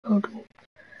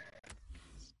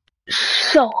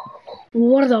So,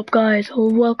 what is up guys?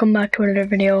 Welcome back to another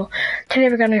video. Today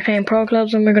we're going to be playing Pro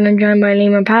Clubs and we're going to join by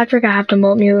Liam and Patrick. I have to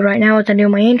mute right now to do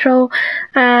my intro.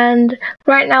 And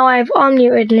right now I've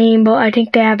unmuted Liam, but I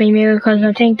think they have me muted because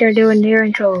I think they're doing their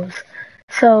intros.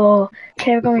 So,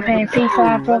 today we're going to be playing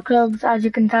FIFA Pro Clubs, as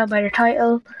you can tell by the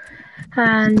title.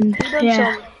 And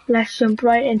yeah, let's jump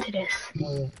right into this.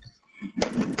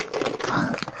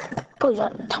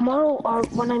 Tomorrow or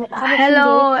when I'm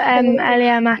Hello,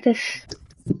 Elia Mattis.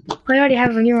 I already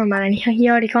have a new one, man, and he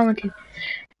already commented.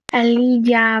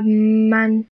 Elijah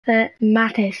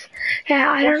Mattis. Yeah,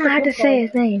 I don't know how to say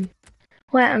his name.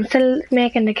 Well, I'm still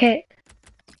making the kit.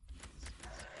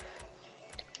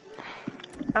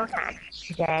 Okay,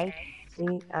 today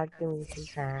we are doing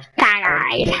FIFA.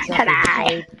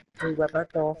 Today. Hey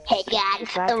guys,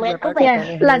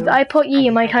 Yeah, lads, I put you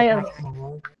in my title.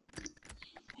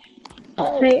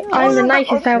 Hey, I'm the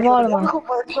nicest out of all of them.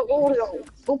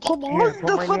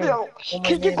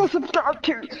 Can you go subscribe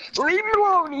to Leave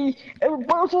Maloney and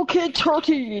Bartle Kid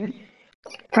 13?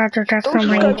 Patrick, that's not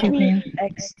my YouTube name.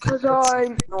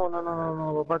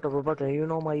 No, Roberto, you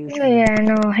know my YouTube name. Yeah,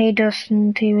 no, he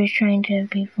doesn't. He was trying to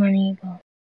be funny, but...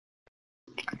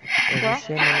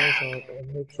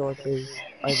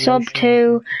 Sub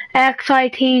to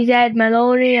Xitz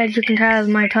maloney, as you can tell is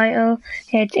my title.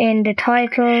 It's in the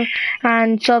title.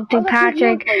 And sub to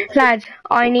Patrick. Lads,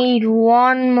 I need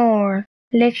one more,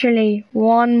 literally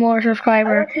one more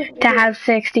subscriber to have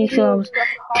 60 subs.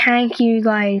 Thank you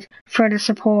guys for the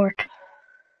support.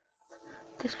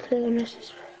 I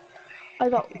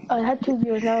had 2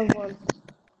 viewers, now one.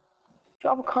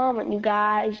 Drop a comment, you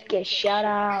guys. Get shout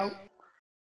out.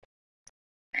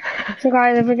 So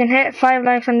guys, if we can hit 5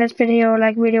 likes on this video,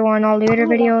 like we do on all the other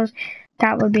videos,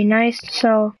 that would be nice.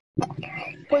 So,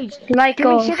 like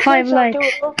goal, 5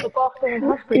 likes.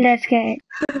 Let's get it.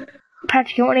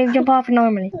 Patrick, you won't even jump off it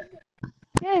normally.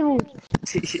 Yeah, I won't.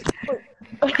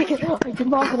 I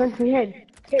jump off it onto my head.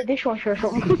 Get a dishwasher or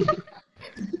something.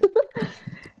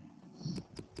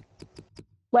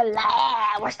 Well,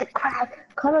 what's the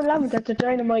crack? Connor Lamont at the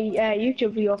join of my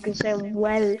YouTube video can say,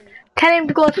 well. Tell him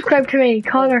to go subscribe to me.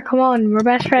 Connor, come on, we're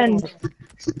best friends.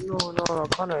 No,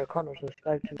 Connor,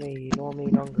 subscribe to me. You know me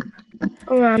longer.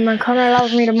 Oh man, Connor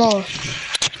loves me the most.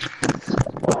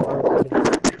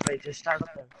 Wait, just start up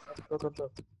then. Go.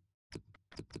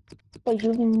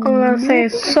 I'm gonna say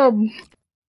sub.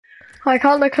 I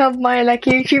call the club my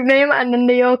YouTube name, and then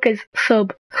the yoke is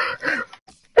sub.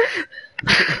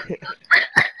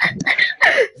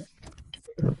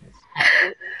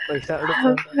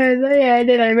 Yeah, I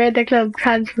did. I made the club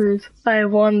transfers. I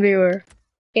have 1 viewer.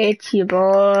 It's your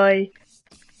boy.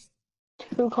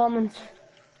 2 comments.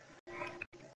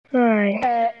 Alright.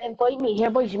 Invite me. Here,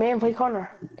 boys, you may invite Connor.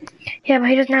 Yeah, but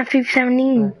he doesn't have FIFA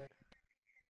 17.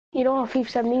 You don't have FIFA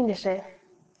 17 to say.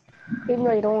 Even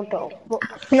though you don't, though. But...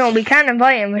 No, we can't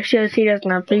invite him. It's just he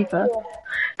doesn't have FIFA. Yeah.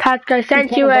 Patrick, I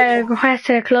sent you a request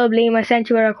to the club. Liam, I sent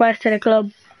you a request to the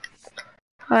club.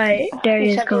 Alright, there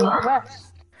you go.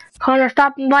 Connor,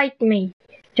 stop inviting me.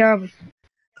 Terrible.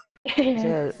 You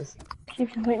can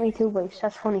invite me too, boys.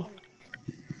 That's funny.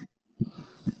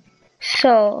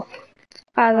 So,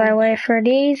 as I wait for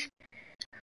these,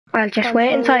 I'll just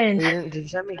wait in silence.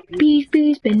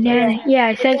 Bees, banana. Yeah,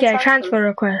 I sent you a transfer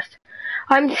request.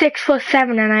 I'm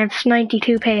 6'7" and I have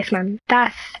 92 pace, man.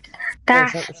 That's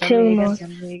too much.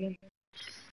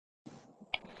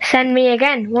 Send me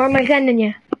again. Where am I sending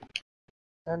you?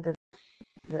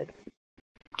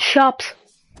 Shops.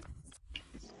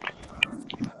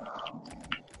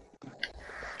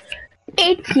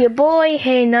 It's your boy.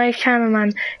 Hey, nice channel,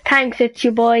 man. Thanks, it's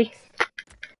your boy.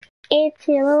 It's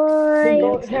your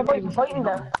boy.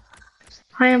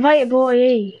 I invited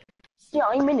boy. Yeah,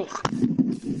 I'm in it.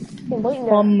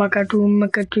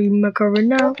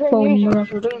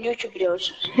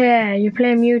 Yeah, you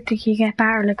play music, you get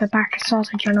better like a back of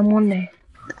sausage on a Monday.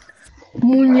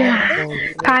 Yeah.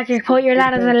 Patrick, put your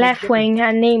lad as a left wing,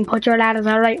 and Liam, put your lad as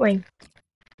a right wing.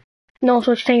 No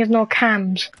such thing as no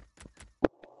cams.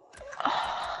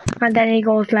 And then he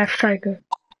goes left striker.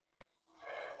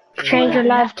 Change your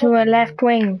lad to a left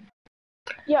wing.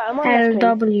 Yeah, I'm on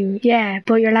LW. Yeah,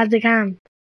 put your lad's a cam.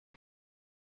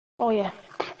 Oh yeah.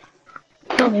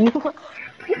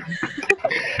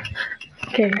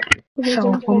 Okay,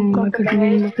 so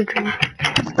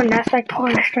and that's like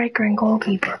pulling a striker and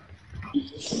goalkeeper.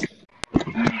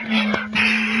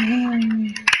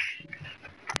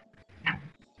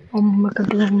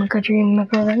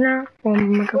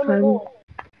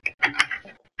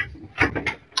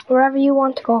 Wherever you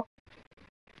want to go.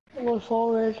 Go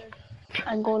forward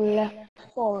and go left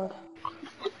forward.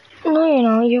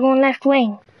 No, you're going left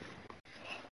wing.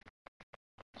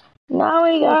 Now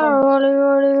we got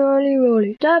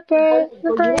rolly. That bird,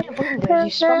 the bird,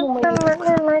 rolly.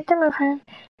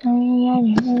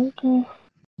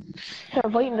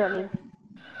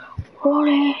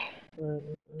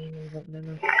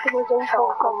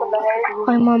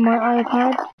 I'm on my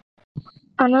iPad.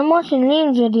 And I'm watching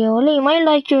Liam's video. Liam, I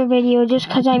liked your video just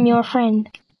 'cause I'm your friend.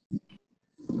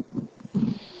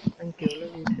 Thank you,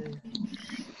 love you too.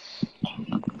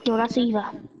 No, that's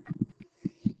Eva.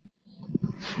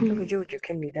 Look at you with your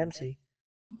Kimmy Dempsey.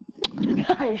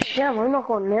 Sham, I'm not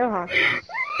going near her.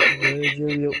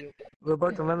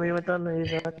 Roberto, remember you went on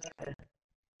his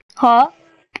Huh?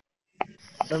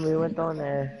 remember you went on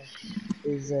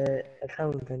his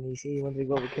account and you see he wanted to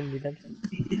go with Kimmy Dempsey.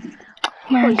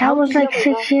 Man, Wait, that how was did you like get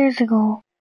 6 years ago.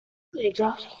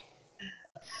 Exactly.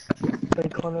 Hey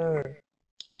Connor.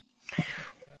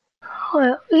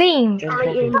 Oh, Liam,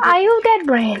 are you dead,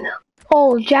 Brain?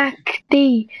 Oh, Jack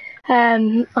D.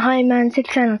 Hi man, 6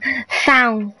 channel.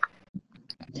 Sound.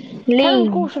 Tell him to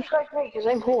go Liam, subscribe to me because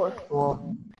I'm poor.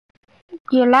 Well,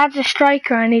 your lad's a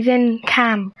striker and he's in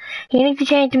cam. You need to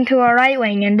change him to a right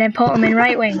wing and then put him in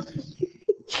right wing.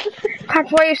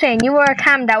 That's what you're saying. You were a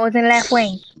cam that was in left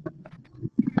wing.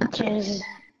 Jesus.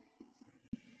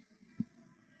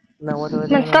 now what do I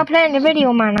do Man, now? stop playing the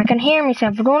video, man. I can hear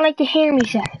myself. I don't like to hear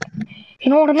myself. You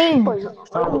know what I mean? Boys,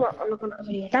 I'm not looking at the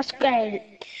video. That's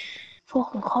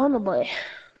fucking Connor, boy.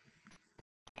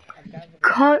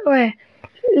 Wait,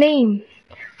 Liam,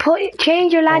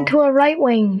 change your lad to a right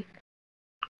wing.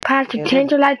 Patrick,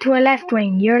 change your lad to a left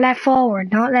wing. You're left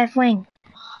forward, not left wing.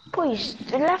 Boys,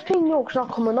 the left wing yoke's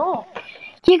not coming up.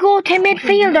 You go to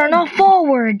midfielder, not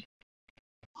forward.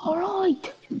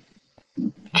 Alright.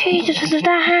 Jesus, is it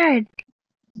that hard?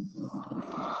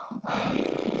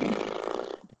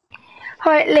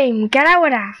 Alright, Liam, get out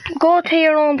of that. Go to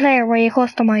your own player where you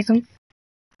customise them.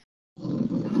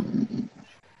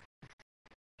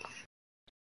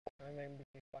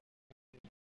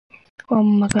 Oh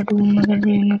my god, oh my god,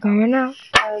 oh my god, right now.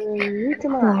 Oh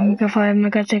my god, 5, my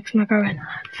god, 6, my god,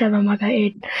 7, my god,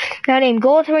 8. Now Liam,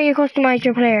 go to where you customise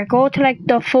your player. Go to like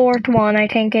the 4th one, I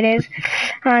think it is.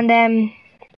 And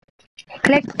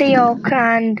click the yoke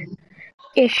and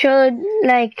it should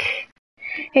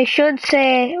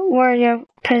say where your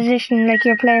position, like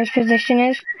your player's position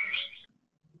is.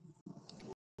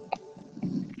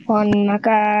 1, my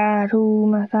god, 2,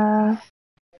 my god.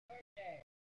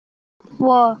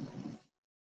 What?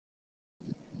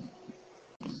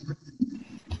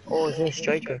 Oh, it's a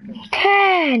striker.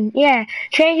 10! Yeah,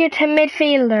 change it to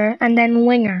midfielder and then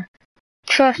winger.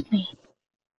 Trust me.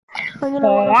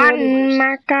 1,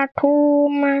 my god, 2,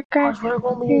 my god. We're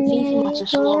going to be in FIFA matches,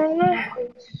 so I'm not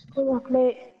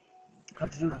play. How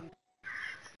to do that?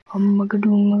 Oh my god,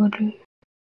 oh my god.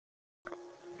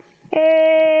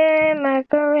 Hey,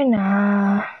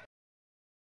 Macarena.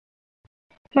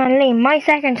 Man, Liam, my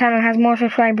second channel has more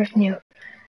subscribers than you.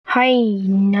 Hi,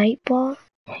 Nightball.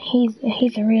 He's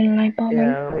a real Nightball, man.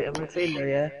 Yeah, I'm a midfielder,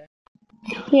 yeah.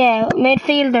 Yeah,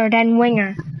 midfielder, then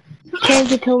winger.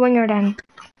 Change it to winger then.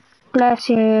 Bless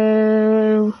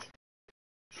you.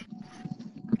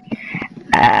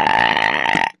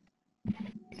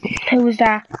 Who was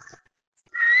that?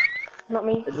 Not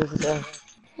me. It was It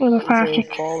was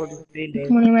Patrick. forward midfielder,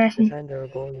 Money Mason. defender,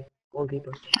 or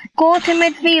goalkeeper. Go to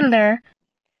midfielder.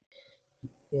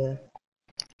 Yeah.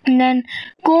 And then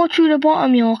go through the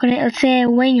bottom yoke and it'll say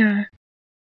winger.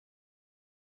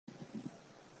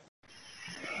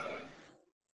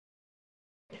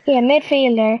 Yeah,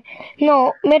 midfielder.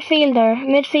 No, midfielder,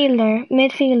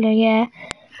 yeah.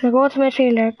 Now go to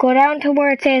midfielder. Go down to where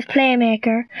it says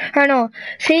playmaker. Or no,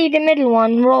 see the middle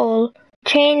one, roll.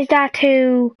 Change that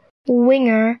to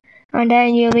winger. And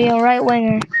then you'll be a right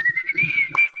winger.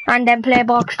 And then play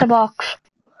box to box.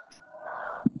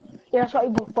 Yeah, that's what I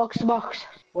book, box to box.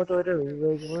 What do I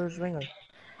do? Where's winger?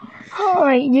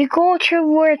 Alright, you go to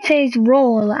where it says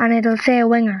roll and it'll say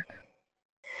winger.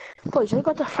 Boys, I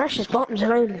got the freshest buttons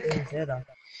around It it. doesn't say that.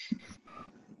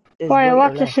 It's Right, right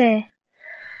what or to left. say?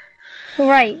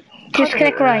 Right, just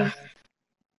click right.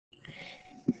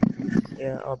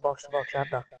 Yeah, or box to box, you have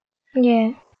that.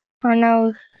 Yeah. I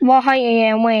know. What height are you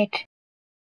and weight?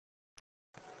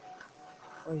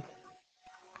 Right.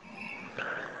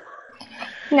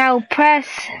 Now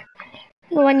press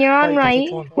when you're on Right,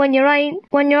 right.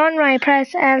 When you're on right,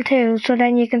 press L2 so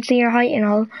then you can see your height and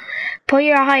all. Put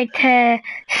your height to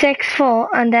 6 foot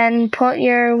and then put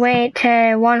your weight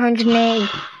to 180.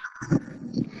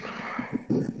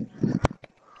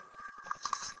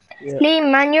 Yeah.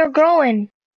 Liam, man, you're growing.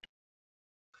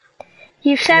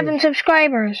 You've 7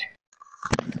 subscribers.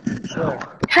 Swear.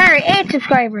 Harry, 8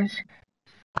 subscribers.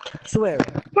 Swear.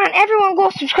 Man, everyone go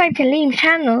subscribe to Liam's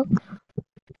channel.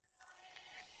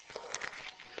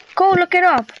 Go look it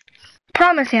up.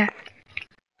 Promise ya.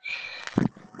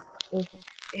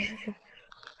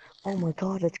 Oh my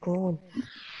god, it's grown.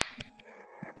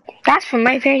 That's from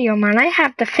my video, man. I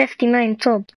have the 59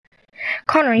 subs.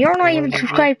 Connor, you're not even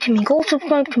subscribed to me. Go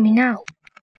subscribe to me now.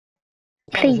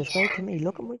 Please. Subscribe to me.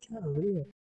 Look at my channel, will you?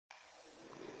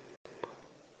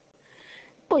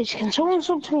 Boys, can someone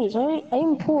sub to me?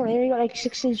 I'm poor. I only got like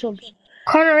 16 subs.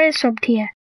 Connor is sub to you.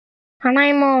 And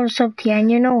I'm always sub to you,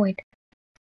 and you know it.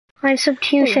 I've subbed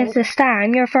to you since the start.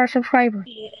 I'm your first subscriber.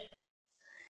 Yeah.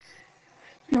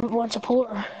 Number one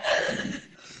supporter.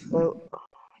 Well,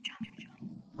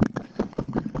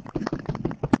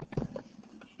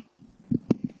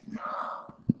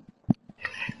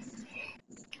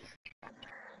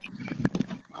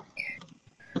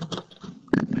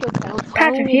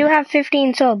 Patrick, you have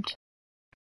 15 subs.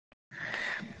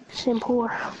 Same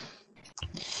poor.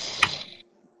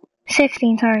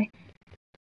 16, sorry.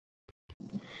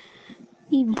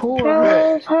 Even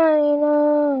poor.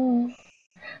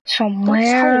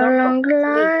 Somewhere along the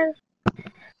line.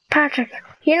 Patrick,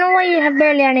 you know why you have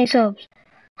barely any subs?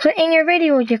 So in your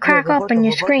videos you crack up and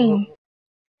you scream.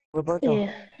 Roberto.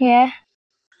 Yeah.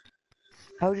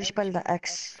 How do you spell the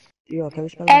X? Yeah, how do you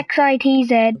spell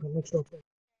Xitz.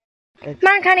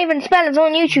 Man can't even spell his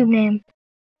own YouTube name.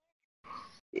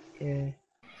 Yeah.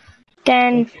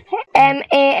 Then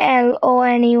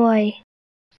maloney.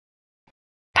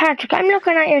 Patrick, I'm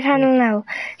looking at your channel now.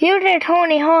 You did a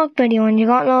Tony Hawk video and you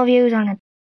got no views on it.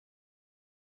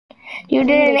 You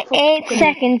did an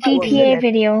 8-second GTA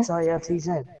video.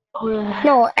 XITZ.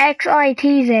 No,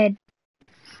 Xitz.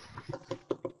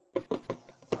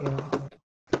 Yeah.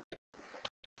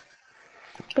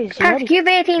 Patrick, you have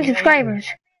 18 subscribers.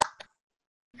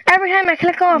 Every time I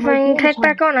click off and click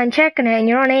back on, I'm checking it and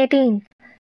you're on 18.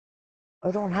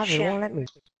 I don't have it, it won't let me.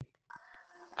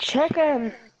 Check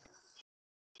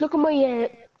look at my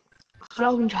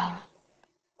vlogging channel.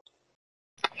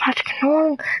 Patrick,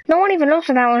 no one even looks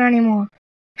at that one anymore.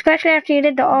 Especially after you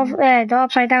did the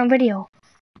upside down video.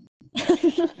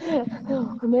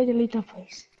 I made a little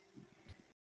place.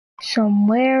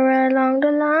 Somewhere along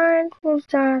the line we'll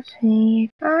start singing.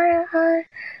 So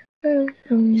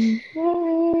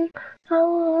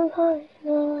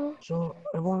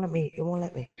it won't let me. It won't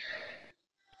let me.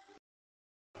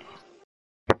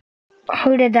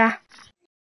 Who did that?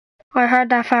 I heard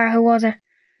that far. Who was it?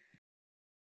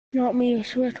 Not me, I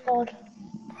swear to God.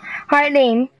 Alright,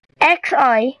 Liam.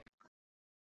 XI.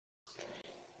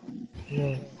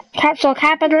 Yeah. So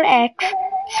capital X,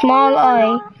 small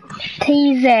I,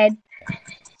 TZ.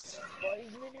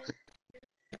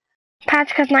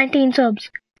 Patrick has 19 subs.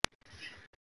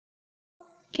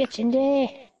 Get in there.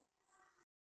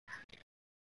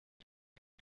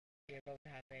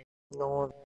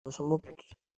 No, there's some up.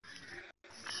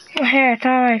 Here, it's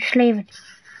alright, just leave it.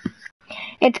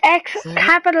 It's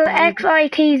capital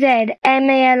XITZ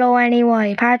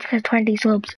MALONEY. Patrick has 20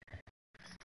 subs.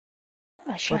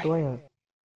 What do I have?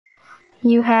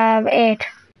 You have 8.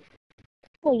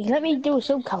 Wait, let me do a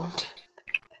sub count.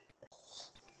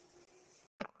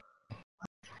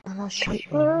 I'm not shit.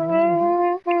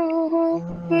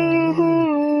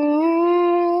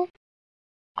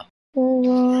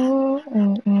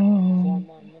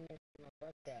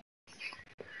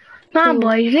 Come on,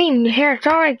 boys, Liam, here, it's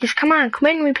alright, just come in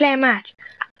and we play a match.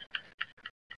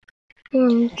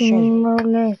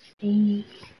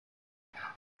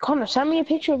 Connor, send me a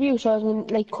picture of you so I can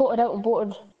like cut it out and put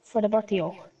it for the birthday.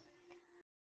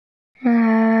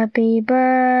 Happy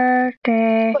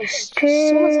birthday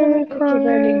to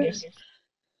Connor.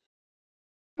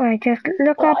 Right, just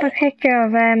look up a picture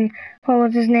of what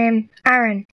was his name?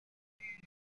 Aaron.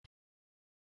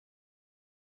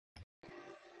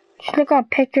 Just look up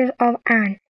pictures of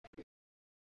Aaron.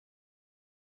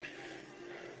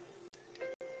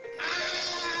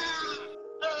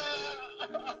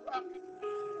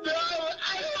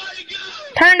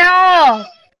 Turn it off!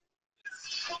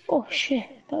 Oh shit,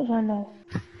 that was on now.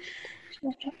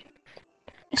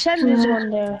 Send this one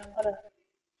there.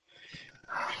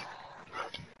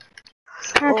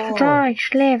 That's alright,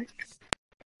 just leave it.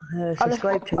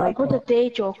 Subscribe to my put the day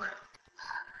joke.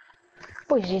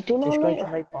 Boys, you do not Subscribe later.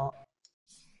 to my bot.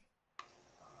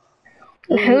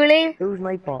 Who, Liam? Who's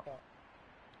my bot?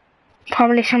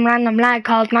 Probably some random lad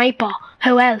called Nightbot.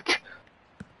 Who else?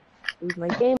 Who's my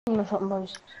Game or something,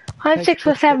 boys. I'm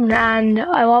 6'7" and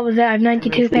what was it? I have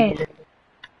 92 pace.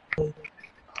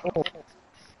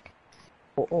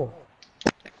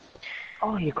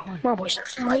 Oh, you can't. Come on, boys.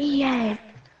 Yeah.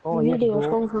 Oh, The yeah, video was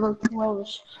bro. going for like 2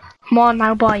 hours. Come on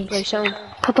now, boys. Right, sound.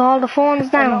 Put all the phones I'm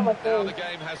not down. my Now phone. the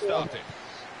game has started.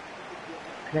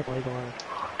 Connect my door.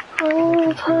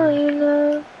 Oh,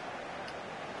 Tyler.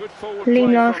 Good forward Liam play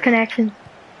lost from them. connection.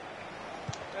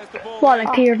 There's the ball What, in.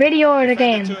 like to your video or the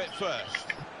Defender game? to it first.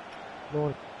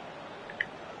 No.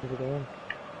 There's a game.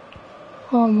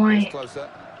 Oh He's my. closer.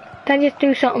 Then just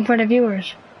do something for the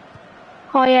viewers.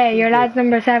 Oh yeah, your lad's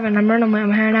number 7. I'm running with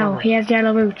him here now. He has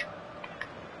yellow boots.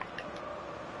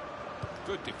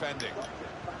 Good defending.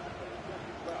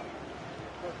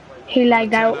 He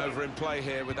lagged out. Turnover in play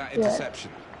here with that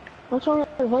interception. What's wrong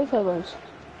with the Wi-Fi ones?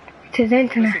 It's his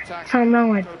internet. Something wrong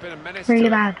with Got a bit of menace really to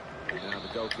it. bad. Now the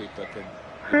goalkeeper can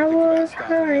I really think was about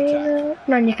starting the attack.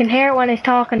 high. Man, you can hear it when he's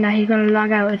talking that he's gonna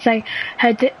log out. It's like,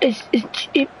 Well,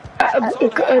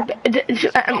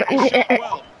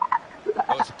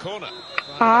 it's a corner.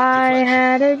 I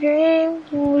had a dream.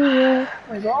 And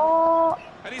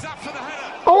he's up for the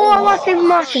header. Oh, I lost his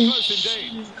motion.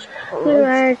 Close indeed. We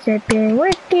were sipping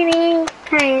whiskey.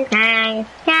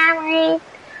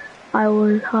 I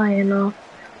was high enough.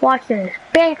 Watch this.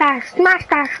 Bang that, smash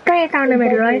that straight down the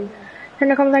middle, right?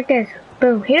 Then it comes like this.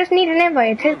 Boom. He doesn't need an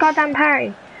invite. It's his goddamn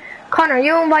party. Connor,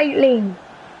 you invite Liam.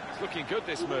 It's looking good,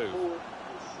 this move.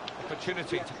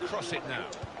 Opportunity to cross it now.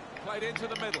 Played into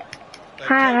the middle. They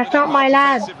Ah, that's played not my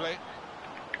lad. defensively.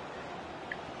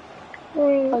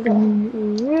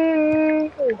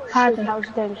 Pass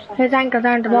it. His ankles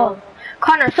aren't the ball.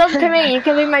 Connor, sub to me. You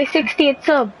can be my 60th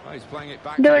sub. Oh, he's playing it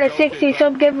back Doing to a the 60 goalkeeper.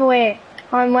 sub giveaway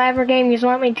on whatever game you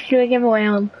want me to do a giveaway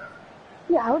on.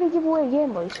 Yeah, how do you give away a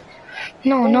game, boys?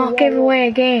 No, not give away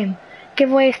a game.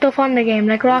 Give away stuff on the game,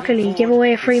 like Rocket League. Give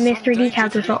away a free mystery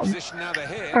decals or something.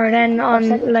 Or then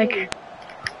on, like...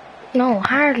 No,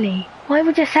 hardly. Why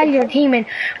would you sell your team in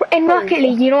Rocket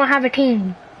League? You don't have a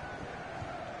team.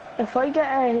 If I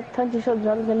get 20 subs,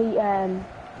 I'll delete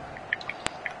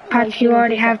Perhaps you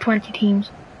already have 20 teams.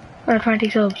 Or 20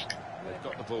 subs. They've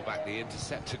got the ball back. The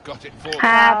interceptor got it for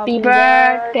Happy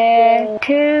birthday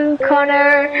to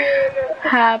Connor.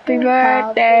 Happy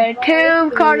birthday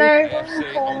to Connor.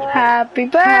 Happy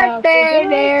birthday,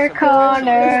 dear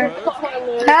Connor.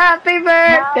 Happy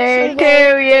birthday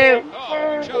to you.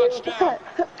 Oh, charged down.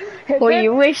 We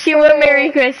wish you a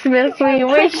Merry Christmas. We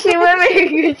wish you a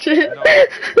Merry Christmas.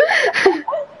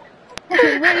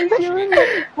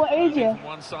 What age are you? From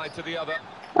one side to the other.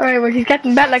 Alright, well, he's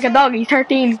getting bet like a dog. He's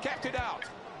 13. Kept it out.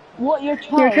 What, you're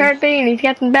You're 12? 13. He's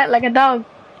getting bet like a dog.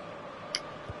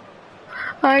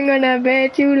 I'm gonna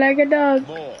bet you like a dog.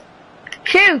 More.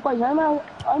 Shoot! Boys, I'm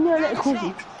your little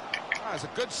cousin. That's a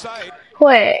good save.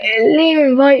 Wait, Liam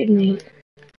invited me.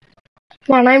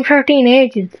 Man, I'm 13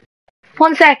 ages.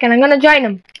 1 second, I'm gonna join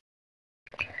him.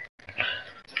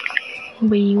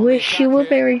 We wish you a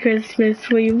Merry Christmas.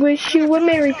 We wish you a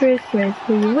Merry Christmas.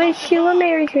 We wish you a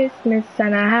Merry Christmas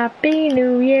and a Happy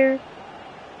New Year.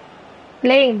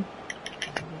 Liam.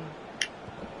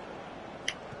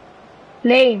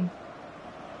 Liam.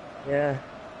 Yeah.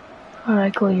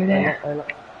 Alright, cool, you're there.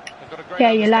 They've got a great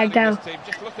Yeah, you lagged understanding, out.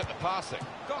 this team. Just look at the passing.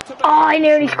 Got to be- Oh, I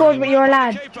nearly scored with your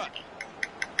lad. Keeper.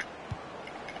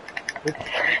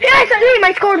 Yes, Liam,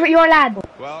 I scored with your lad.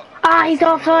 Well, Ah, he's let's have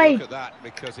a offside. Look at that,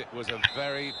 because it was a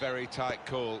very, very tight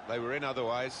call. They were in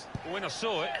otherwise. When I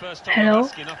saw it first time Hello?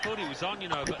 asking, I thought he was on, you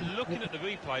know, but looking at the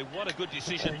replay, what a good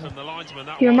decision from the linesman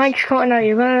that Your was. mic's cutting out.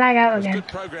 You're gonna lag out There's again. good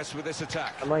progress with this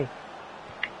attack. Am I?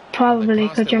 Probably, They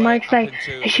passed because your their way mic's up like...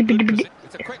 into It should be... good posi-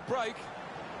 It's a quick break.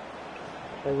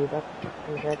 Are you back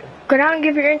in a second? Go down and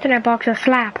give your internet box a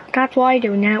slap. That's what I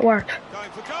do, and then it works. Going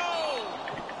for goal.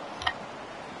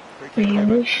 We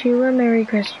wish you a Merry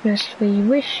Christmas. We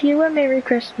wish you a Merry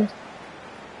Christmas.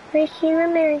 Wish you a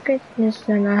Merry Christmas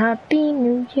and a Happy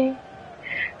New Year.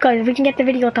 Guys, if we can get the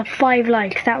video to 5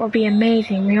 likes, that would be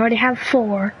amazing. We already have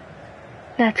 4.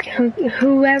 That's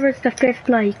whoever's the 5th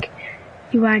like,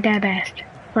 you are the best.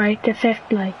 Right? The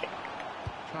 5th like.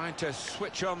 Trying to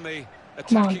switch on the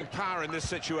attacking power in this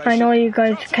situation. I know you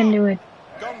guys can do it.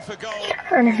 Gone for goal.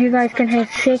 And if you guys can hit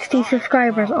 60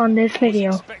 subscribers on this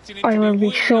video, I will be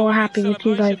so happy with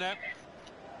you guys.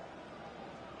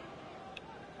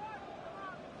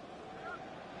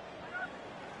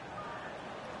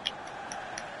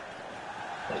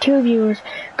 Two viewers.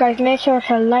 Guys, make sure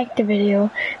to like the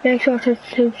video, make sure to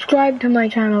subscribe to my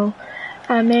channel,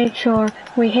 and make sure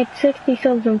we hit 60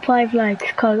 subs and 5 likes,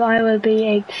 because I will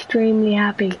be extremely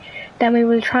happy. Then we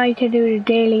will try to do the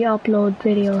daily upload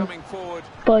videos. Coming forward.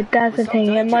 But that's the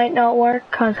thing, it might not work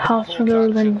because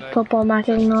hospitals and football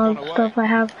matches and all the stuff I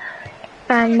have,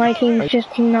 and my team's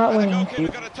just not winning.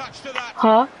 Goalkeeper got a touch to that.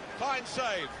 Huh? Fine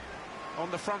save. On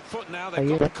the front foot now, Are they've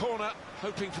you got the corner.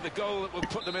 hoping for the goal that will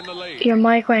put them in the lead. Your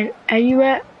mic went, are you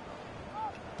at?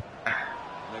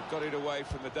 They've got it away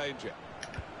from the danger.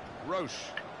 Roche.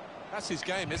 That's his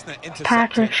game, isn't it? Intercepting.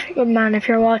 Patrick, good man, if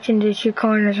you're watching this, your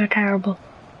corners are terrible.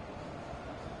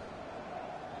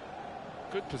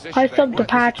 Good position. I subbed to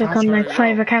Patrick on like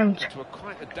 5 accounts. To a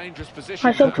quite a dangerous position.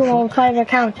 I subbed to him on 5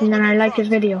 accounts and then I liked his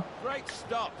video. Great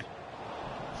stop.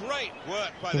 Great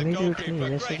work by You the made it with me, goalkeeper.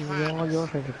 this Great is hands. all your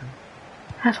favourite.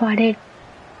 That's what I did.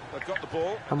 They've got the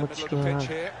ball. How in the much middle do of you the pitch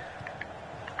have? here.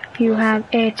 You have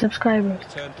 8 subscribers.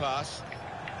 Turn pass.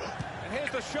 And here's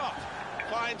the shot.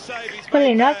 Fine save. He's Really,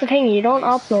 made that's the there. thing, you don't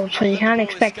upload, so you can't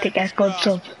expect to get good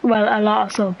subs. Well, a lot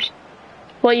of subs.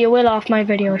 But you will off my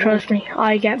video, trust me.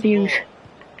 I get views.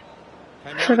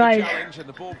 So guys,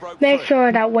 make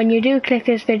sure that when you do click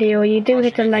this video, you do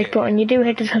hit the like button, you do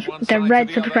hit the red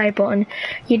subscribe button,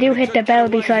 you do hit the bell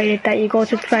beside it that you go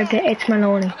subscribe to It's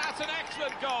Maloney.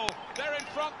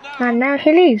 And now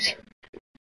he leaves.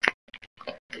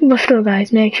 But still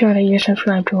guys, make sure that you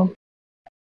subscribe to him.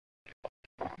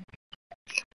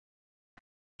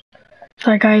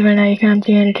 Sorry guys, right now you can't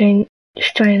see anything,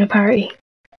 just joining a party.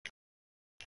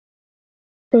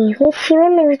 We wish you a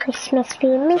Merry Christmas, we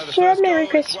wish you a Merry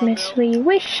Christmas, we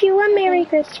wish you a Merry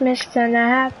Christmas and a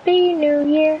Happy New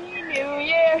Year. New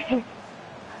Year!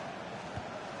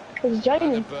 It's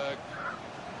joining.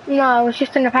 No, I was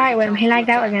just in the party with him, he lagged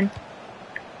out again.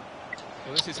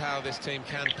 Well, this is how this team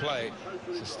can play.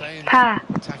 Sustained Pa,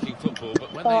 attacking football,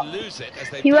 but when they lose it, as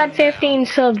they you had 15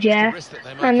 subs, yeah?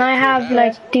 And I have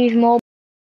like these mobile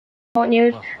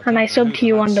news, and I subbed to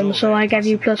you on them, so I gave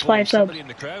you plus 5 subs.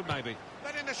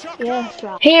 Yes,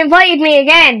 right. He invited me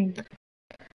again!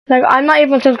 Like, I'm not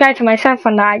even subscribed to myself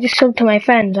on that, I just sub to my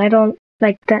friends. I don't,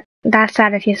 like, that's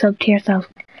sad if you sub to yourself.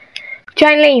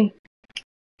 Join Liam.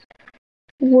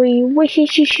 We wish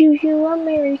you a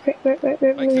Merry Christmas.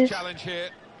 Makes a challenge here.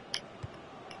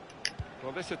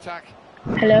 Well, this attack.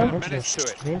 Hello?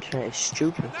 The internet is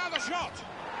stupid. Now the shot.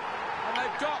 And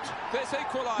they've got this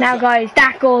equaliser. Now guys,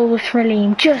 that goal was for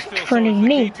Liam, just for Liam.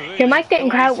 Liam, your mic didn't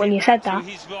crowd when you said that.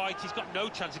 He's right, he's got no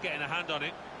chance of getting a hand on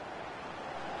it.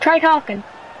 Try talking.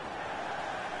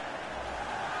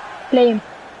 Liam.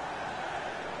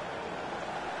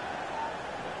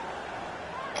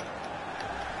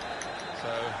 So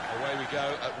away we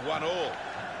go at 1-1.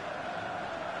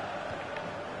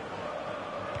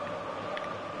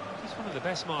 He's one of the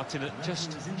best, Martin, at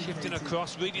just shifting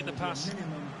across, reading the pass.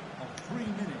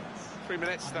 3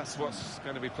 minutes, that's what's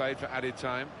going to be played for added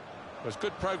time. There's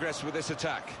good progress with this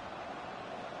attack.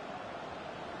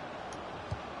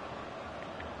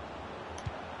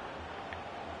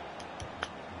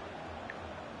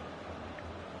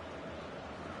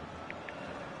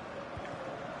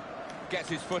 Gets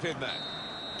his foot in there.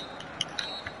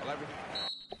 Well,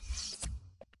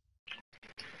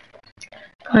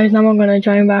 Guys, now I'm gonna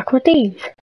join back with these.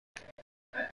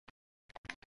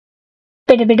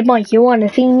 Bit of Mike, you wanna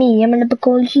see me? I'm gonna be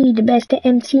called G, the best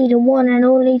MC, the one and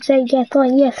only. Say yes, I,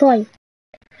 yes, I.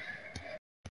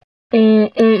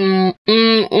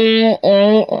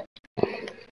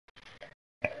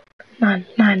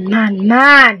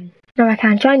 Man. No, I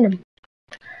can't join them.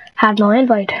 Have no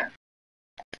invite.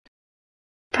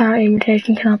 Party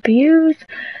invitation cannot be used.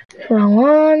 Wrong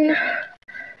one.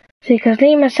 See, because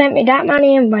Liam has sent me that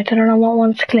many invites, I don't know what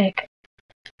ones to click.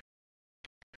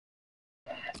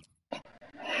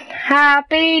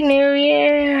 Happy New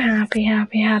Year! Happy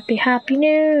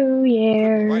New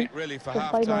Year! wait really for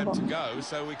half time to go,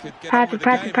 so we could get Patrick,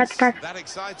 on with the game. It's Patrick. that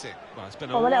exciting. Well, it's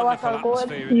been Oh, a well, that was wonderful our goal.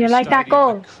 atmosphere in You this like that stadium.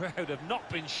 goal? The crowd have not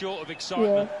been short of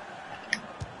excitement.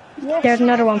 Yes. There's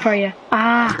another one for you.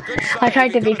 Ah, I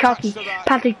tried to be cocky.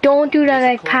 Patrick, don't do that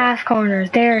like pass corners.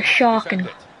 They're shocking.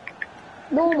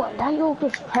 No man, that goal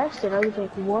just pressed it. I was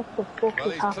like, what the fuck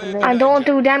is happening there? And don't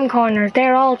do them corners.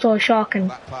 They're also shocking.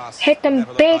 That pass Hit them, never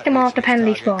looked bait like them off the reaching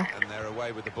penalty its target, spot. and they're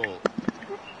away with the ball.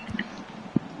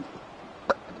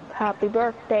 Happy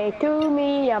birthday to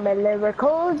me, I'm a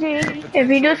lyrical G. If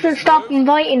he doesn't stop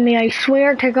inviting me, I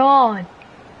swear to God.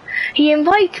 He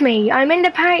invites me. I'm in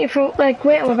the party for like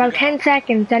wait about 10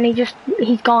 seconds, then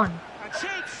he's gone. And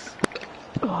Xitz.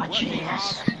 Oh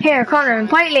Jesus. Here, Connor,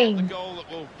 invite The Liam. goal that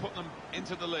will put them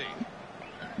into the lead.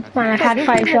 And Man, I've here's had the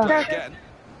 5 shots. again.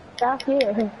 That's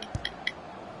here.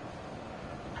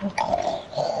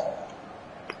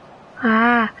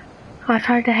 Ah, I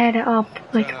tried to head it up,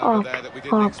 like Turnover there that we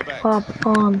didn't expect.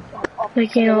 on.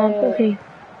 Like, you know, okay.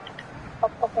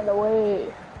 Up and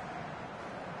away.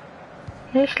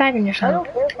 You're slagging I yourself.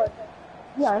 don't care for it.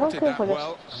 Yeah, I don't Did care that for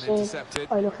well this. and intercepted.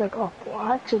 I look like, oh, well,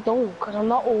 I actually don't, because I'm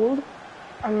not old,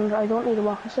 and I don't need a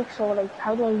walking stick, so like,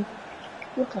 how do I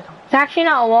Look at him. It's actually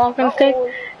not a walking stick.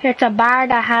 It's a bar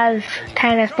that has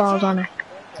tennis balls on it.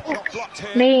 Shot blocked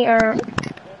here. Me or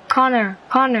Connor.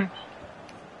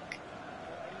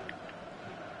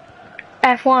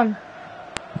 F1.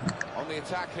 On the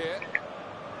attack here.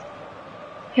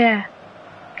 Yeah.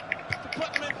 To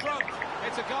put them in front.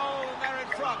 It's a goal and they're in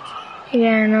front.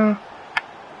 Yeah, no.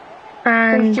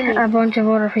 And Jimmy. a bunch of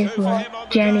other Two for people. him on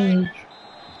the Jenny. day.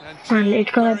 And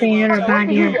it's gonna very be another well bad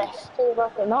taken year. goals. Say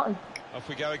about the nothing. Off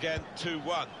we go again,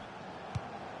 2-1.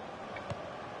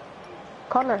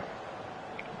 Connor.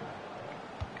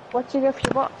 What's your gift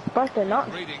for your birthday?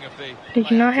 Nothing. Reading of the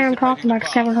Did you not hear him talking about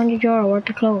 €700 worth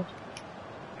of clothes?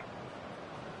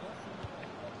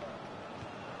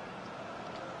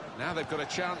 Now they've got a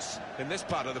chance in this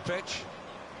part of the pitch.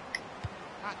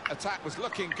 That attack was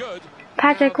looking good.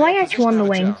 Patrick, Now why the aren't you on the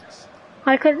opposition wing? have a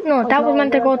chance. That was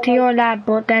meant to go to your lad,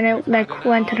 but then it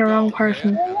went to the wrong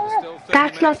person. Still 30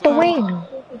 That's not minutes the left. wing.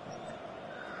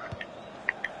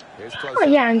 Here's Oh, closer.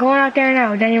 yeah, I'm going out there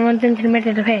now. Then he runs into the middle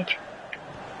of the pitch.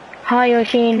 Hi,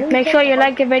 Oisin. Make sure you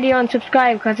like the video and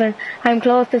subscribe because I'm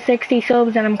close to 60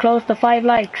 subs and I'm close to 5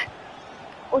 likes.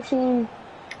 Oisin.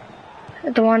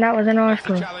 The one that was in our That's the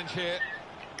school. challenge here.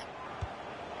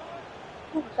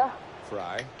 Who's that?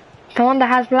 Fry. The one that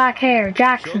has black hair,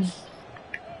 Jackson. Schultz.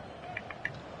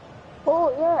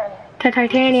 Oh, yeah. The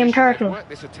titanium They've turtle. worked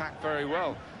this attack very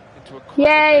well into a quite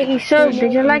Yay, a he dangerous subbed. position.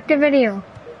 Did you like the video? It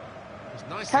was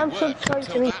nicely Sam worked subscribe to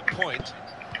until me. that point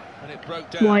when it broke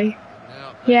down. Why? Now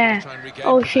they're Yeah. gonna try and regain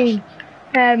Oisin.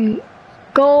 possession.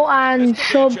 Go and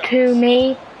sub to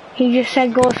me. He just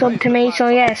said go sub to me, so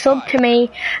yeah, sub to me,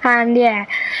 and yeah.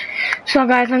 So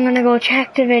guys, I'm gonna go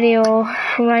check the video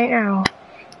right now.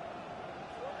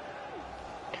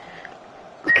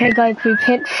 Okay guys, we've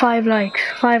hit 5 likes.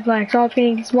 5 likes. All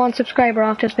we need is 1 subscriber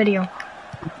off this video.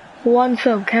 1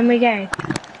 sub, can we get it?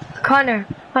 Connor,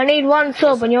 I need 1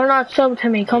 sub and you're not sub to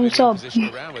me, come Moving sub.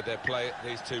 position around with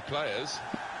these two players.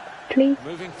 Please.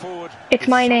 Moving forward. It's with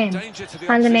my some name, danger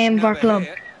to and the name of opposition our now club.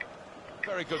 they're here.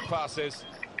 Very good passes.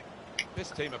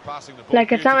 This team are passing the ball.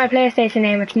 Like, it's not my PlayStation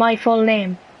name, it's my full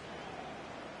name.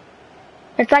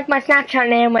 It's like my Snapchat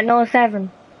name with no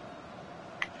 7.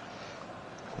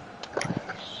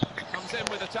 Comes in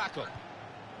with a tackle.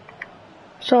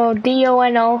 So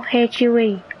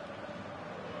DONOHUE.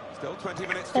 Still 20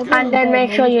 minutes to go. And then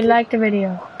make sure you like the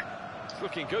video. It's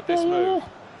looking good, this move.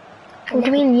 What do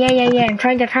you mean? Yeah. I'm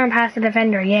trying to turn past the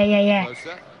defender. Yeah.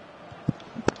 Closer.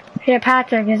 Here,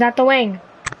 Patrick, is that the wing?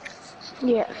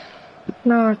 Yeah.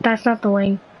 No, that's not the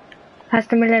wing. That's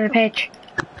the middle of the pitch.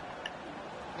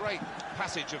 Great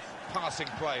passage of passing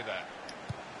play there.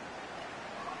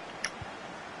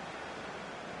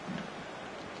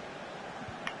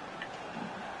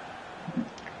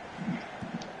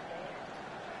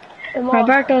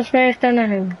 Roberto's first on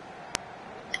him.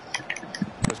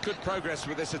 There's good progress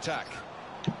with this attack.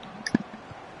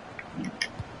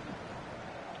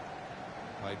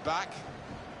 Played back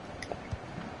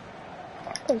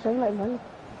There's a lot money.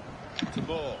 to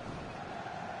Moore.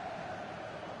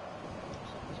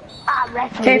 Ah,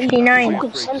 referee. 59.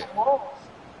 Fucking send it off.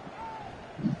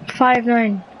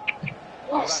 5'9".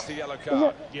 Well, that's a yellow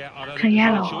card. Yeah, I don't A think there's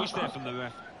yellow. no choice there from the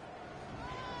ref.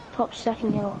 Top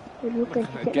second yellow. We're looking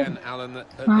to get Again, him. Alan, at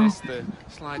Oh. this, the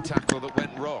slide tackle that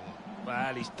went wrong.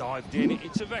 Well, he's dived in.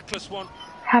 It's a reckless one.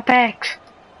 Apex.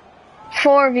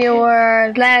 4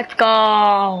 viewers. Let's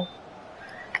go.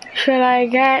 Should I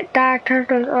get Dark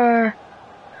Turtles or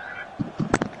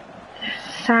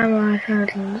Samurai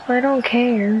Turtles? I don't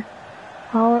care.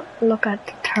 I'll look at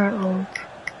the turtles.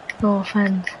 No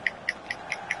offense.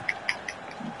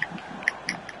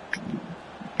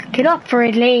 Get up for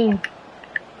it, Liam.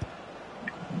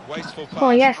 Wasteful pass.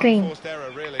 Oh, yes, Liam. Unforced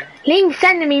error, really. Liam's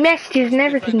sending me messages and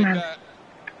everything, Defended man.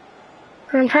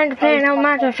 there. I'm trying to play an old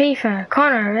match of FIFA.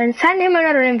 Connor, and send him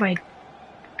another invite.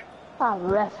 Ah,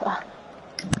 ref.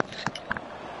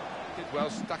 Did well,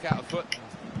 stuck out a foot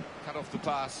and cut off the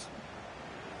pass.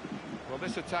 Well,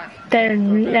 this attack.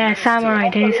 The samurai,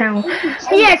 the samurai.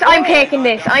 Yes, I'm taking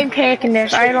this. I'm taking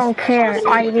this. I don't care.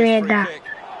 I made that.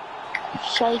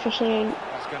 Sorry for saying.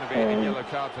 That's going to be a yellow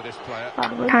card for this player.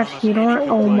 Pass, you don't.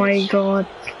 Oh my god.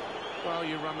 Well,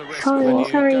 you run the risk Sorry, when you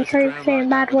sorry, go to sorry ground for saying like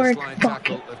bad that with a words. slide Fuck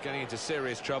tackle it. of getting into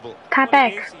serious trouble. Tap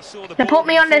back. Now put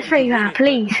me on this free hand,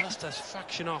 please. Just a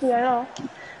fraction off. Yeah,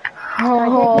 I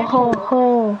know.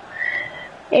 Ho.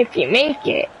 If you make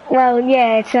it, well,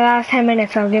 yeah, it's the last 10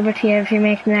 minutes. I'll give it to you if you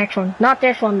make the next one. Not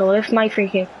this one though. This is my free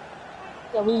kick.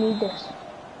 Yeah, we need this.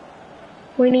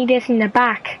 We need this in the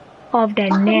back of the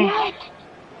net.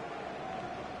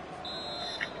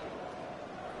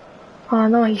 Oh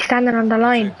no, he's standing on the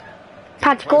line.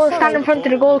 Pat, go stand in front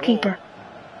of the goalkeeper.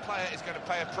 Player is going to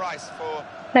pay a price for.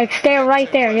 Like, stay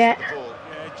right there, yeah.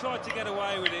 Yeah, he tried to get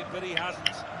away with it, but he hasn't.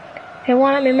 He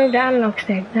won't let me move the analog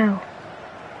stick now.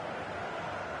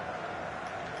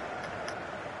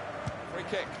 Free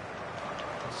kick.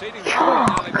 Conceding the ball,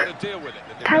 now they've got to deal with it.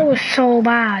 That was so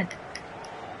bad.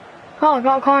 Oh, I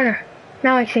got a corner.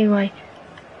 Now I see why.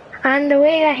 And the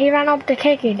way that he ran up the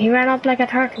kicking, he ran up like a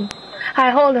turtle.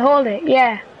 Alright, hold it,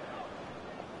 yeah.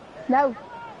 No.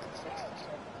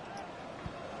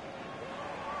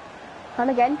 And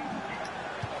again.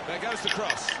 There goes the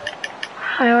cross.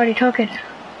 I already took it.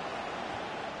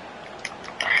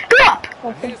 Drop!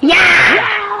 Okay.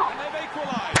 Yeah! And they've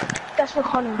equalised. That's for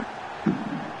Connor.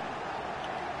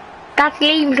 That's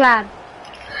Liam's lad.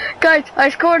 Guys, I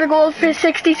scored a goal for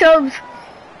 60 subs.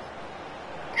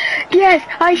 Yes,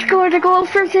 I scored a goal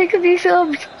for 60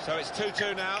 subs. So it's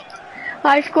 2-2 now.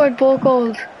 I scored both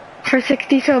goals for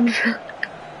 60 subs.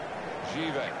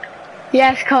 Give.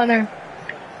 Yes, Connor.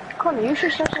 Connor, you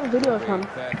should start some videos, man.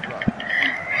 Fair throw.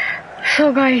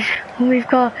 So guys, we've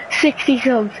got 60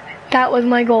 subs. That was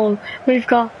my goal. We've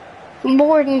got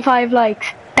more than 5 likes.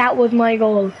 That was my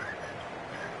goal.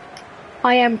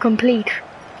 I am complete.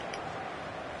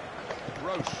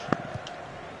 Roche.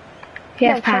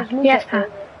 Yes, No, Pat. Charles, Yes, move Pat.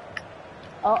 it.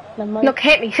 Oh, never mind. Look,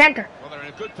 hit me, centre. Well, they're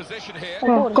in a good position here.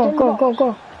 Go, go, go, go,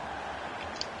 go. What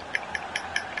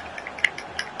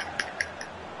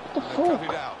the Cut fuck?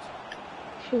 it out.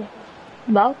 Shit.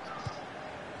 Well,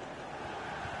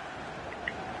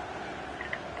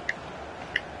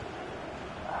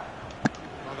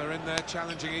 Well, they're in there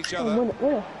challenging each Oh, other. win it.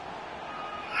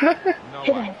 No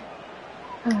Get way.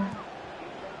 out.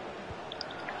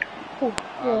 Oh,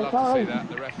 I'd yeah, love it's to see alright. that.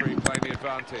 The referee playing the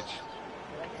advantage.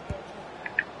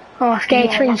 oh,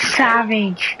 skate 3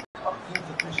 savage.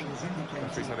 The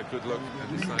referee's had a good look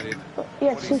and decided Yeah,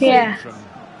 what it's he's Yeah. seen from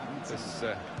this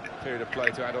period of play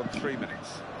to add on 3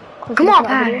 minutes. Come on,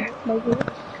 Pat.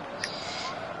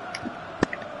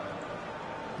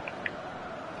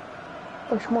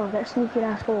 Oh, come on, get a sneaky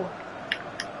ass goal.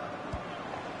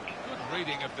 Good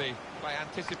reading of the play,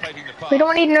 anticipating the pass. We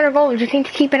don't need another goal, we just need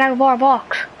to keep it out of our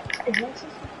box.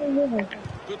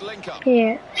 Good link up.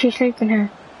 Yeah, she's sleeping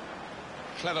here.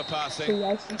 Clever See, passing.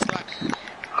 guys. Slack.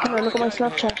 Come on, look at my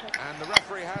Snapchat. And the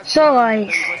referee has So, blown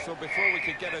guys, the whistle before we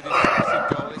could get a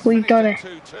decisive goal. It's we've done finished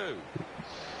it. at 2-2.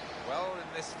 Well,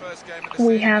 in this first game of the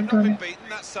We season, have they've not done been it. beaten.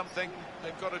 That's something.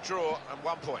 They've got a draw and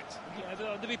 1 point. Yeah,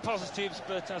 there'll be positives,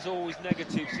 but as always,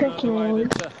 negatives. Thank you, The way Ollie.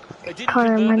 that, they didn't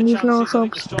Connor, convert man, the you've no chances. I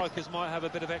think the subs. strikers might have a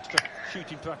bit of extra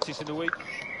shooting practice in the week.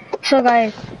 So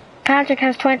guys, Patrick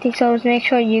has 20 subs, make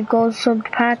sure you go sub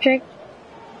to Patrick.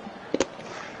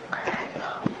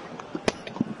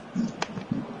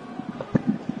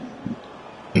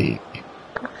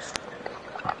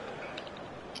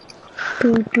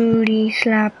 Boot booty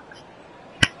slap.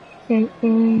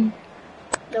 Mm-mm.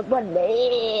 The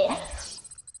buddy.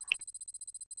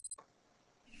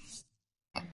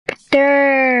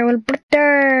 There, well,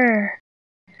 there.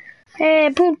 Hey,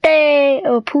 pute.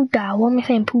 Oh, puta. What am I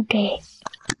saying, pute?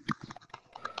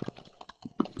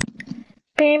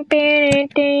 Bam, bam,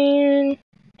 bam.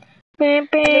 Bam,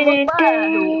 bam,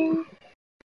 bam.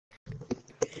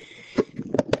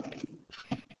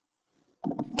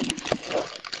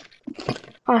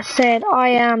 I said, I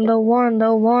am the one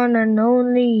and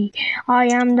only. I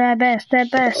am the best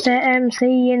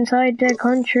MC inside the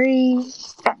country.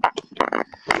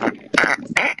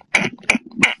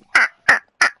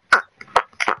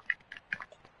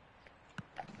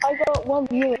 I got 1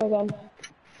 viewer again.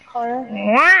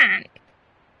 Connor.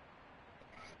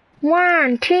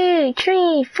 1, 2,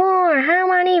 3, 4. How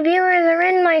many viewers are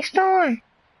in my store?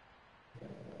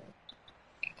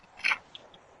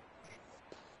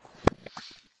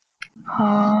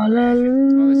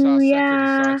 Well, it's our second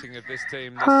Hallelujah. sighting of this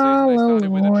team this season. They started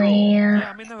with a draw. Hallelujah.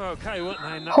 Yeah, I mean, they were okay, weren't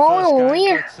they, in that first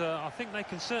Hallelujah. game, but I think they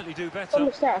can certainly do From better.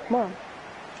 the start, come on.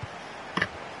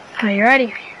 Are you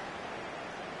ready?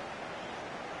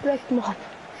 Let's come on.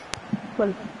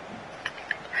 Well,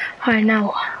 I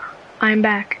know. I'm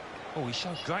back. Oh, he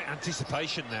showed great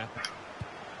anticipation there.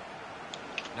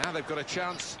 Now they've got a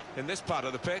chance in this part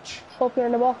of the pitch. hope you're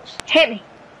in the box. Hit me.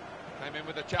 Came in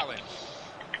with a challenge.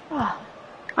 Ah.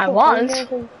 I was.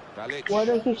 Balic. Why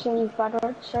do I keep saying these bad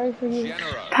words? Sorry for you.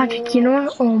 Genero. Patrick, you know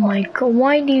what? Oh my god.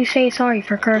 Why do you say sorry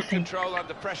for Good cursing? control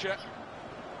under pressure.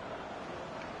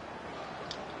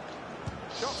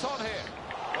 Shots on here.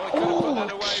 Oh, he could have put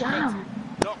that away, Sham.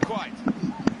 but not quite.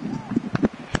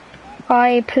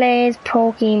 I plays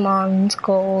Pokemon's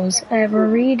goals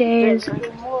every day.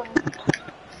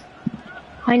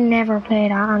 I never play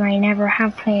that and I never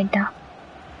have played that.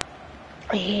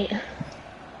 I hate it.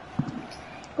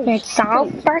 It's so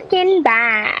freaking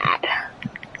bad.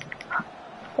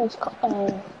 It's,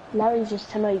 Larry's just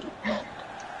tonight.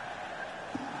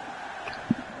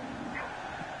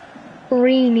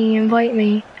 Really invite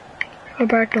me.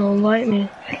 Roberto, invite me.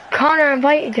 Connor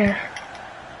invited you.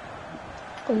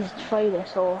 Let's try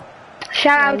this, so...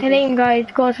 Shout out to Liam, guys.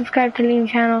 Go subscribe to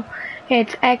Liam's channel.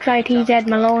 It's Xitz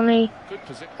Maloney.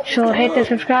 So hit the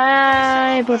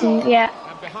subscribe button. Yeah.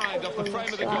 And behind off the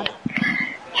frame of the goal.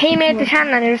 He made the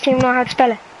channel and I just don't even know how to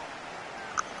spell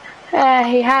it.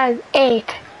 He has 8.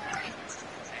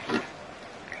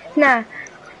 Nah.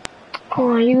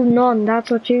 Oh, you none. That's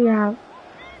what you have.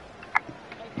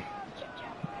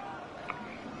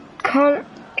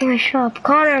 My shop.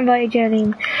 Connor invited you,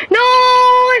 Liam. No!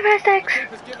 I pressed X.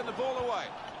 Keeper's given the ball away.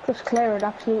 Just clear it,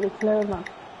 absolutely clear it, man.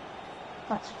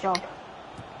 That's the job.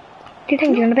 Do you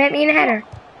think you're gonna bet me in the header?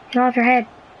 Get off your head.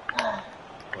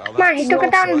 Well, Man, he took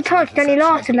it down in the touch, then he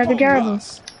lost it like a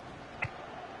gerbil.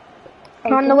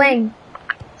 On the wing.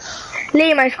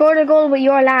 Liam, I scored a goal with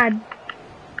your lad.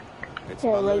 Yeah,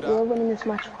 right, we're winning this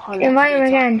match for Holland. Invite him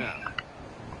again.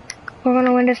 We're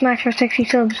gonna win this match for 60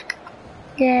 subs.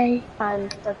 Yay.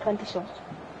 And they're 20 subs.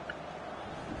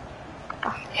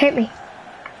 Hit me.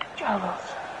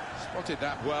 Spotted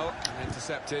that well and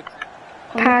intercepted.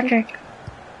 Patrick.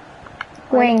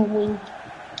 Wing.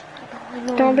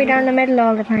 Don't be down the middle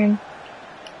all the time.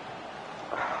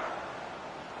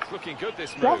 It's looking good,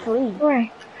 this move. Referee.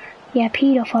 Right. Yeah,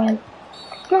 pedophile.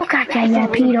 Look at you, yeah,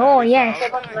 pedo. Oh, yes.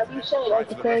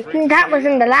 That was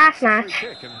in the last match.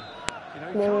 Kick and,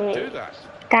 you can't do that.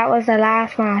 That was the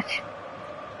last match.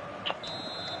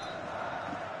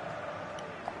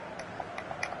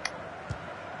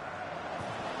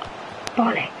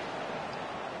 Bolly.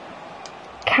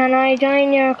 Can I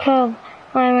join your club?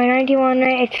 I'm a 91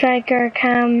 rated striker,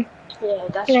 cam, Yeah,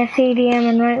 that's... a CDM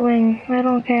and right wing. I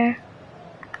don't care.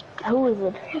 Who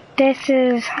is it? This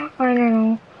is, I don't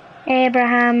know,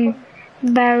 Abraham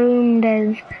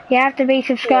Barundes. You have to be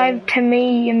subscribed to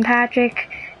me and Patrick.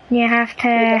 You have to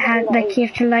you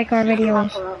have to like our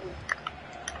videos.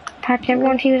 Patrick,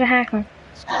 everyone use a hacker.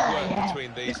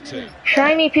 Between these two.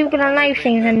 Shiny people on live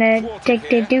streams and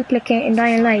they duplicate in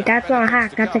Dying Light. That's not a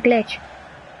hack, that's a glitch.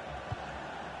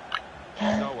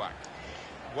 Nowak.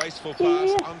 Wasteful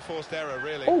pass, unforced error,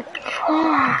 really.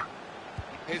 Oh,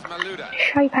 Here's Maluda.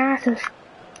 shy passes.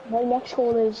 My next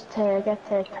goal is to get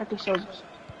to 30 subs.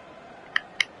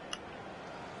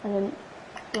 And then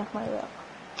work my way up.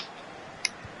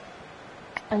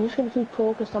 I'm just gonna keep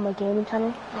focused on my gaming channel,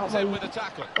 not Comes my in with a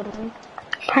tackle. other thing.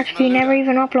 Patrick, you never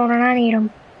even upload on any of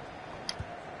them.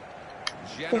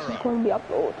 This is Genero. going to be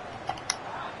uploaded.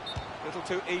 A little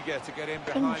too eager to get in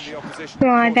behind the opposition. No,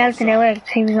 I belted it away 'cause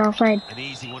he was offside. An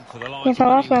easy one for the lines. If I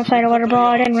wasn't offside, I would have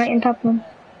brought it in right on top of him.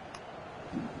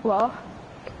 What?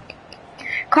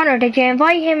 Connor, did you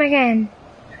invite him again?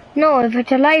 No, if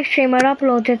it's a live stream, it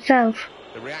uploads itself.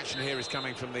 The reaction here is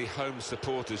coming from the home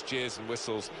supporters, jeers and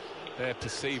whistles. They're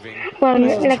perceiving. Well,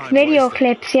 this like time video wasted.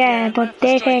 clips, yeah, but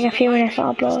they take a few minutes to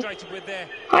upload.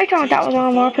 I thought that was one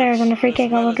of our players on the free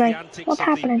kick. I was like, what's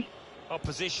happening?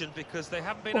 Opposition because they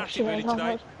haven't been Oh at it shit, I really don't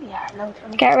today. know. Yeah, no.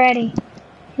 Get ready.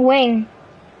 Wing.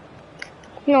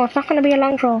 No, it's not going to be a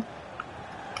long throw.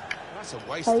 That's a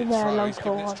wasted Over throw. long He's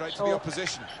giving it throw, straight to so- the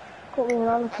opposition. Got me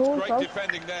around the That's tool, great so.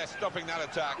 defending there, stopping that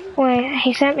attack. Wait,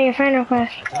 he sent me a friend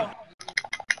request.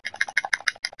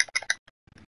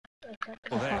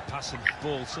 Well, they're passing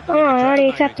ball. Oh, I already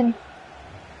accepted him.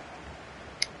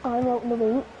 I'm out in the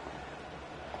wing.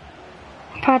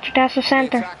 Patrick, that's the The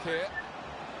centre. attack here.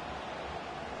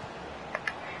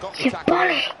 Got the You tackle.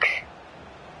 bollocks.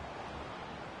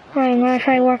 Right, I'm going to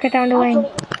try to work it down the wing.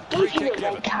 Give me a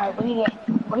red card. What do you get?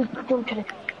 What do you do to the...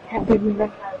 Give me a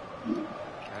red card.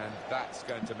 And that's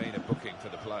going to mean a booking for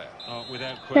the player. Oh,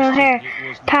 without question. Now here, it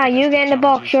was Pa, one you of get in the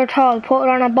box, challenges. you're tall. Put it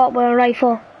on a butt with a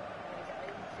rifle.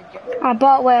 A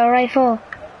butt with a rifle.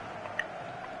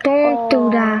 Don't do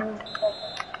that.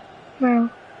 No,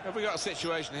 Have we got a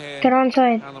situation here, get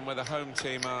onside. Alan, where the home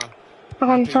team are happy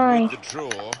Onside. with the draw?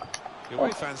 The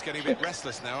away fans getting a bit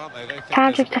restless now, aren't they? They think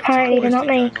Patrick, there's a bit of apparently they're not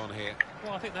time me. wasting going on here.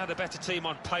 Well, I think they're the better team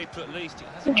on paper at least. It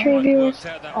The hasn't true quite viewers. worked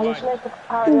out that I'll way. just make the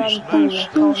party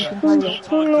on the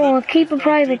Oh no, keep it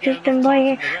private, just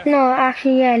invite it. No,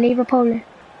 actually, yeah, leave it public.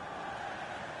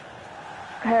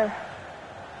 Here.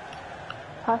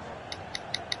 Pass.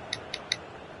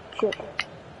 Shit.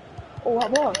 Oh,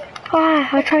 what was? Ah,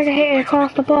 I tried to hit it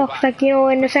across the box, like, you know,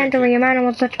 in the centre where your man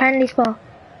was such a penalty spot.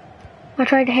 I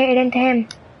tried to hit it into him.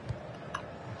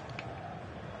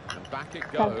 And back it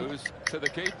goes to the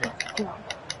keeper.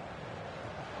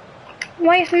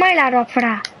 Why isn't my lad up for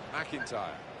that? McIntyre.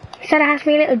 Instead it has to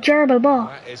be a little gerbil ball.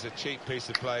 That is a cheap piece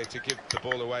of play to give the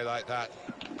ball away like that.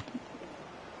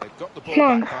 They've got the ball Come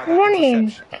on, back by that run him.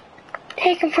 interception.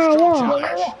 Take him for a Strong walk.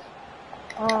 challenge.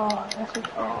 Oh, that's just,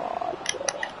 oh,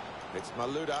 It's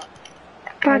Maluda.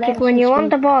 Patrick, when you want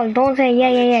the ball, don't say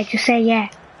yeah, just say yeah.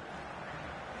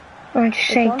 Or just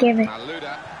say give it.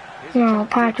 Maluda. No,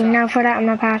 Patrick, now for that I'm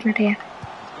not passing it to you. He's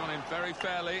gone in very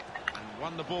fairly and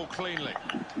won the ball cleanly.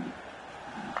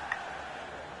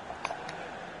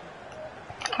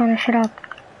 Connor, shut up.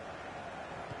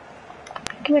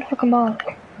 Give me the fucking ball.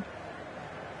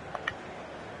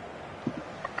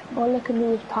 all I can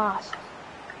do is pass.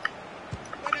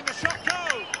 Letting the shot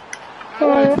go.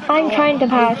 Well, I'm trying to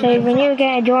pass it. When you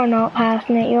get it, you're not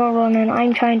passing it, you're running.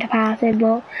 I'm trying to pass it,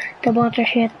 but the bots are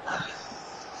shit.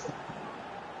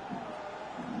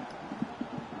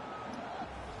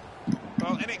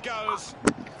 Well, in it goes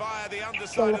via the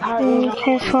underside of the ball.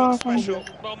 His fault. Special.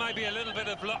 Well, maybe a little bit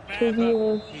of luck there,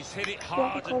 but he's hit it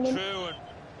hard and true and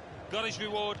got his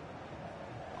reward.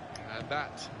 And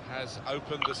that has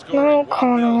opened the scoring. No,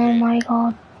 Connor, 1-0 oh here. my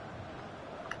god.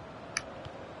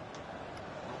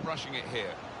 Not rushing it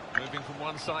here. Moving from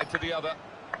one side to the other.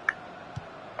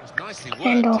 It was nicely worked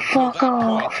Endo, until fuck that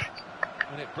off.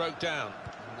 point when it broke down.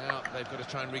 And now they've got to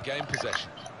try and regain possession.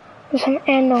 There's an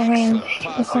endo ring. Excellent You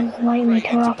passing. can invite me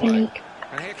Great to Rocket interplay. League.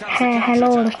 And here comes the Hey, hello,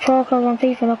 counter-attack. this pro club on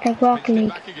FIFA look like Rocket Mixed it League.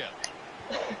 back again.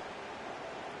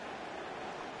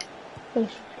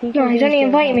 No, he's only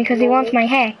inviting me because he wants my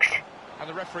hex. And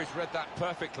the referee's read that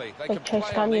perfectly. They Like can Chase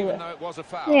play on Daniel. even though it was a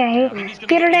foul. Yeah,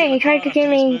 the other day he tried to give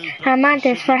me a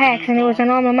mantis for hex and it was a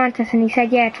normal mantis and he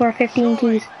said yeah, it's worth 15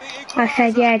 keys. I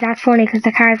said yeah, that's funny because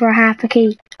the cards were half a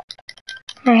key.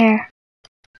 I hear.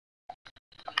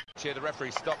 Here the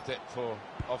referee stopped it for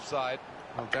offside.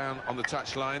 Well, down on the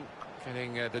touchline,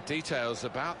 getting the details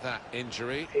about that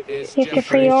injury is It's a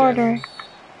Jeffrey. pre-order.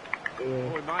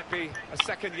 Oh, it might be a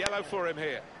second yellow for him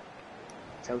here.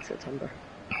 South September.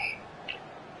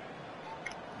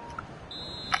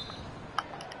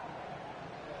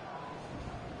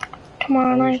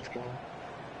 Tomorrow night.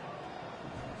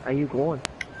 Are you going?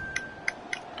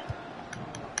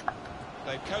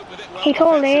 They've coped with it well. He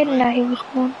told defensively. Aiden that he was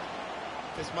going.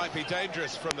 This might be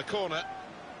dangerous from the corner.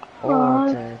 Oh,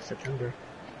 it's September.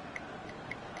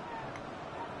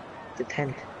 The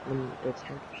 10th. The 10th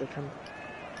of September.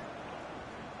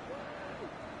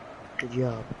 Good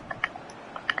job.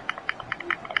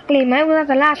 Lee, mine was at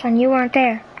the last one, you weren't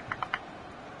there.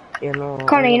 You know,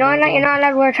 Connor, you're not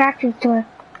allowed to wear tracksuits to it.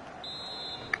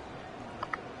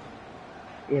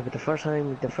 Yeah, but the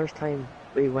first time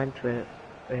we went to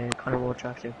it, Connor wore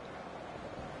tracksuit.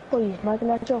 Oh, he's making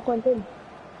that joke went in.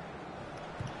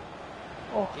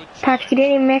 Oh, Good Patrick, you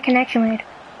didn't even make a connection with it.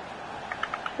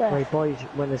 yeah, Right, boys,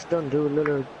 when it's done, do a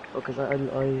little, because I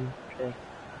in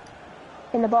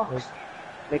the box.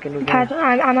 make a new game. Patrick,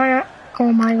 I'm on a...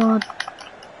 Oh my god.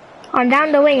 I'm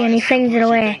down the wing and he flings it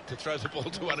away. To throw the ball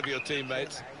to one of your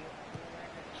teammates.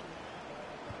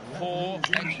 4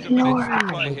 extra No. minutes to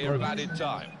play here of added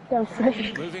time. Damn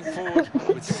fresh. Moving forward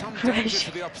with some danger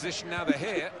to the opposition now they're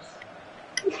here.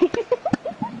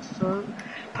 So,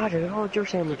 Patrick, what you're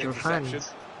saying with your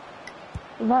fans?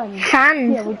 Man.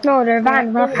 Fans? Yeah, No, they're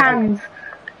vans, not fans.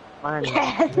 Fans.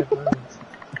 Yeah. they're fans.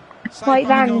 Saved White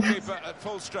by the vans. goalkeeper at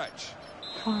full stretch.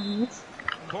 Fans.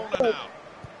 Corner now.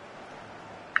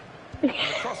 And the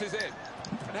cross is in.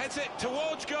 And heads it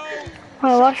towards goal.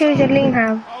 Oh, what shoes did Liam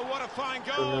have? Oh, what a fine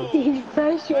goal. He's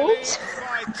very Leading short.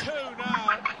 by 2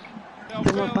 now. They'll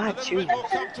They're feel not a bad little shoes. bit more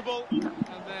comfortable. And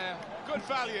they're good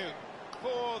value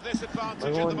for this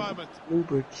advantage at the moment.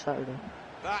 Uber Saturday.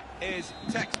 That is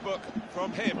textbook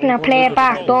from him. Now play it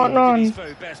back, don't Did his run.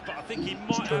 very best, but I think he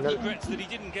might have regrets that he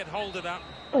didn't get hold of that.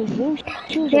 Oh, he's loose.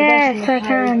 Yes, I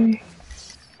can. Oh,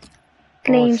 it's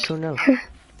Please. 2-0.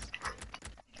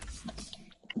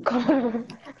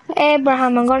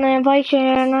 Abraham, I'm gonna invite you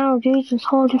here now. Jesus,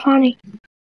 hold your fanny.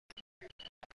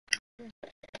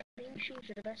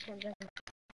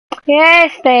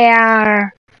 Yes, they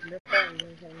are.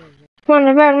 Come on,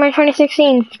 they're better than my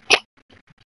 2016.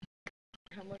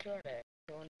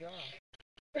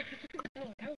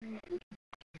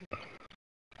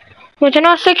 Was it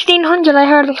not 1600 I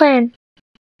heard them saying?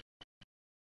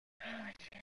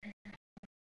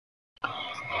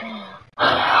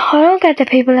 I don't get the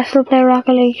people that still play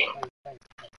Rocket League.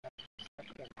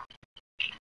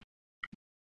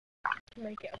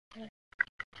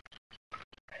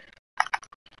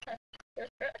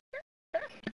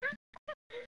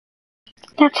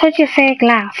 That's such a fake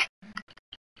laugh.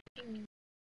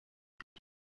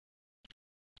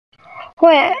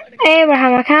 Wait,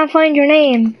 Abraham, I can't find your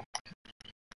name.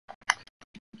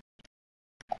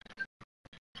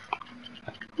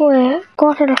 Wait,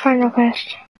 go to the friend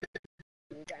request.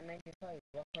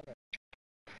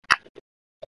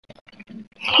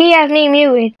 He has me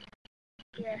muted.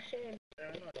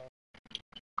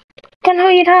 Then who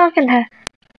are you talking to?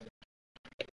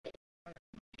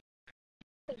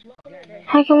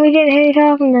 How come we didn't hear you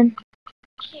talking then?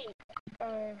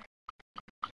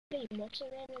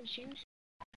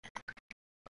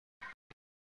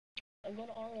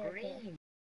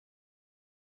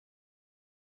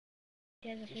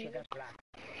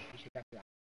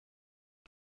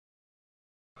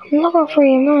 I'm looking for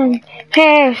you, man.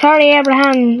 Hey, sorry,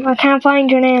 Abraham. I can't find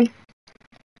your name.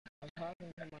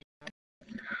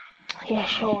 Yeah,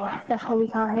 sure. That's why we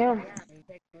can't hear him.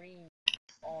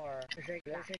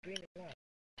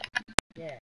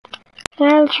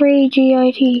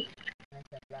 L3GIT.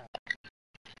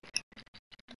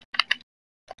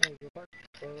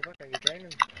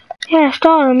 Yeah,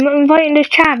 start him. I'm inviting this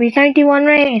chap. He's 91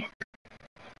 rated.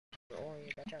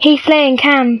 He's playing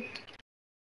Cam.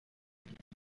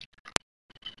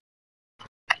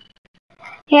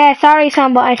 Yeah, sorry,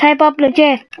 son, but I type up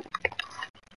legit.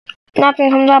 Nothing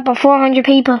comes up but 400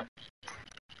 people.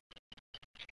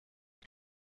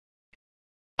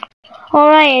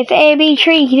 Alright, it's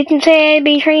AB3. He didn't say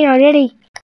AB3 now, did he?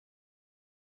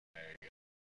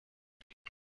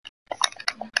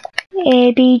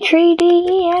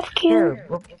 AB3DEFQ.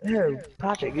 Here,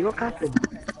 Patrick, you look captain.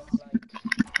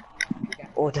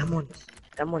 Oh, them ones,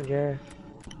 yeah.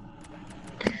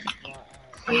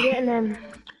 I'm getting them.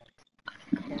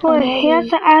 Wait, he has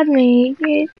to add me.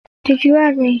 Did you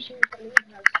add me?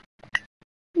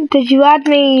 Did you add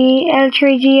me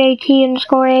L3GAT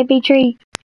underscore AB3?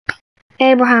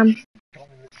 Abraham.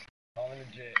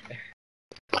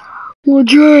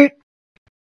 Legit.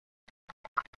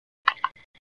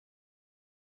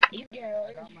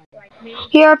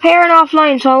 You're appearing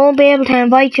offline, so I won't be able to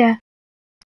invite you.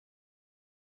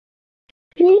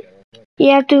 You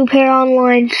have to appear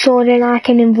online so then I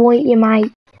can invite you,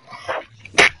 mate.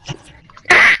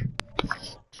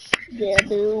 Yeah,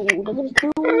 dude.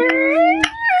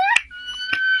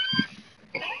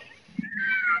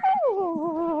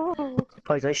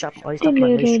 Boys, I stopped my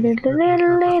mission.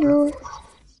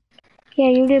 Yeah,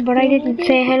 you did, but I didn't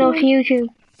say hello to YouTube.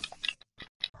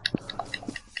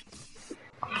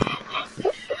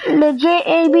 Legit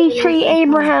AB3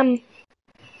 Abraham.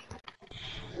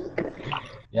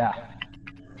 Yeah.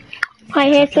 I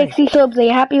hit 60 subs. Are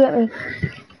you happy with me?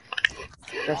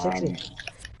 You're 60.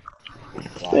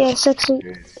 Yeah, 60.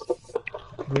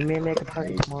 We may make a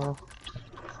party tomorrow.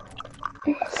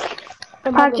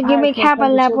 Patrick, give me cap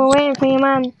and lap. We're waiting for you,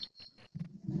 man.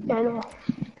 Yeah, I know.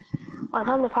 I'm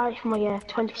having a party for my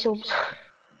 20 subs.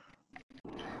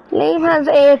 Liam has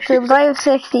 8 subs. I have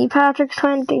 60. Patrick's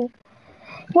 20.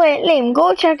 Wait, Liam,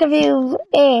 go check if you've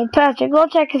 8. Patrick, go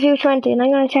check if you've 20. And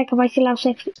I'm going to check if I still have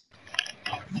 60.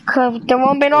 Because there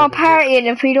won't be no partying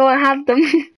if we don't have them.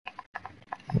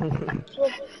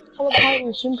 How about party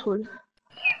in simple?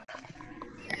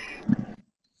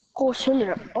 Go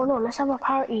swimming. Oh no, let's have a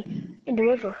party in the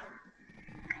river.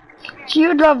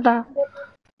 You'd love that.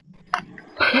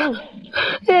 No.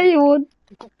 Yeah, you would.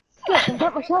 Yes, I'll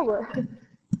get my shower.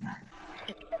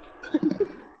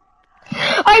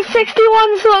 I have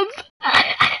 61 subs.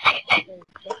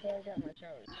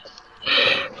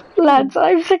 Lads,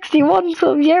 I have 61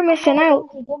 subs. You're missing out.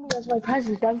 He gave me as my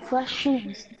present, them fresh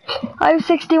shoes. I have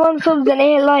 61 subs and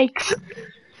 8 likes.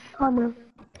 Oh no.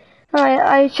 Alright,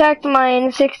 I checked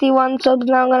mine. 61 subs.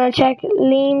 Now I'm gonna check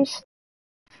Liam's.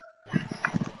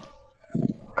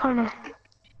 Connor.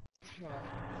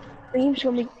 Liam's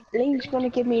gonna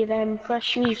give me them fresh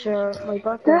shoes for my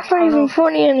birthday. That's not even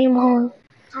funny anymore.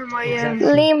 For my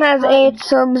Liam has 8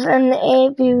 subs and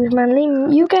 8 views, man.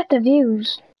 Liam, you get the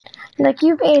views. Like,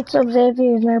 you've 8 subs, 8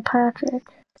 views now, Patrick.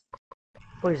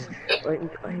 Boys, I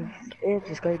 8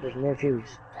 subscribers and 8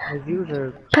 views. My views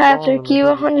are... Patrick, you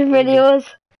 100 videos.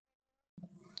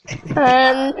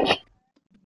 And...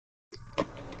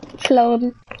 it's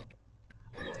loading.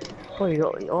 Boy,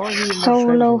 all you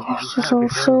Solo.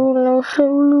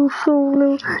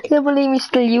 Can't believe me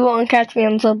still, you won't catch me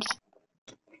on subs.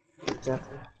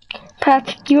 Exactly.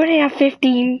 Patrick, you only have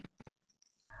 15.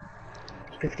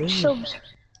 15? subs.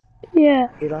 Yeah.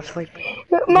 You lost 5.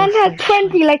 Man had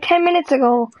 20 like 10 minutes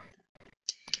ago.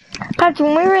 Patrick,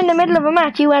 when we were in the middle of a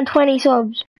match, you had 20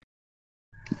 subs.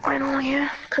 I know, yeah.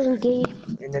 Cause I'm gay.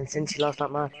 And then since you lost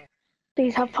that match.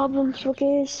 These have problems with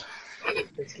gays.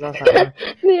 Since you lost that match.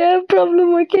 We have a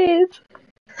problem with kids.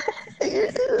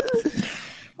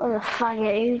 What a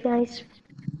faggot, you guys.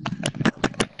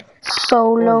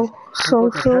 Solo. Tell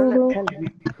me,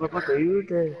 what are you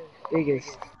the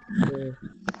biggest the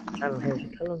channel here, so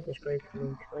tell them to subscribe to me,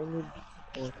 because I need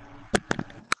support.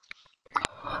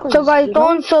 So guys,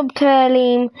 don't sub to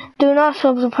Liam, do not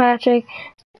sub to Patrick,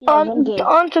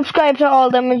 unsubscribe to all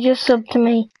of them and just sub to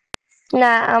me.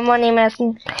 Nah, I'm only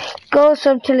messing. Go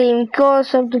sub to Liam, go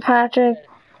sub to Patrick,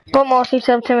 but mostly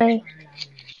sub to me.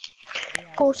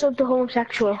 Go sub to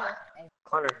homosexual.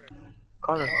 Connor.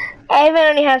 Evan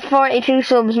only has 42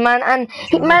 subs, man, and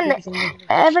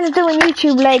Evan's doing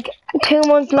YouTube like 2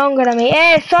 months longer than me.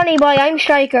 Hey, Sonny boy, I'm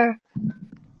striker.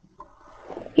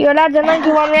 Your lad's a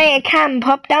 91 rated cam,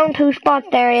 pop down 2 spots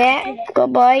there, yeah?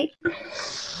 Good boy.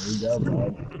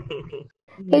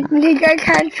 I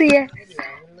can't see you.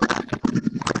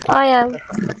 I am.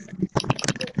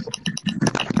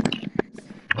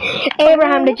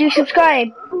 Abraham, did you subscribe?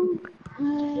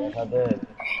 Yes, I did.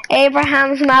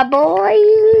 Abraham's my boy.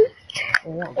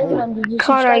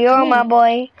 Connor, you're my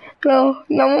boy. No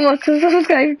one wants to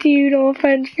subscribe to you, no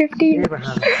offense, 15.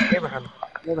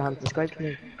 Abraham, subscribe to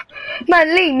me. Man,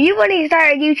 Liam, you only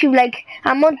started YouTube like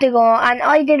a month ago, and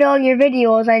I did all your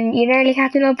videos, and you're nearly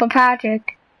catching up with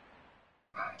Patrick.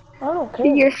 I don't care.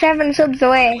 You're 7 subs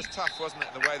away. It was tough, wasn't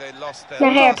it, the way they lost their Now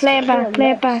here, last play it game. back,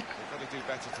 play it back. They've got to do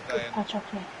better today, and I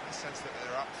sense that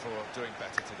they're up for doing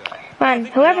better today. Man,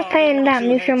 whoever's playing that,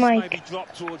 mute your mic.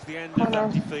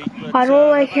 I don't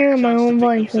like hearing my own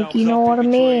voice, like, you know what I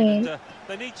mean?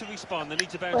 They need to respond, they need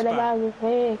to bounce back.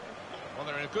 Well,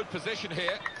 they're in a good position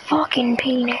here. Fucking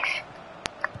penis.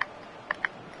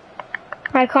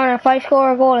 Right, Connor, if I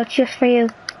score a goal, it's just for you.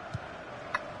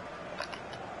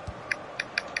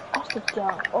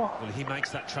 Well, he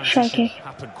makes that transition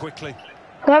happen quickly.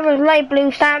 Whoever's light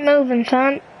blue, start moving,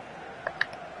 son.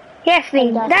 Yes,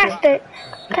 Liam, that's the...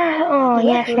 oh,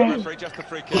 yes, man.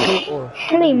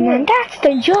 Liam, man, that's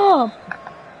the job.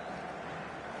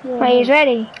 Yeah. Right, he's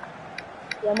ready.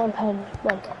 Yeah, I'm on 10.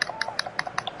 Well.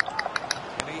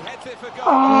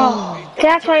 Oh,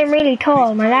 that's why I'm really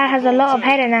tall. My dad has a lot of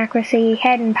heading accuracy,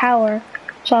 heading power.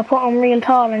 So I put him real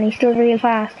tall and he's still real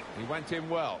fast. He went in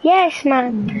well. Yes,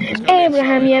 man.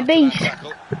 Abraham, you beast.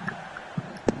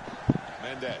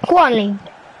 Go on, Liam.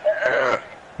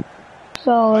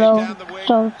 Solo.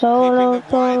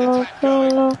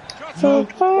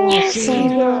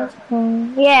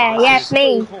 Yeah, yes,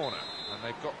 me.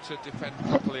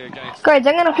 Guys,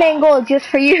 I'm gonna play in goal just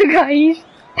for you guys.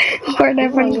 For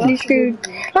everyone's really screwed.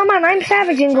 No man, I'm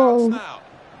savage in goal.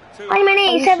 I'm an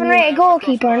 87 rated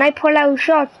goalkeeper and I pull out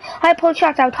shots. I pull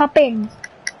shots out top bins.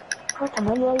 First time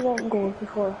I won goals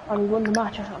before and we won the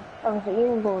match or something. Or was it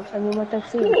you in goals and we went out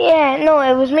field? Yeah, no,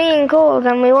 it was me in goals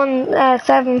and we won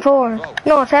 7-4.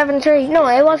 No, 7-3. No,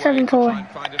 it was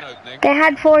 7-4. They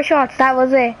had 4 shots, that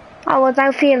was it. I was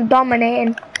outfield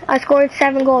dominating. I scored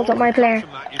 7 goals with my player.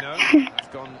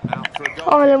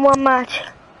 All in one match.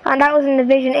 And that was in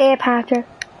Division A, Patrick.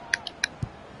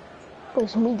 It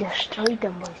was me destroyed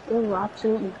them, boys. They were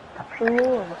absolutely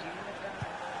floored.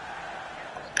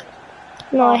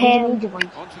 No, him. On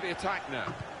to the attack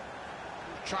now.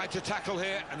 Tried to tackle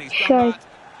here, and he's done that.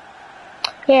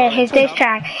 Yeah, his diss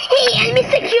track. Hey, I'm a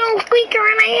 6-year-old squeaker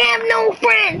and I have no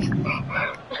friends.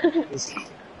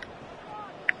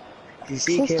 Do you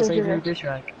see KSI's diss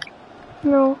track?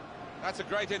 No. That's a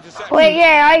great interception. Wait,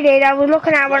 yeah, I did. I was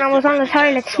looking at when I was on the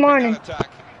toilet this morning.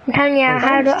 I'm telling you, I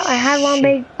had one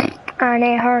big and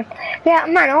it hurt. Yeah,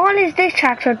 man, all his diss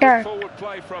tracks are dirt.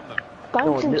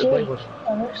 Bounce and Jay.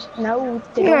 No,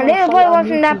 Little Boy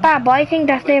wasn't that bad, but I think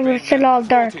that they were still all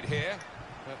dirt.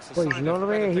 Boys, you know the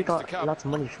way he got lots of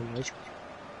money from high school?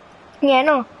 Yeah,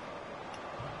 no.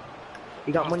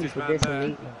 He got money for this and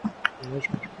eating in high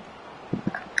school.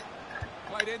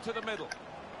 Played into the middle.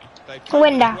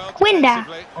 Winda.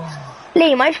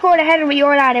 Liam, I scored a header with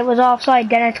your lad, it was offside,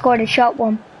 then I scored a shot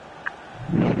one.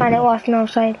 And it wasn't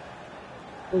offside.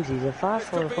 Boys, he's a fast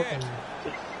for a fucking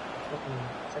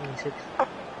 76.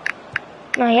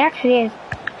 No, he actually is.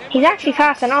 He's actually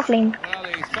fast enough, Liam. Well,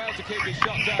 he failed to keep his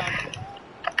shot down.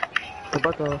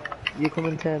 Rebecca, you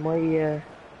coming to my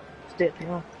state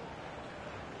tomorrow?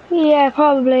 Yeah,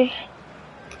 probably.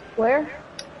 Where?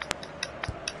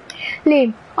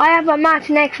 Liam, I have a match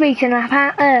next week and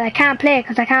I can't play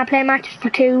because I can't play matches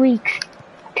for 2 weeks.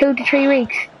 2 to 3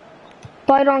 weeks.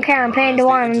 But I don't care, I'm playing the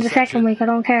one in the second week, I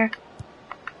don't care.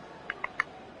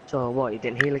 So what, you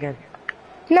didn't heal again?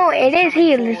 No, it is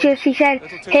healed, it's just he said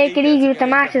take it easy with the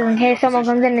matches in case someone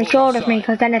comes in and shoulders me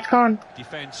because then it's gone.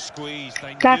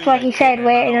 That's what he said,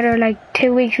 wait another like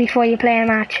 2 weeks before you play a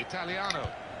match.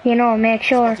 You know, make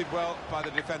sure.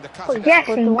 Yes,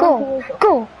 and go!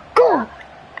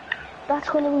 That's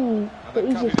gonna be the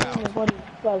easiest thing in the body.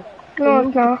 Well, no,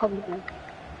 it's not.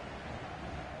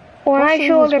 When I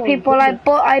shoulder people,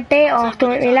 I bait off them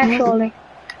with my left shoulder.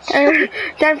 Then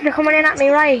if they're coming in at me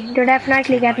right, they're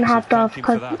definitely getting hopped off,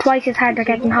 because twice as hard they're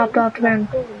getting hopped off the ground.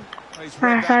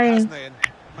 Sorry.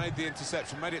 Made the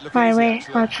interception, made it look Alright, easy, wait,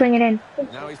 actually. I'll swing it in.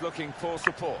 Now he's looking for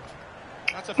support.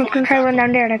 That's a I'm fine gonna try to run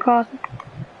down there, they cross.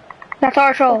 That's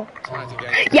our throw.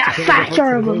 Yeah, fat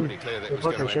terrible.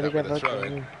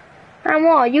 And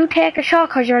what, you take a shot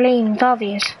because you're lean, it's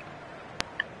obvious.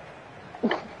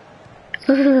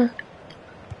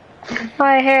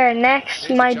 Right here, next,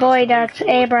 my boy that's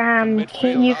Abraham.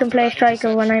 You can play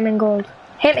striker when I'm in goal.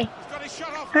 Hit me.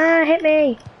 Hit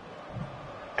me.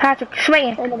 Patrick, swing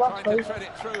it.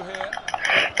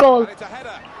 Goal.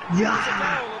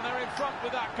 Yeah.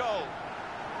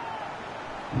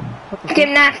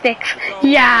 Gymnastics.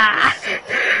 Yeah.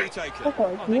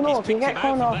 Okay, you know, if you get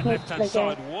corner off like if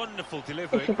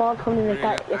the ball coming like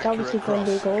that, it's obviously going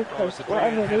to be a goal, because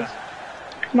whatever it is.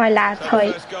 My lad's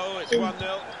height.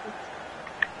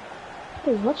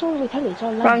 Hey, what's wrong with you? It's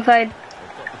all Wrong side.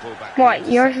 What,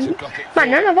 yours? Man,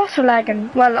 none of us are lagging.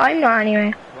 Well, I'm not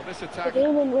anyway. The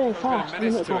game went really fast.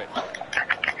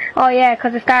 Oh yeah,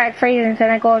 because it started freezing and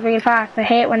then it goes real fast. I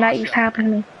hate when that used to happen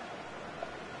to me.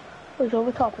 Who's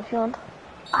over top if you want?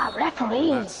 Ah,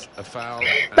 referee! That's a foul.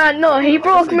 Man, no, he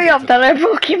broke me up, then I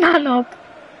broke your man up.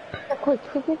 Quick.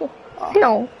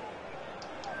 No.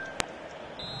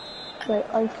 Wait,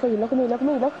 I'm free. Look at me,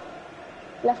 look.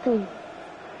 Left wing.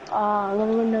 Ah, I'm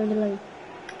gonna run down the line.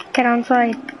 Get on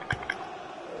side.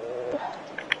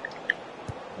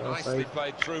 Nicely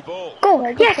played through ball. Go!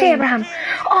 Yes, Abraham!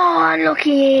 Oh,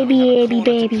 unlucky, baby.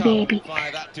 Nice,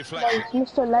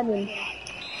 Mr. Lennon.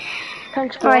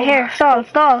 Thanks, bro. Right here, stall,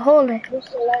 hold it.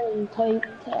 Mr. Lennon, tight,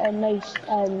 nice.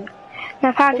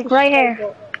 Now, Patrick, right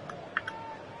here.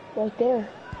 Right there.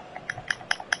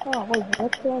 Oh, wait,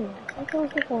 what's going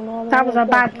on? That was a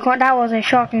bad corner. That was a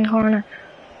shocking corner.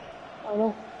 I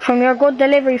know. From your good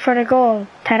delivery for the goal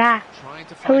to that.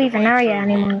 Who even are you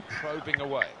anymore?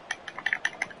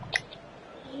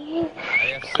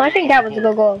 I think that was a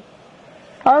good goal.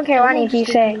 I don't care what any of you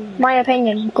say. My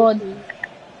opinion, good.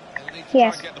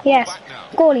 Yes.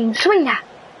 Goalie, swing that.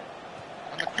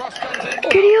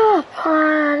 Get it up!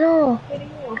 Oh no.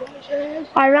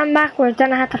 I ran backwards,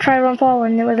 then I had to try to run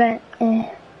forward and it was like, Oh,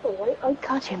 I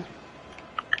catch him.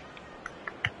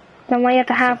 Then why you have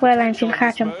to halfway line to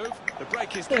catch him?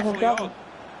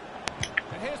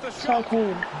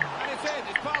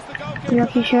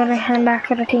 Lucky should have hand back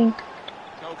for the team.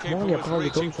 Here,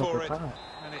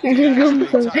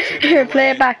 play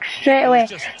it back straight away.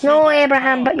 No,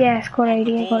 Abraham, but yes, good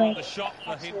idea.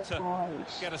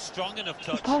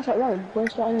 Pass it round.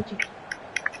 Where's the energy?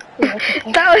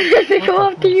 That was just to go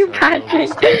up to you,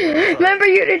 Patrick. Remember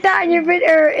you did that in your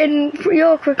video in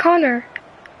York with Connor?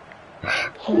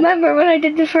 Remember when I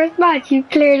did the first match, you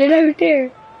cleared it out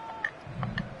there.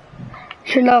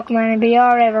 Sure, look, man, it'll be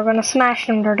alright. We're gonna smash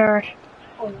them to dirt.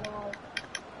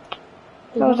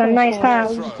 That was a nice pass.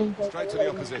 Straight to the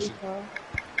opposition.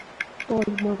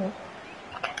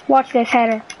 Watch this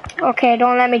header. Okay,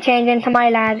 don't let me change into my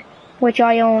lad, which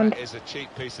I owned. That is a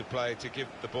cheap piece of play to give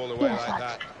the ball away like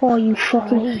that. Oh, you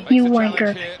fucking, you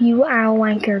wanker. You are a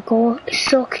wanker. Go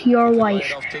suck your wife.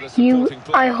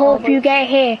 I hope you get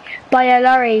hit by a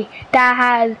lorry that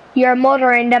has your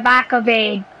mother in the back of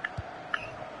it.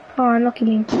 Oh, look at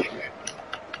me.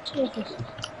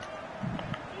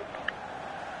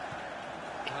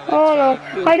 Oh no,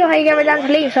 I don't know how you get me down to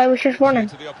leave, so I was just running.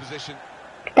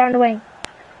 Down the wing.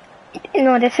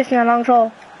 No, this isn't a long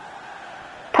throw.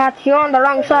 Pat, you're on the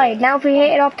wrong side. Now if we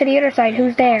hit it up to the other side,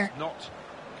 who's there?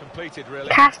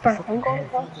 Casper.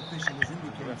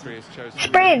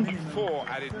 Sprint!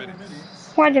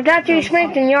 What, if that's you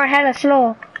sprinting, you're hella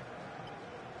slow.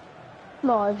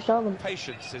 No, I've shot him.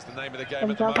 Patience is the name of the game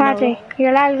at the moment. Patty,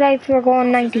 your lag's out for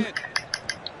going 90.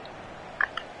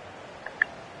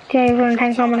 Okay, you're running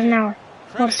 10 kilometers an hour.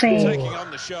 What's saying?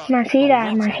 Man, see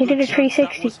that, man. He did a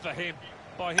 360.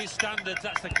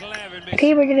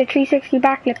 Keeper did a 360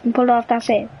 backflip and pulled off that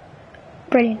save.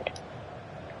 Brilliant.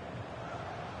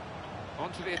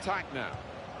 On to the attack now.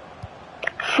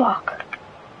 Fuck.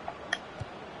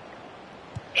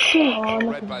 Shit.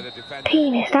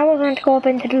 Penis, that was meant to go up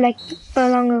into the, like,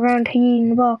 along the ground to you in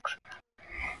the box.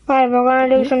 Alright, we're gonna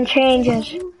do some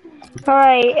changes.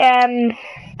 Alright,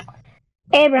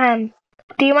 Abraham,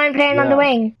 do you mind playing on the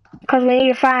wing? Because we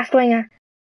need a fast winger.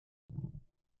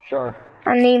 Sure.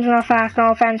 And Liam's not fast,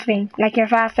 no offense, Liam. Like, you're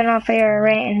fast enough for your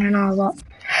rating and all, but...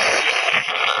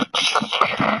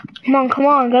 Come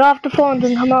on, get off the phones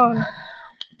and come on.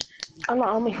 I'm not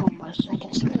on my phone, boys. I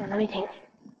can speak on anything.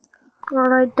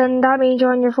 Alright, then that means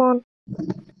you're on your phone.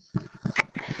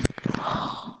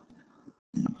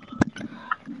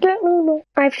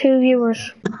 I have 2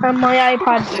 viewers, and my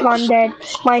iPad's gone dead.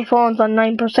 My phone's on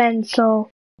 9%, so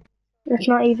it's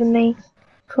not even me.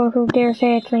 So who dare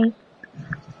say it's me?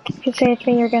 If you say it's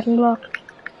me, you're getting blocked.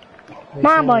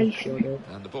 My boys.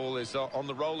 And the ball is on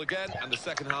the roll again, and the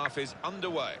second half is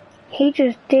underway. He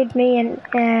just did me and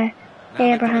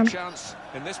Abraham. Chance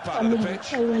in this part of the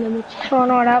pitch. Oh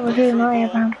no, that was you, not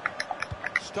Abraham.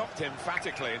 Stopped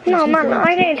emphatically. No man,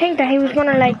 I didn't think that he was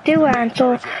gonna like do it, and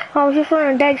so I was just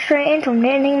running dead straight into him.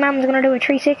 Didn't think man was gonna do a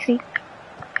 360.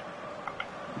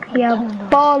 Yeah,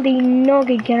 baldy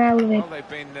nugget, get out of it. Well, they've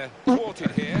been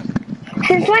thwarted here.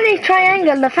 Since when they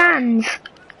triangle the fans?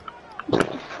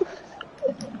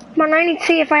 Man, I need to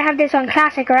see if I have this on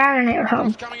classic or Aranite or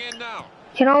something. Coming in now.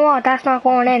 You know what? That's not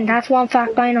going in. That's one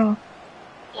fact I know.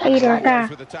 Either of that.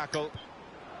 With the tackle.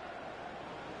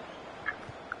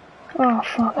 Oh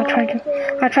fuck!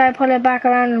 I tried to pull it back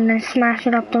around and then smash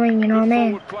it up the wing. You know what I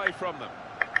mean? Play from them.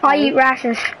 I eat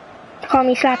rashes. Call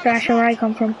me slap rasher where I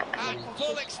come from. And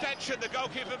full extension, the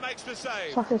goalkeeper makes the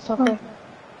save. Sausage.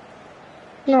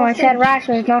 No, I said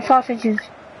rashers, not sausages.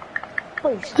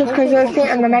 Just because you're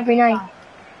sitting them every night.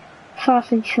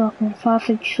 Sausage sucker,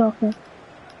 sausage sucker.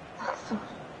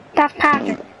 That's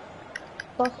Patrick.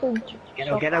 Sausage.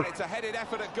 Get out. It's a headed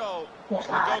effort at goal. The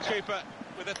goalkeeper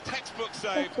with a textbook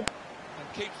save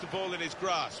and keeps the ball in his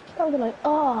grasp.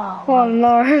 Oh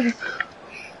Lord.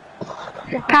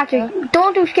 Patrick,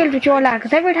 don't do skills with your lad,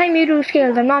 because every time you do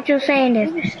skills, I'm not just saying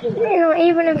this. You know,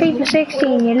 even in FIFA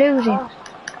 16, you lose it.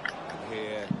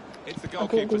 Here, it's the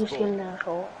goalkeeper's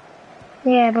ball.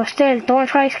 Yeah, but still, don't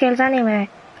try skills anyway.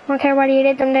 I don't care whether you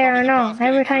did them there or not.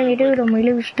 Every time you do them, we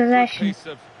lose possession.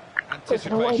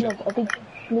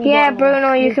 Yeah,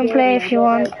 Bruno, you can play if you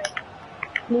want.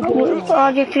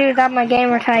 All you have to do is have my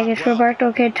gamer tag. It's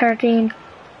Roberto Kid 13.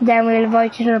 Then we'll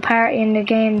invite you to the party in the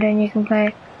game. Then you can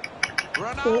play.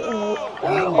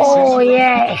 Oh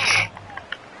yes.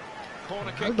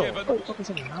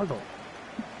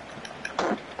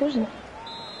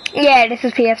 Yeah, this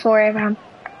is PS4 Abraham.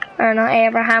 Or not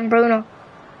Abraham, Bruno.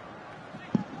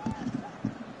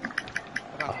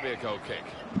 That'll be a goal kick.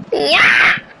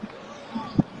 Yeah!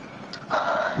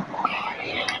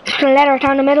 Just gonna let her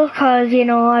down the middle because, you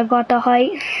know, I've got the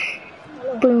height.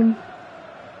 Boom.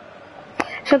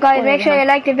 So guys, make sure you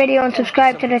like the video and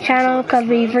subscribe to the channel because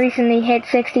we've recently hit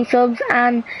 60 subs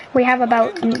and we have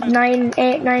about 9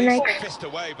 likes.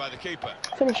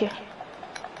 Finish it.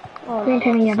 Finish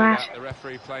me, you bash. The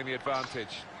referee playing the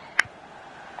advantage.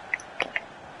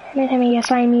 Finish me, you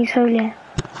Siamese hoolie.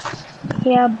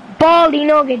 Yeah, baldy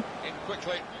nugget. In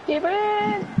quickly. Give it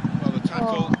in. Well, the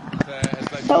tackle there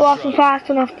has led to That wasn't fast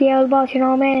enough, the elbow, you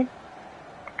know what I mean?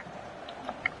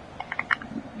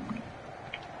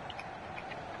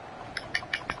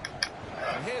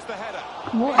 And here's the header.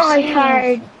 Oh, I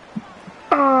farted.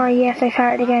 Oh, yes, I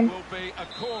farted again. Will be a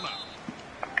corner.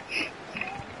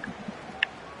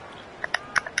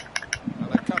 And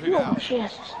they've cut it out.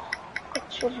 Jesus.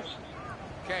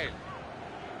 Kane.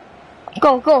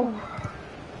 Go, go.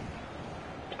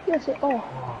 Yes, oh.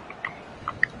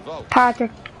 Volt.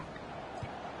 Patrick.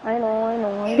 I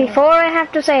know. Before I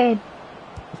have to say it,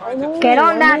 get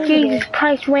on that Jesus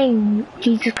Christ wing.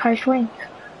 Jesus Christ wing.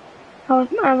 I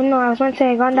was going to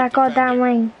say, get on that goddamn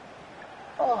wing.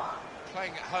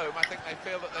 Playing at home, I think they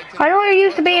feel that they can. I know you're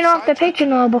used to being off the pitch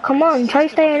and all, but come on, try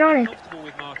staying on it.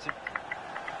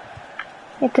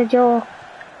 It's a joke.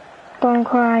 Don't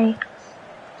cry.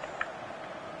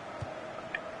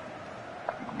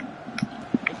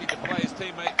 Looking to play his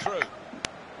teammate through.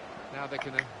 Now they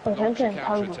can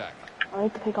counter-attack. I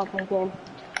need to pick up my game.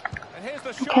 And here's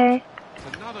the shot. Okay.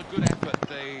 It's another good effort.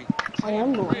 They I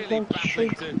am going really to badly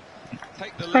shoot. to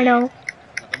take the lead. I know.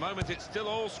 At the moment, it's still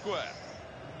all square.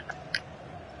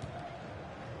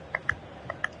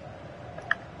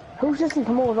 Who's listening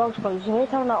to more dogs, boys? You need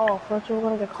to turn that off, or else we're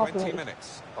going to get 20 copyrighted.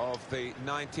 minutes of the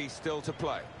 90 still to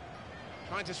play.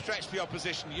 Trying to stretch the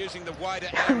opposition using the wider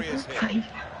areas here.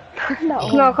 Turn that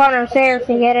off. No, Connor,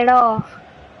 seriously, get it off.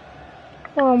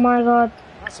 Oh my god.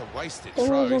 That's a wasted The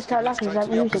throw. reason He's start giving it laughing is straight that to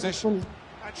the music is opposition. funny.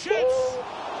 And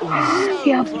shoots.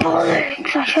 You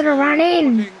bollocks, I should have ran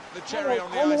in. Putting the cherry on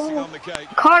the icing on the cake.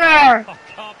 Connor! I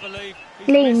can't believe he's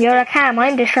Liam, missed you're it. a cam,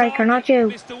 I'm the striker, not you.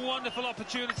 Missed a wonderful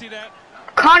opportunity there.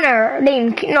 Connor!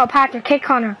 Liam, no, Patrick, kick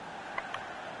Connor.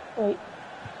 Wait,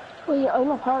 I'm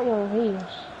not part of your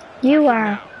videos. You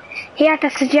are. He had to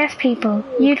suggest people.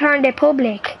 You turned it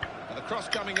public. And the cross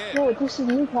coming in. No, this is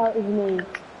you part of me.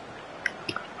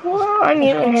 Well, I'm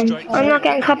muting him. I'm not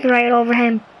getting copyright over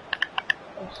him.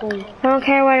 So, I don't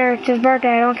care whether it's his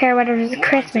birthday, I don't care whether it's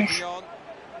Christmas.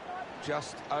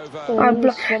 Just over Or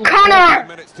 10 Connor!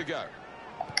 minutes to go.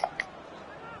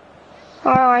 Oh,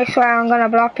 I swear I'm gonna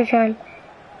block the child.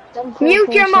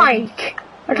 Mute your mic!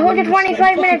 I told you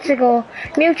 25 minutes ago.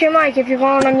 Mute your mic if you're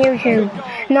going on YouTube.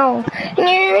 No.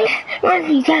 Then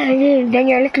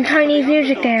your little Chinese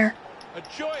music there. A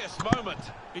joyous moment.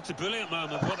 It's a brilliant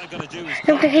moment. What they're going to do is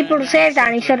Look, the people to save that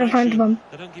and he stood in front of him.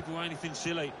 They don't give you anything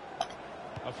silly.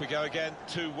 Off we go again,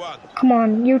 2-1. Come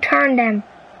on, you turn them.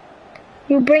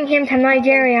 You bring him to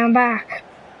Nigeria and back.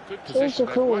 Good position,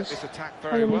 they've worked this attack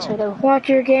very well. Watch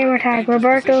your gamer tag,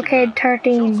 Roberto Kid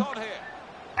 13.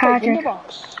 Patrick. And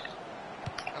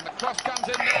the cross comes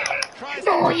in now. Tries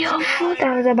Oh, you fool.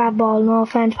 That was a bad ball, no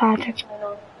offense, Patrick.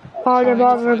 All your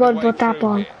balls were good, but that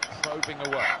ball.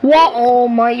 What? Oh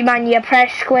my man, you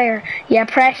press square. You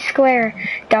press square.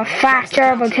 The fat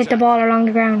gerbils hit the ball along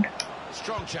the ground.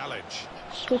 Strong challenge.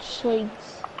 Switch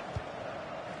sides.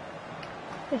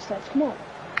 Yes, let's come on.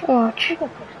 Watch.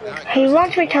 He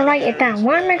wants me to write it down.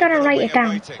 Why am I gonna write it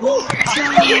down?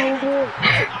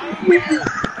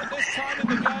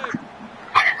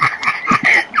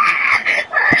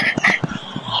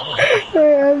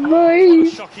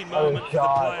 Shocking moment for the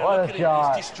player. What a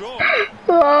shot. He's distraught.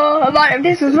 Oh man, if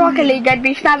this was Rocket League, I'd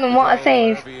be spamming what a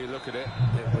save.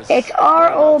 It's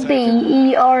ROBERTO,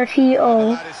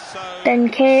 then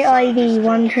KID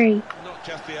 13.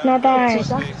 Not that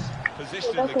hard.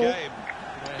 Position in the game.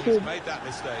 He's made that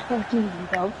mistake. Could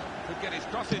get his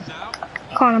cross in now.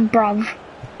 Call him bruv.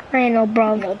 I ain't no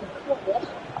bruv.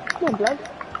 Come on, blood.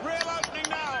 Real opening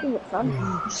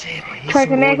now. Try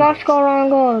to make us score on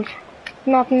goals.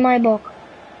 Not in my book.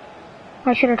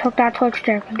 I should have took that touch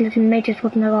there, because little midgets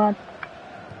wouldn't have gone.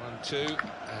 1-2.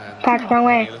 Pass wrong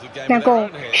way. Now go.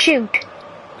 Shoot.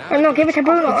 Or no, give it to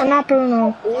Bruno, or not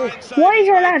Bruno. Why do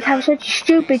your lads have such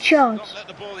stupid shots?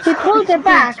 He pulls it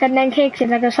back and then kicks it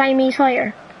like a Siamese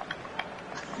fighter.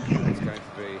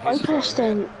 I pressed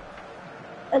a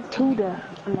two there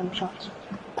on them shots.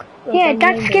 Yeah,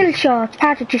 that's skill shots,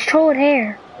 Patrick, just throw it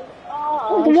here.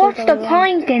 What's the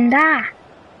point in that?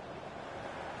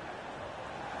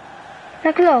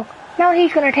 Like, look, now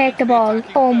he's gonna take the ball.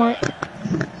 Oh my.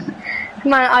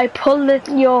 Man, I pulled the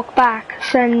yoke back,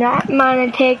 so that man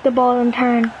will take the ball and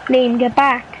turn. Liam, get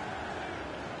back.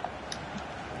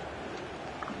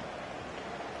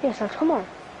 Yes, sir, come on.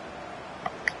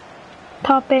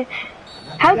 Top it.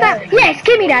 How's that? Yes,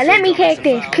 give me that. Let me take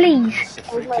this, please.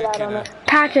 Where's my lad on it?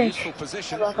 Patrick.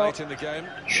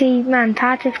 See, man,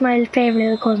 Patrick's my favourite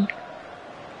little cousin.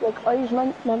 Look, I was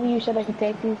remember you said I could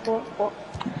take these four, but...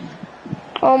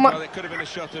 Oh my. Well, it could have been a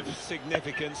shot of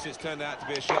significance. It's turned out to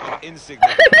be a shot of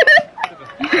insignificance.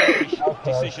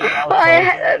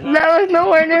 That was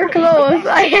nowhere near close.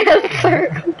 I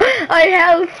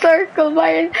held circle by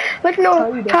it. But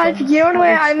no, Patrick, you know the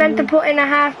way I meant to put in a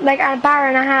half, like a bar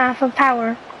and a half of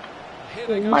power.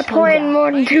 I put in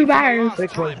more than 2 bars.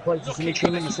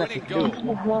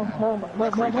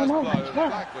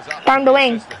 Down the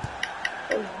wing.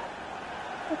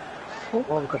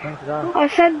 I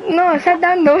said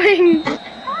down the wing.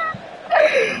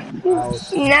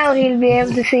 Now he'll be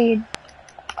able to see it.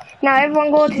 Now everyone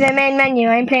go to the main menu.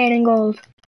 I'm playing in goals.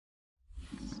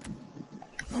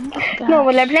 No,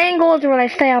 will I play in goals or will I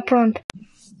stay up front?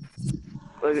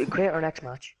 We'll create our next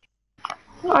match.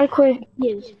 I quit.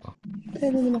 Yes.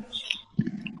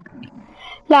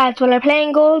 Lads, will I play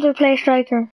in goals or play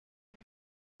striker?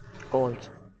 Goals.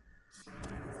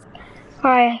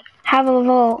 Alright, have a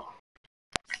vote.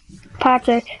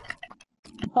 Patrick.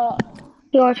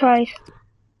 Your choice.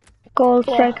 Goal,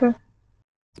 striker.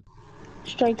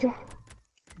 Striker.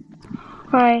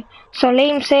 Alright, so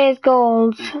Liam says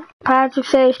goals. Patrick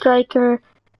says striker.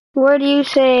 Where do you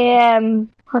say,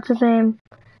 what's his name?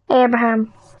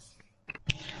 Abraham.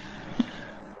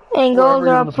 And goals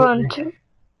are up front.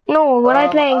 No, when I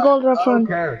play in goals are up front.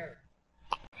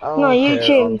 No, you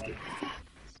choose.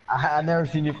 I've never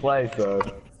seen you play, so.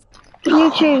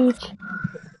 You choose.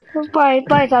 Boys,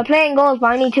 I'll play in goals, but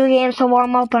I need 2 games to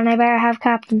warm up and I better have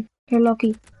captain. You're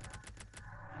lucky.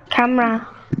 Camera.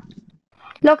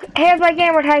 Look, here's my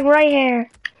gamer tag right here.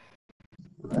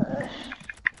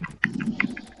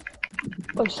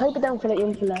 Oh, type it down for that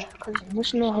young fella, because you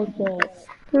must know how to...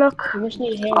 Look. You must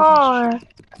need hair.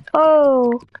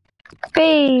 R-O-B-E-R-T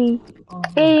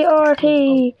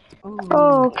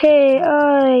O-K-I-D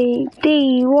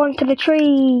 1 to the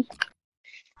 3.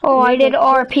 Oh, I did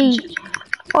RP.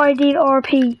 I did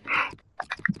RP.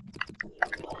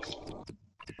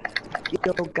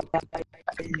 Yo, guys.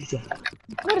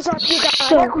 What is up, you guys?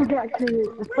 So, Welcome back to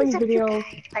the funny video.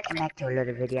 Welcome back to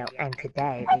another video, and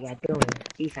today we are doing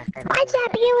FIFA. What's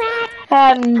up, you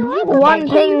one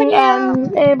thing,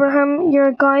 Abraham,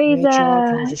 your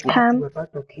guy's, cam.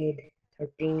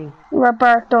 13.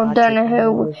 Roberto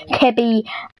Donahue, Tibby,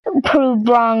 proved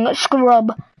wrong,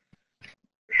 scrub.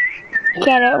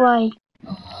 Get it right.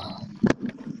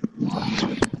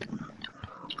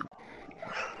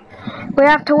 We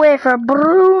have to wait for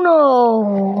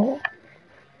Bruno.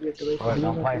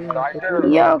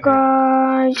 Yo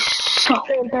guys. So.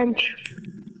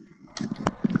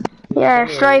 Yeah,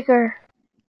 striker.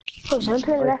 Oh, so I'm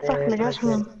playing left back in the dressing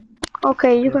room.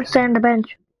 Okay, you can stay on the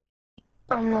bench.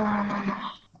 Oh, no.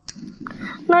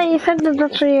 No, you said that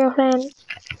that's what you were saying.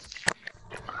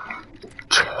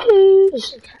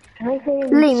 Jeez.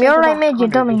 Liam, you're right mid, you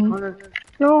dummy.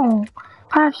 No.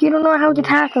 Pat, you don't know how to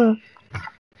tackle.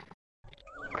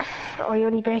 Oh, you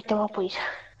only break them up, please.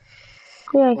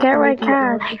 Yeah, get right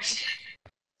catch.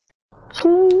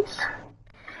 Jeez.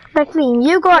 Like Liam,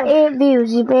 you got 8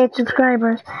 views, you've 8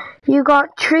 subscribers. You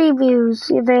got 3 views,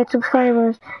 you've 8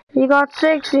 subscribers. You got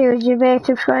 6 views, you've 8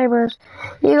 subscribers.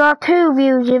 You got 2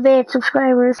 views, you've 8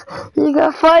 subscribers. You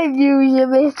got 5 views,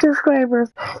 you've 8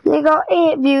 subscribers. You got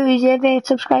 8 views, you've 8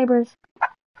 subscribers.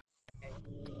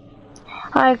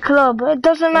 Alright, club. It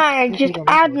doesn't matter, just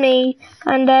add me,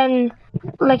 and then,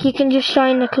 like, you can just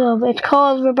join the club. It's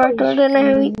called Roberto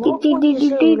Donahue.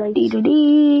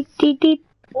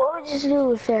 What would you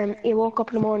do if you woke up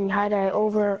in the morning and had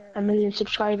over 1 million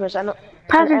subscribers? And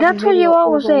Patrick, every that's what you video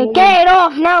always over 1 say. million? Get it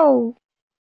off now!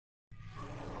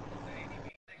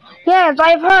 Yes,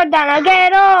 I've heard that. Now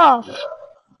get it off!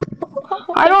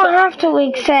 I don't have to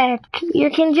accept. You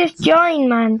can just join,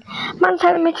 man. Man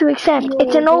telling me to accept.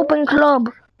 It's an open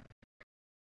club.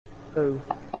 Who?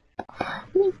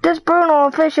 This Bruno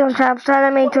official chap's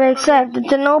telling me to accept.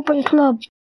 It's an open club.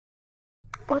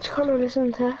 What's Connor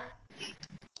listening to?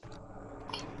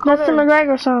 That's the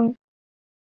McGregor song.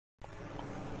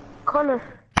 Connor.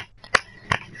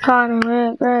 Conor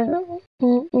McGregor.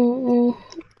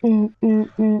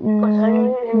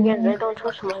 I don't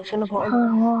trust him. I shouldn't have put him.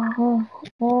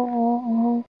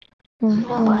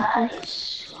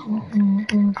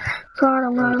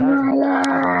 Conor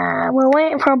McGregor. We're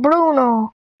waiting for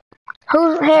Bruno.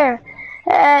 Who's here?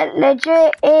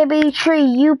 Legit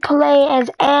AB3. You play as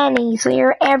Annie, so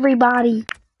you're everybody.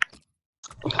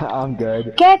 I'm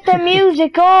good. Get the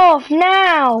music off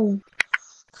now!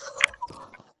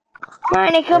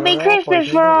 Man, it could be Christmas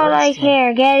for all I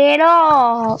care. Get it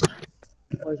off!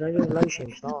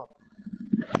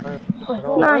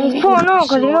 No, he's pulling on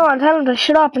because you know I tell him to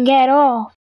shut up and get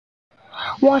off.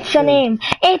 What's the name?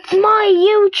 It's my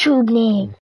YouTube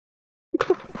name.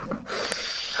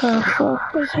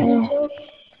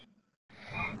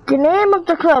 The name of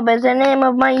the club is the name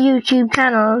of my YouTube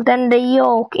channel. Then the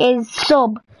yoke is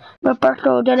sub.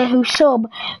 Roberto Donahue sub.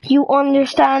 You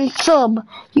understand sub.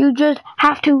 You just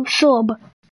have to sub.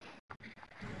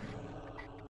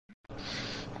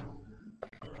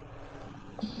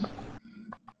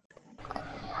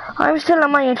 I'm still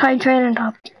on my entire training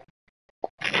top.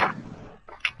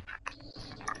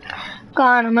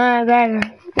 Conor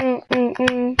McGregor.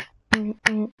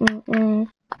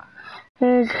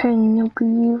 It's king of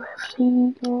UFC.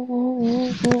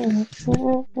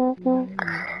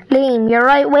 Liam, you're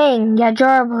right wing. Yeah,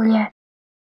 gerbil, yeah.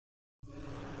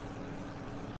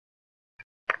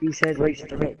 You said right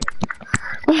center mid. Did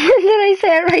I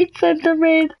say right center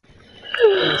mid?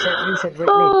 You said right mid.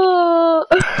 Oh,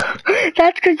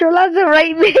 that's because your lad's a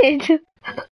right mid.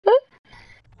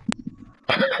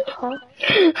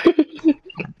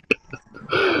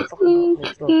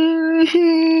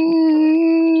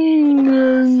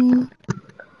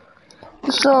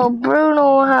 So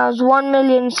Bruno has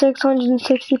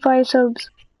 1,665,000 subs.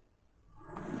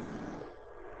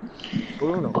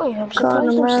 Bruno. Boy, I'm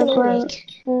surprised I'm still awake.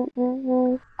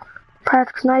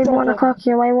 Patrick's not even 1 o'clock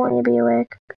here. Why won't you be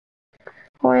awake?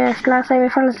 Oh yes, last time I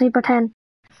fell asleep at 10.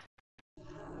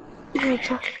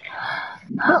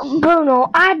 Bruno,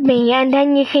 add me and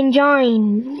then you can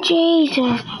join.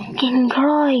 Jesus fucking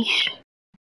Christ.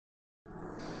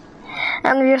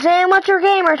 And if you're saying what's your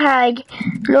gamer tag,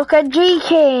 look at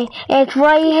GK. It's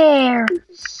right here.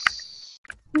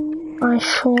 I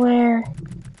swear.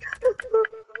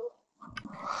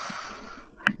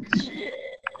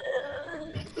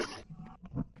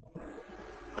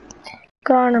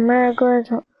 Conor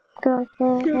McGregor.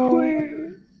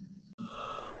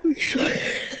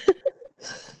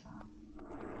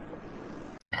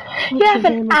 You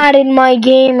haven't added my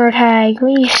gamer tag.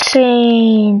 What are you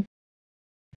saying?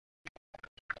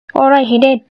 Alright, he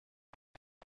did.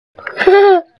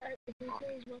 I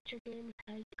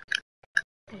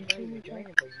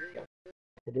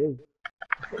do.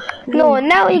 No,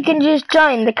 now you can just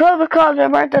join. The club is called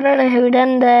Roberto Donahue,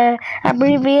 then the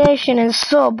abbreviation is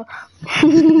sub.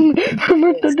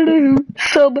 Roberto Donahue,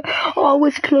 sub,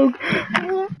 always club.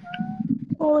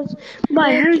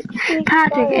 Bye, who's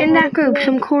Patrick? In that group,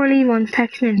 some Corley one's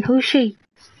texting. Who's she?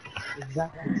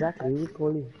 Exactly. Who's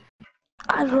calling?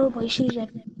 I don't know, but she's a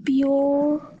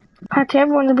pure. Patrick,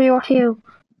 everyone's a be with you.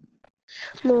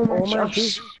 No, man, Oh man,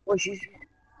 she's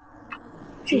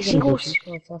goes. called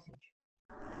sausage.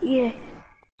 Yeah,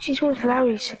 she's going to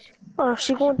Larry's. Or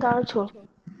she's going to Arthur.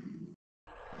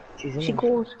 She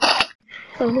goes.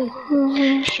 I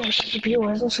know. She's a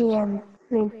pure, isn't she? Name.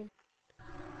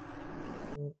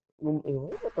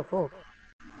 What the fuck?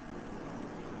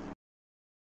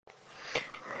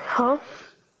 Huh?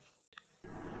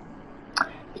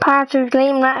 Patrick,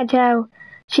 Liam Ratajow.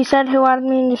 She said who added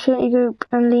me in the shooty group,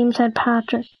 and Liam said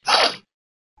Patrick.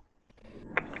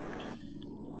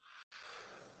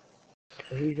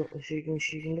 So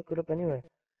she can look it up anyway.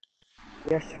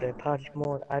 Yesterday, Patrick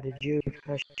Moore added you,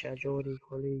 Kasha, Jody,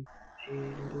 Coley. She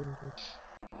didn't do anything.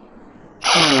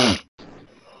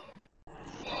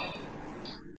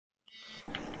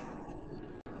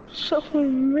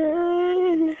 Something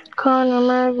man. Conor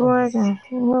McGregor,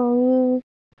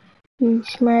 you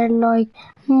smell like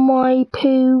my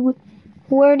poo.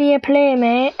 Where do you play,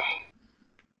 mate?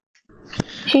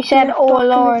 She said, oh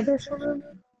Lord.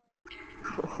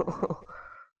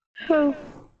 Who?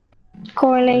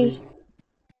 Corley.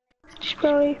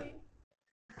 Corley.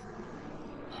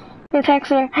 You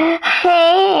text her,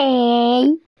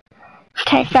 hey. She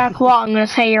texts back, what? I'm gonna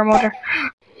say your mother.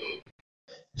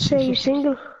 Say you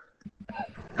single.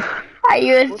 Are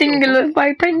you a single with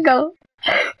my Pringle?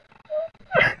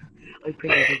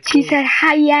 She said,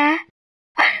 hiya.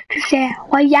 She said,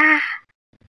 hiya.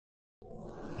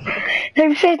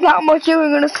 If says not much, you were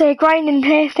gonna say grinding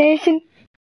PlayStation.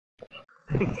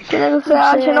 Then I was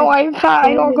like, oh, you know I'm fat,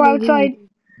 I don't go outside.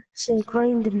 Say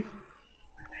grinding.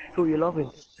 Who you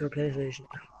loving? Your PlayStation.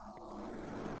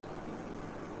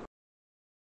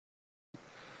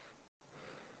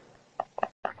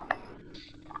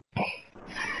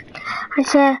 I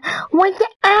said, what you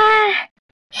are?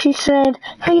 She said,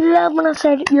 hey love, and I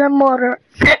said, your mother.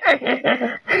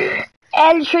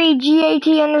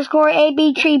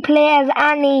 L3GAT_AB3 play as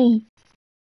Annie.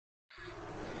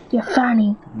 You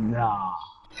funny. Nah.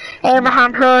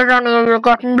 Abraham plays Annie, you're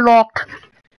getting blocked.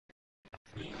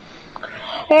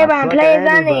 Abraham plays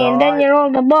Annie, and then you're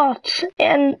all the bots.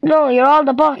 And no, you're all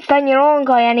the bots, then your own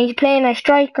guy, and he's playing a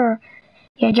striker.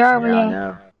 You gerbil,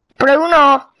 yeah.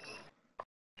 Bruno!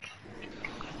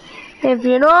 If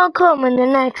you don't come in the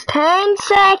next 10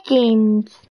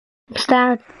 seconds,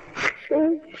 start.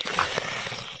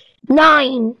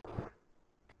 9,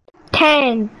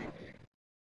 10,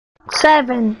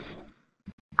 7,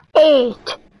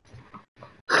 8,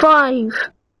 5,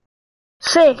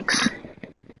 6,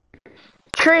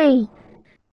 3,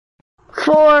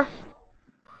 4,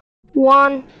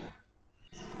 1,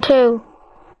 2,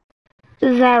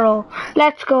 0.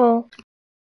 Let's go.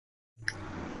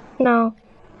 No.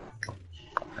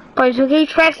 But if you keep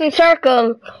pressing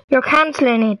circle, you're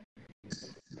cancelling it.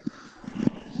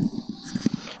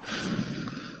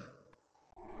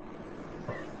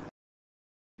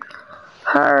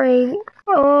 Hurry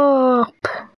up.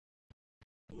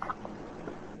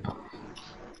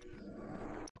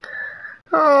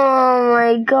 Oh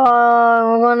my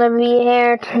god, we're gonna be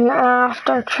here till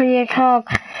after 3 o'clock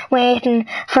waiting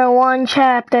for one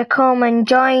chap to come and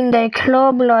join the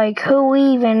club. Like, who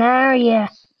even are you?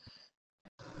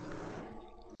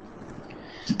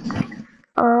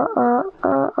 Oh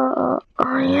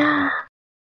yeah.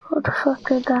 What the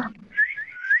fuck is that?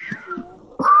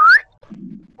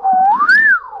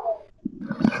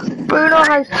 Bruno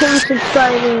has 2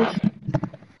 subscribers.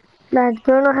 Lads,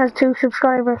 Bruno has 2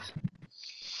 subscribers.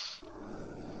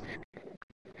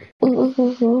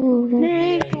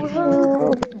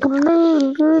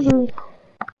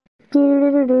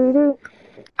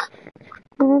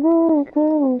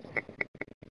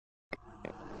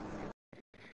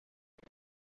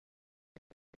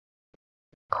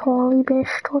 Holy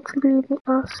bitch, don't leave me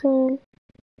insane.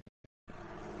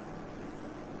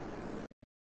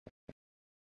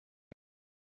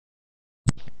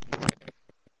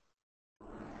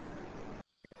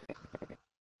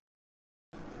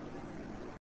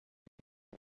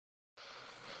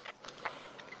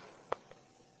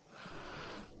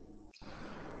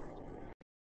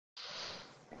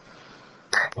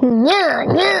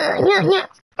 Yeah.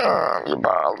 Oh, you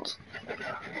balls.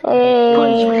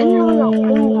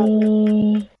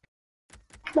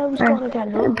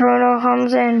 Bruno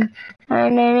comes in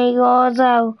and then he goes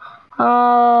out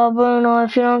Oh, Bruno,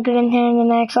 if you don't get in here in the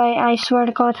next, I swear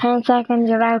to God, 10 seconds,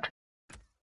 you're out.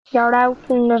 You're out,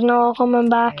 and there's no coming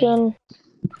back in.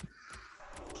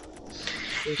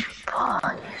 6,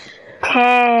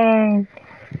 10.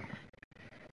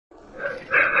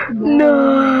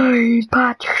 9.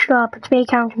 Patrick, stop. It's me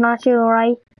counting, not you,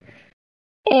 alright?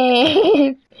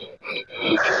 8.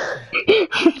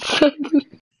 7.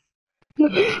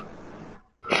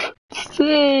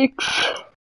 6.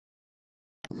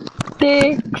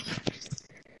 6.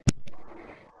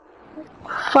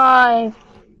 5.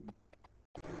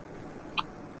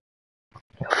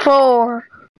 4.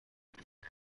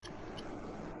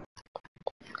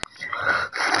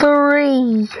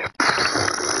 3.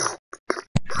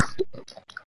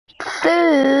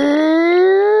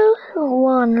 2.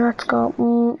 1. Let's go.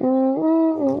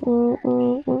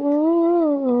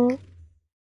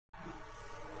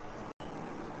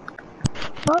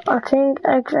 I think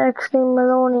XXD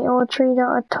Maloney 03 that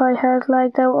a tie has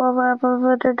lagged out of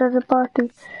the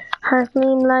party has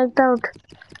been lagged out.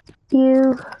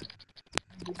 You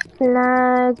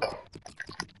lagged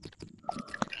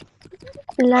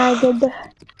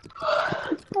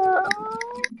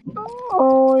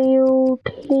OUT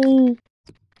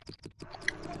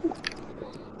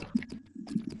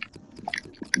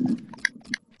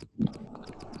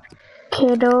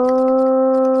kiddo.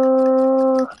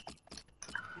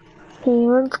 He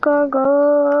was gonna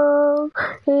go.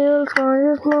 He was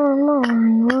gonna just more.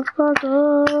 He was gonna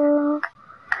go.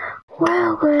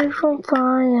 Well, we're from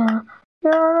fire.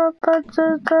 You're a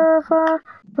better fire.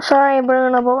 Sorry,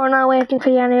 Bruno, but we're not waiting for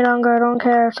you any longer. I don't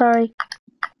care. Sorry.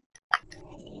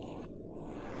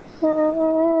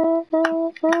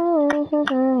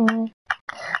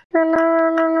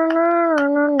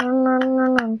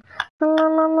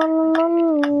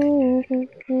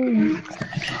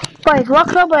 Guys, what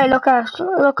club will I look up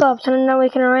so then we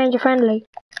can arrange a friendly?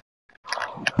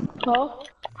 Huh?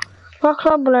 What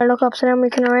club will I look up so then we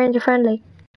can arrange a friendly?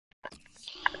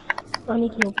 Any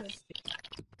club.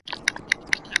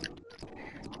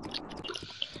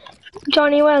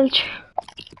 Johnny Welch.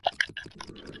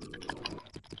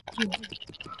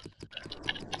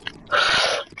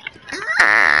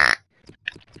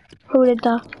 Who did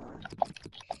that?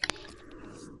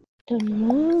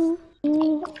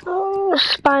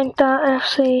 Spank that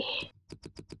FC.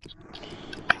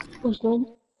 What's name?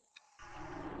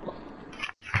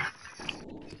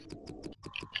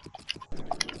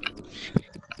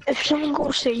 If someone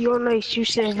goes say you're nice, you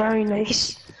say very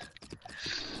nice.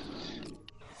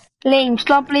 Liam,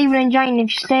 stop leaving and joining.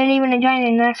 If you stay leaving and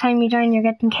joining, the next time you join, you're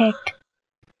getting kicked.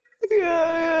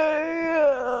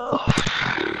 Yeah.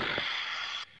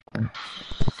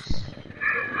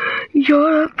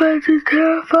 You're a better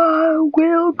terrified,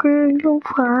 will bring on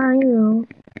fire.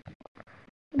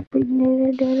 Big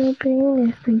nigga that'll bring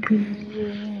this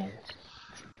between.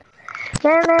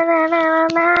 Na na na na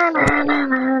na na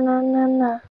na na na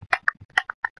na.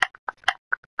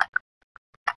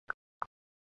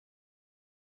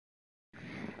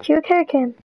 Do you kick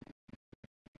him?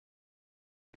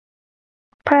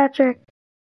 Patrick.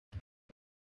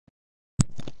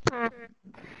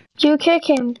 Do you kick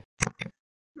him?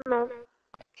 No.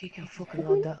 Kick and fucking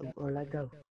logged out or lagged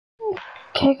out.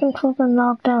 Kick and fucking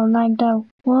locked out, lagged out.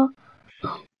 What?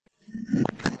 Oh,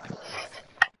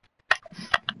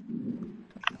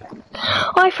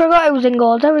 I forgot I was in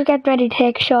goals. I was getting ready to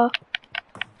take a shot.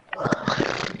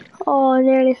 Oh, I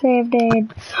nearly saved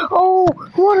it. Oh,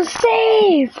 what a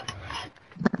save!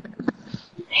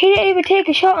 He didn't even take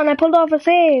a shot and I pulled off a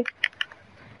save.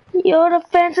 Your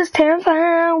defense is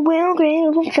terrifying, Will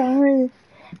Green will shine.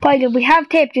 Boy, we have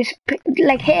tape, just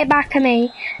like hit it back to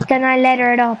me, then I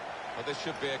letter it up. Well, this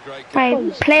should be a great Right,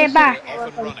 game. play it back.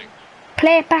 Off and running.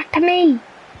 Play it back to me.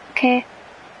 Okay.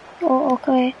 Oh,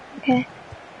 okay, okay.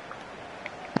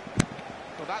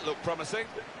 Well, that looked promising,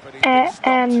 but he's been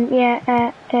stopped.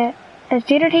 Yeah, is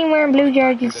the other team wearing blue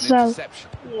jerseys as well?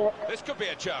 Yeah. This could be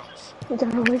a chance. I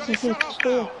don't know which is Shut which off too.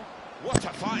 now. What a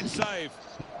fine save.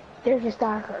 There's this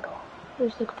darker though.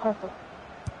 There's the purple.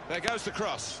 There goes the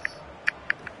cross.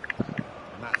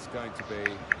 And that's going to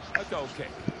be a goal kick.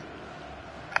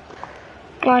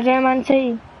 Oh, there, Man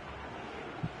City.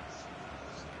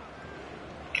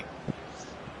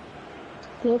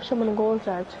 We have someone in goal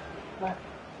charge.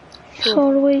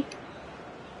 So do we.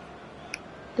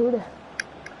 Do they?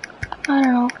 I don't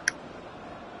know.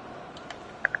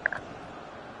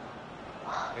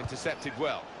 Intercepted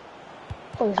well.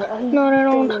 Oh, is it? No, they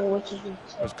don't. know which is which.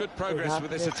 There's good progress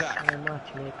with this attack.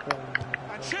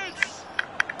 And shoots!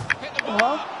 Hit the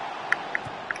ball!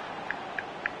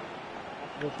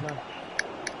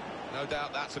 No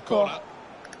doubt that's a corner.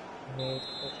 made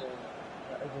such a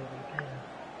really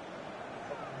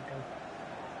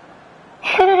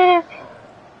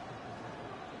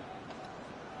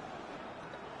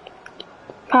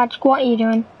Patrick, what are you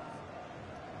doing?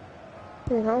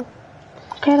 You know?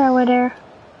 Get over there.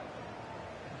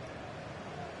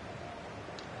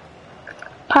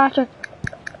 Patrick.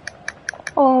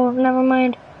 Oh, never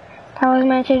mind. I was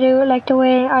meant to do it like the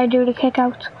way I do the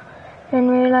kickouts in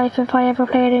real life if I ever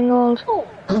played in goals. Oh.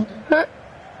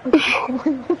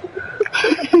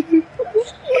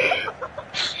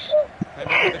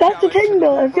 That's the thing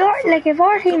though, if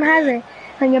our team has it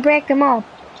and you break them up,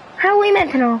 how are we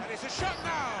meant to know?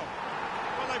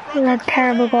 That's a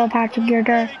terrible goal, Patrick, you're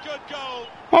there.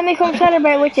 Let me come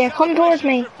celebrate with you, come towards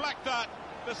me.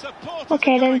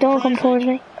 Okay then, don't come towards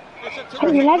me.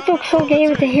 Your legs look so gay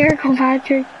with the hair, come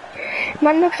Patrick.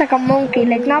 Man looks like a monkey,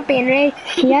 like not being racist,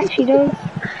 he actually does.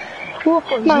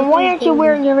 Man, why aren't you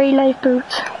wearing your real life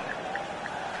boots?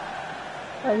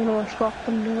 I don't know what's dropped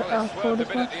them for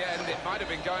this one.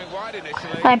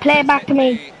 I play it back to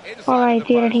me. Alright,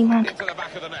 the other team has.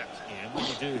 Yeah, when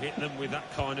you do hit them with that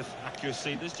kind of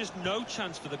accuracy, there's just no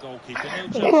chance for the goalkeeper.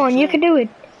 No Come on, you can do it.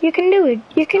 You can do it.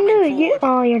 You can do it.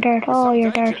 Oh, you're dirt. Oh,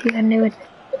 you're dirt. You can do it.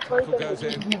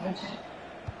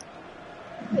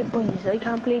 Hey boys, I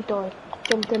can't believe though I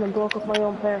jumped in and broke up my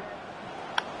own pair.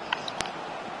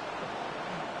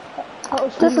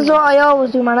 This is what I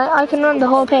always do, man. I can run the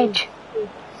whole pitch.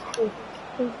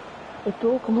 It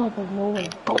broke him up of nowhere.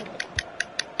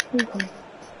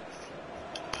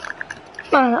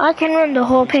 Man, I can run the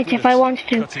whole pitch if I wanted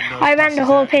to. I ran the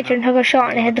whole pitch and took a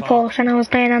shot and hit the post and I was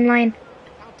playing online.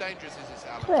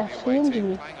 Yeah,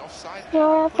 injury.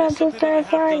 No, that's just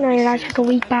fine. No, you're not just a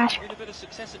weak bastard.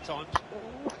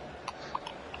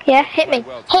 Yeah, hit me.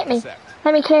 Hit me.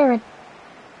 Let me clear it.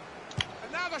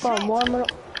 From 1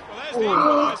 minute.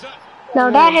 No,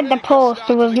 that hit the post.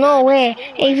 There was no way,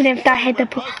 even if that hit the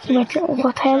post.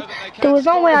 What the hell? There was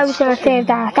no way I was going to save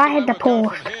that. That hit the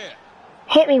post.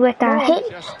 Hit me with that. Hit.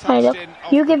 Right, look.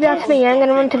 You give that to me. I'm going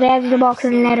to run to the edge of the box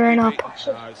and let her in up.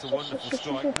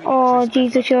 Oh,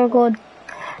 Jesus, you're good.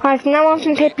 Alright, so now on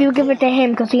some tip, you give it to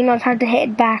him because he knows how to hit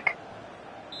it back.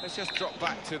 Let's just drop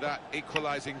back to that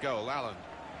equalising goal, Alan.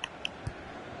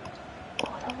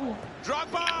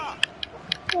 Drogba!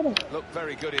 Look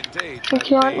very good indeed. If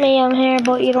you want me, I'm here,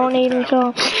 but you don't need me,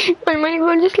 so I might as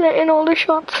well just let in all the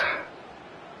shots.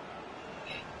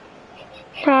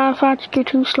 Ah, Patrick, you're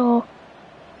too slow.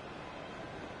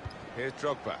 Here's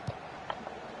Drogba.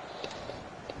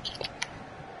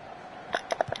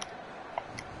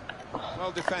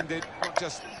 Well defended, not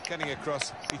just getting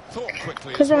across. He thought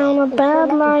quickly. Because I'm a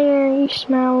bad liar, you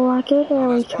smell like it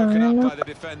every time. Broken up by the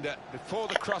defender before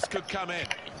the cross could come in.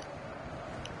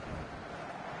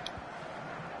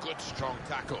 Good strong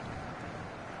tackle.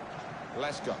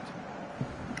 Lescott.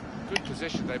 Good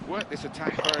position. They've worked this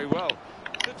attack very well.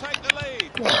 To take the lead.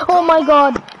 Oh my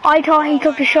god, I thought he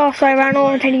took the shot, so I ran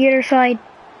over to the other side.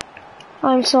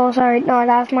 I'm so sorry. No,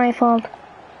 that's my fault.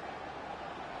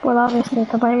 Well, obviously,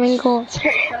 because I'm in goal.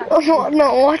 Oh,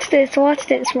 no, watch this,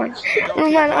 man.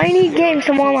 Oh, man, I need games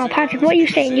to warm up. Patrick, what are you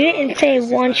saying? You didn't save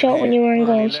one shot when you were in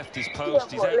goals. Hit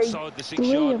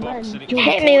me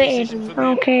with it.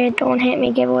 Okay, don't hit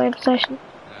me, give away possession.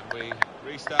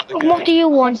 What do you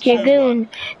want, you goon?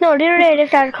 No, the other day they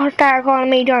started calling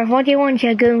me dirt. What do you want,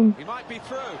 you goon?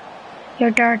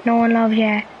 You're dirt, no one loves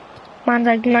you. Man's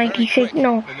like 96,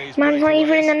 no. Man's not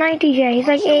even in the 90s yet. He's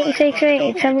like 86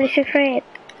 rate, 76 rate.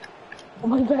 Oh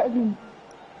my god.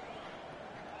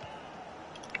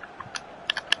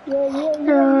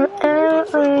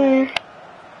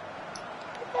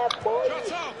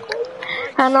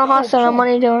 I'm not hostile, I'm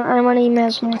only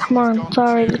messing. Come on,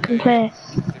 sorry, you can play.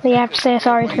 But you have to say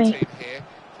sorry to me.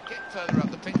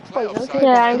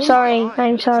 Yeah, I'm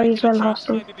sorry as well,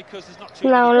 hostile.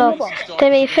 No, look, to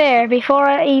be fair, before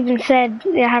I even said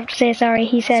you have to say sorry,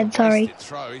 he said sorry.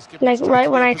 Like, right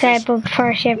when I said, but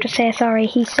first you have to say sorry,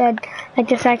 he said, like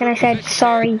the second I said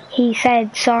sorry, he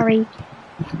said sorry.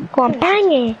 Go on,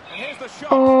 bang it!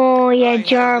 Oh, yeah,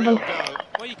 gerbil.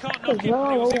 Well, you can't knock him,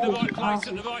 but he was in the right place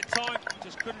at the right time.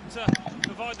 Just couldn't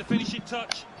provide the finishing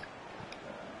touch.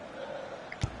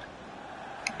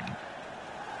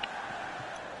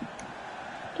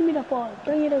 Give me the ball.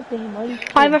 Bring it out to him.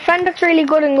 I have a friend that's really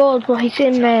good in goals, but he's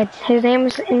in med. His name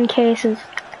is in cases.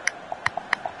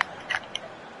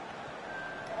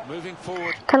 Moving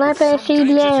forward. Can I play a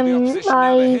CDM?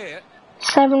 I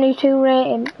 72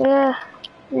 rated.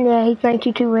 Yeah, he's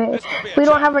 92 rated. We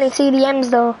don't have any CDMs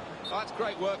though. That's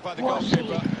great work by the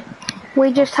goalkeeper.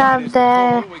 We just have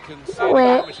the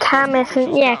Cam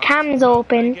isn't. Yeah, Cam's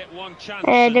open.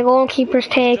 The goalkeeper's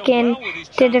taken.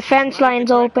 The defence line's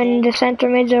open. The centre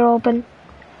mids are open.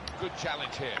 Good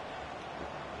challenge here.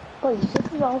 Boys, this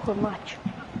is an awkward match.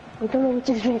 We don't know which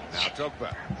is which. Now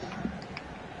Drogba.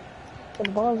 The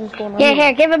ball's just going on. Yeah,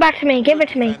 here, give it back to me. Give it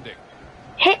to me. Defending.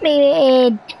 Hit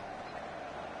me.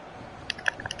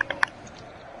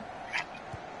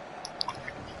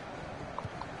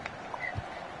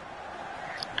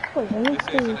 Boys, I need This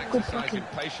to is an do good exercise in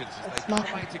fucking. patience as they Smash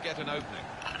try it. to get an opening.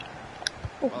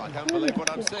 Well, I don't believe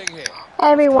what I'm seeing here.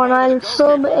 Everyone, I'll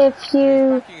sub if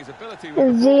you Backing his ability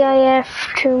with the ball.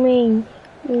 ZIF to me.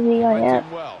 Went ZIF.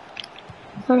 in well.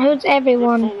 And who's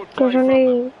everyone? There's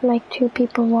only like 2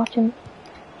 people watching.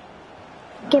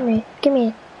 Gimme it. Gimme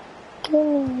it.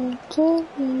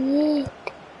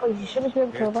 Boys, you should have been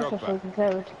able to Here's have us Drogba. if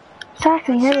third.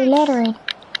 Exactly, heavy lettering.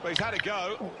 Well, he's had a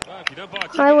go. Well, if you don't buy a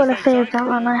ticket, I would as have they saved say, that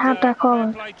one. I had that fair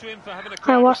covered. play to him for having a Hey,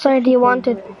 crowd what of side do you want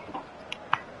it?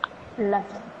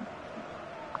 Left.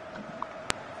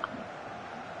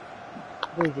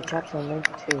 Boys, the chaps on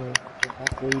 92.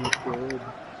 That's really good.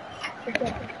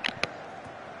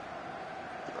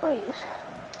 Boys.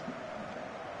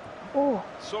 Oh,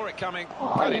 Saw it coming,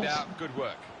 Oh, cut it yes. out. Good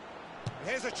work.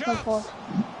 Here's a my chance. fault.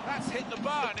 That's hit the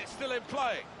bar and it's still in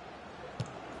play.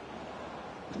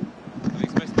 Well,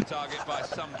 he's missed the target by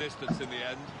some distance in the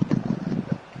end.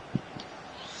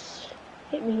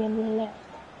 Hit me in the left.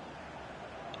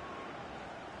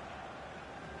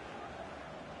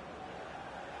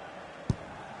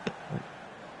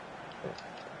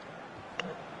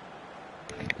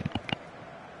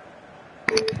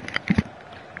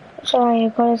 Sorry, I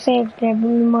gotta save the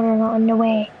mother not on the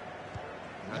way.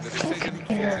 And the decision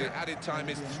for the added time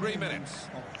is 3 minutes.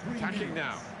 Attacking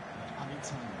now.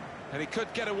 And he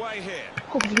could get away here.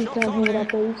 Hopefully, Shots he's on gonna here.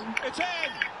 that, boys. It's in!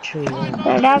 True.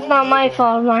 No, that's not my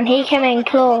fault, man. He came in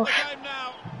close.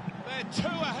 They're 2 Let's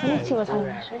ahead. see what time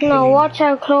it is. No, watch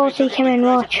how close he came in,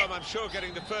 watch. I'm sure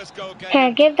getting the first goal gave Here,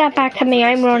 him give that back to me,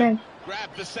 I'm running. grab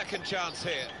the second chance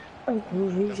here.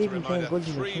 Who's Just a even playing reminder,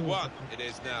 good in the 3-1 it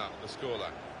is now, the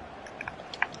scoreline.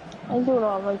 I'm doing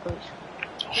alright, boys.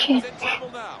 Shit. He's in trouble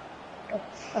now.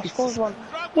 I scored one.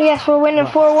 Yes, we're winning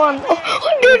 4-1.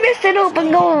 Oh, they missed it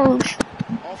open goals.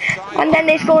 Offside. And then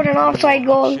they scored an offside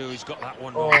goal. Sure, he's got that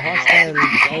one Oh, right. hostile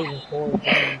is 4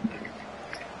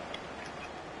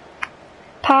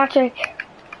 Patrick,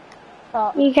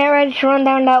 Oh, you get ready to run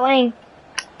down that lane.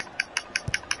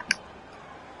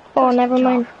 Oh, never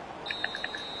mind.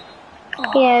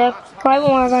 Yeah, that's right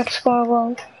when we're about to score a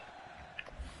goal.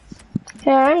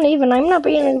 Yeah, I'm leaving. I'm not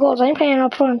beating the goals. I'm playing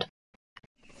up front.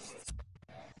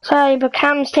 Sorry, but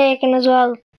Cam's taken as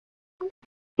well.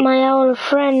 My old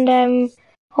friend,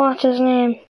 what's his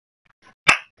name?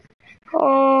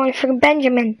 Oh, I forgot.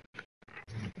 Benjamin.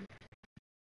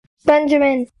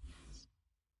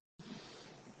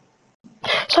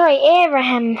 Sorry,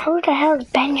 Abraham. Who the hell is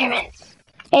Benjamin?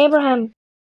 Abraham.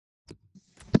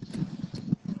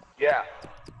 Yeah.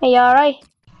 Are you alright?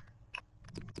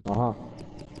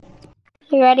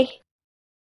 You ready?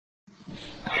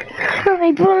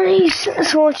 Alright, boys.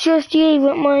 So it's just you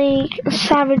with my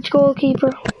savage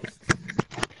goalkeeper.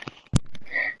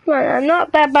 Man, I'm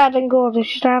not that bad in goals. It's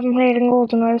just I haven't played in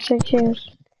goals in over 6 years.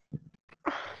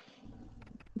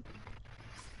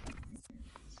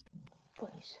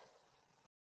 boys.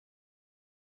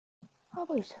 Oh,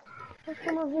 boys. What's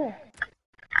going on here?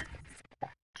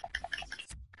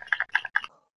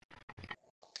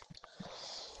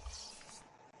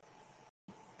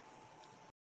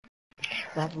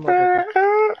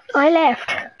 I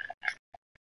left.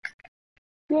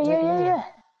 Yeah.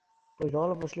 Boys,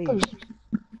 all of us leave. Boys.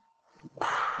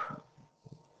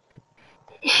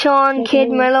 Sean Kid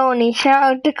Maloney, shout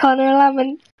out to Connor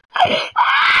Lemon.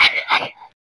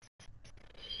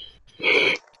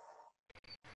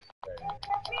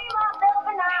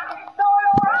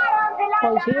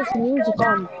 Boys, here's the music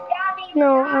on.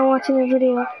 No, I'm watching a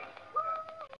video.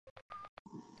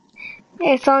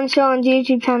 It's on Sean's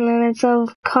YouTube channel and it's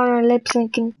of Connor lip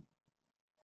syncing.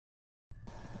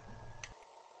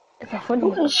 It's a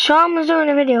funny. Sean was doing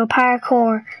a video,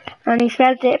 parkour, and he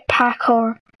spelled it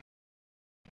parkour.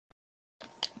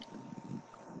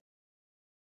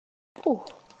 Oh,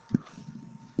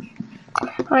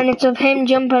 And it's of him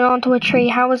jumping onto a tree.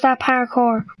 How was that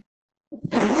parkour?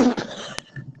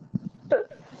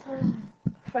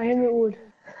 for him it would.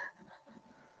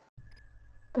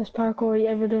 Best parkour you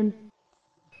ever done.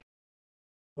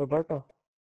 Roberto,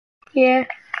 Yeah.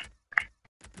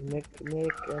 make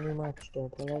any match there,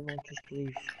 but I won't just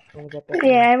leave.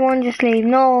 Yeah, everyone just leave.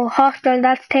 No, hostile,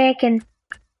 that's taken.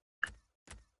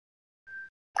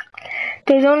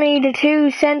 There's only the two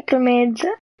centre mids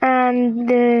and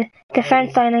the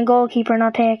defence line and goalkeeper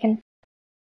not taken.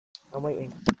 I'm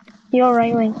waiting. You're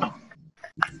right wing.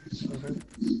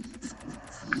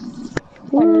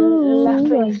 And left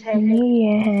wing's taken.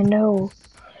 Yeah, no.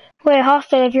 Wait,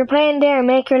 Hostel, if you're playing there,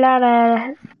 make your lad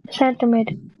a centre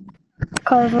mid.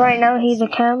 Because right now he's a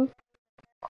cam.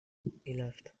 He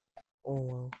left. Oh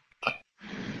wow.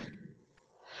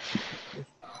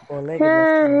 One legged left.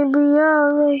 Yeah, he'll be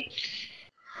alright.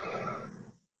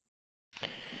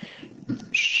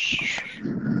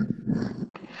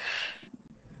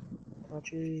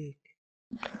 Patrick.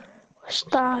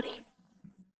 Starry.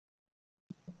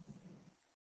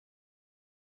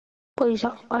 Please,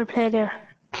 I'll play there.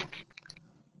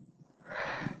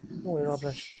 Oh, you're not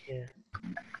blessed. Yeah.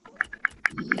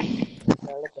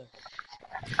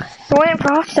 We're waiting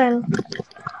for Hostile.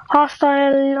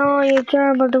 Hostile, oh, you're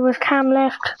terrible. There was Cam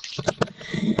left.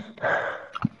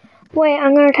 Wait,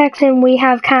 I'm gonna text him. We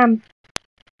have Cam.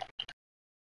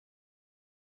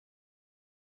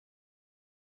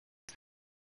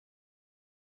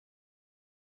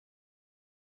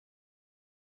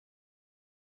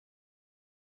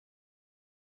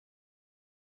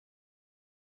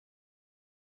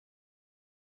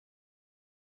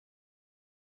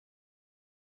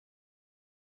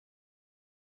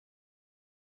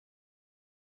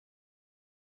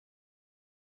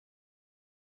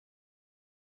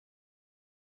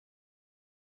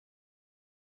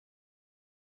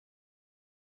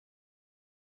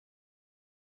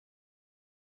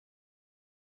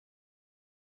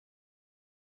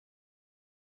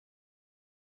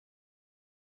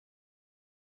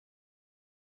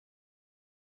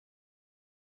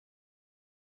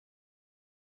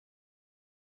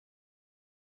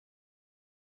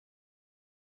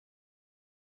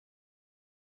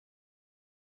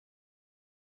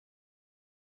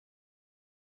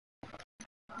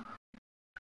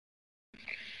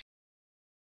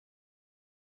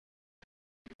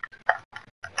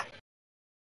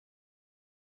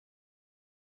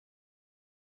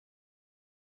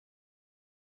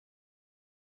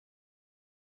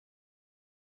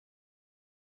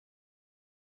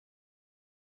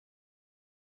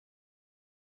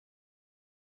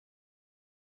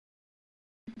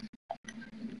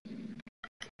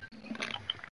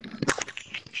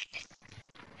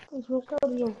 What's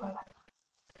going on, fella?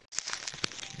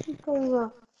 What's going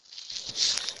on?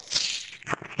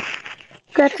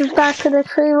 Gets us back to the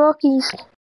three rookies.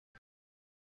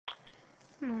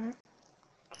 No.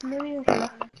 Maybe a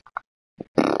fella.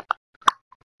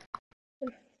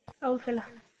 Old fella.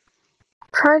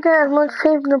 Try to get as much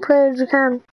people to play as you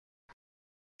can.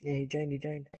 Yeah, he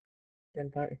joined.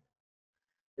 Joined party.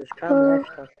 There's Cam left,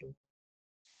 actually.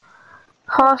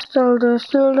 Hostile, there's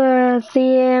still the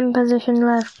CM position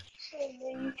left.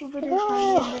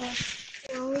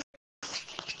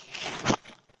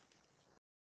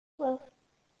 Well,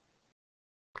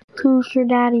 Who's your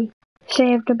daddy?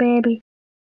 Save the baby.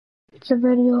 It's a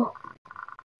video.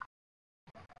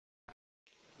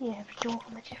 yeah, but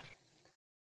joking with you.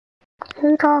 Who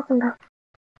are you talking to?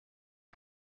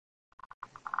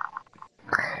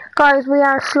 Guys, we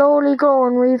are slowly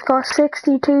growing. We've got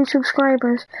 62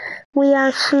 subscribers. We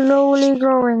are slowly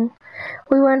growing.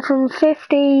 We went from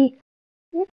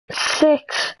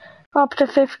 56 up to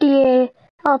 58,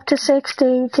 up to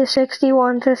 60, to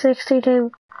 61, to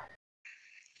 62.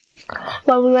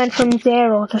 Well, we went from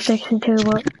 0 to 62,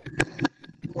 but...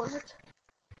 What?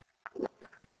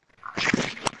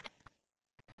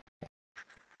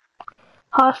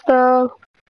 Hostile.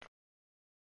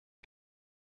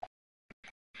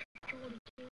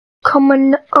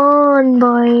 Coming on,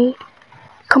 boy.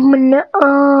 Coming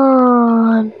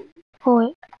on. Oh,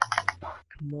 wait.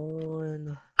 Come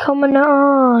on. Coming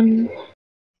on.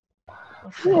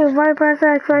 Yeah, right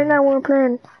perfect. Right now we're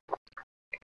playing.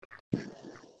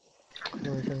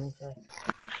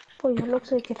 Boy, it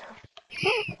looks like it.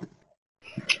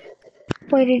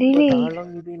 Why did he How leave? long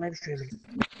have you been live streaming?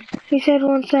 He said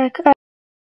 1 sec.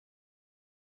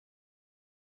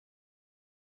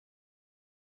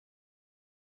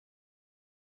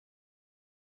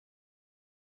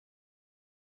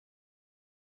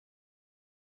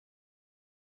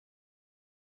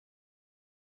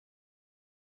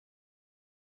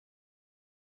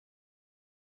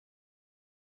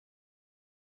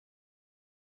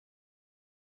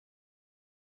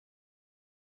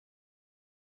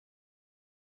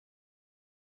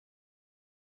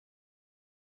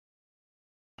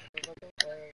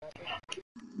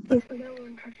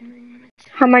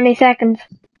 How many seconds?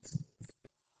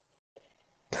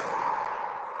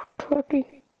 30.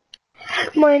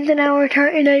 Mine's an hour,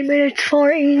 39 minutes,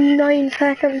 49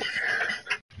 seconds.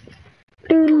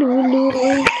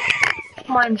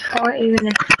 Mine's 40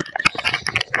 minutes.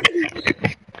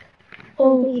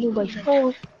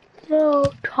 Oh, no,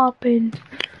 topping.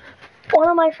 One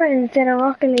of my friends did a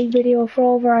Rocket League video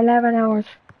for over 11 hours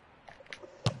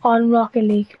on Rocket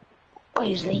League. Oh,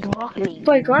 he's leading Rocket League.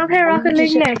 Wait, go on play Rocket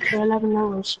League next. For 11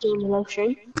 hours doing the live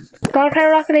stream. Go on play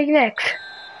Rocket League next.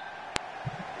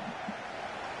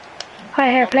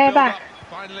 Right here, play it back.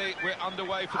 Finally, we're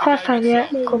underway for the Hostile, game yeah.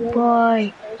 itself.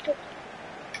 Goodbye.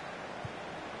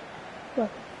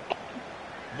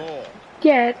 More.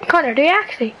 Yeah, Connor, do you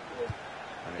actually?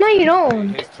 No, you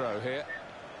don't. His throw here.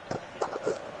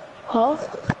 Huh?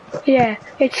 Yeah,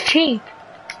 it's cheap.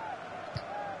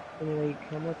 Anyway,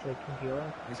 how much? Like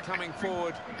 €20? He's coming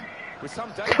forward with some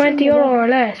danger. €20 or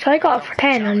less. I got it for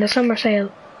 10 on the summer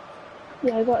sale.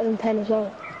 Yeah, I got it in 10 as well.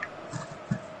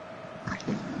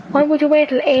 Why would you wait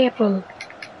till April?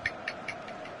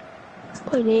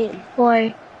 Quite late.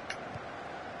 Why?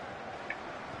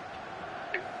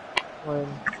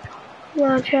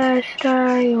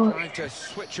 Rochester, York. Trying to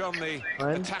switch on the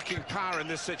attacking power in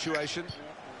this situation.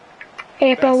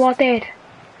 April, what date?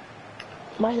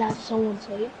 My lad's someone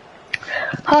say.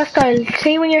 Hostile,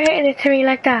 see when you're hitting it to me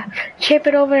like that, chip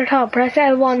it over the top, press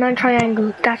L1 and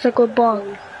triangle, that's a good ball.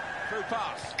 Through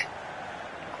pass.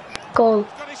 Goal.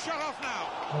 Got his shot off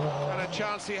now. And a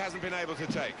chance he hasn't been able to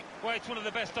take. Well, it's one of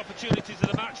the best opportunities of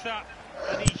the match, that.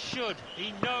 And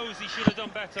he knows he should have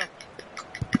done better.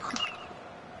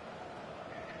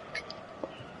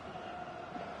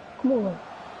 Come on.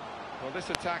 Well, this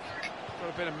attack got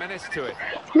a bit of menace to it.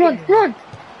 Run!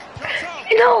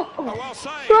 No! Oh, well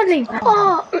saved. Running!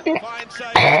 Oh! Fine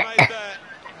save made there.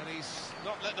 And he's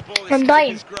not let the ball I'm escape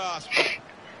dying. his grasp.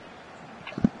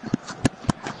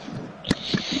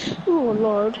 Oh,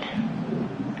 Lord.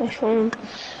 Nice one.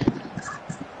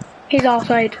 He's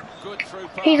offside. Good through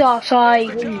pass. He's offside.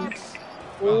 Here's the chance.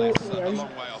 Well, it's a long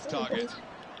way off target.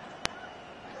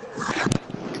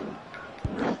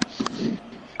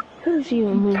 Who's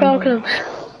even moving? Pro clubs.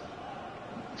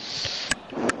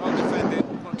 Well defended.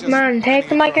 Not just Man, take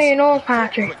the mic out of your nose,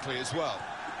 Patrick. quickly as well.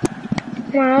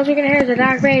 Come on, all you can hear is the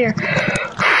Dark Vader. Need to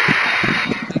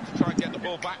try and get the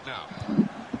ball back now.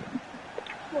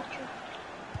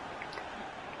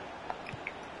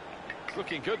 It's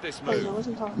looking good, this Wait, I move.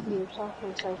 wasn't talking to you, I was talking to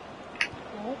myself.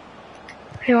 No?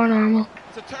 You're normal.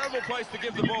 It's a terrible place to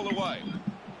give the ball away.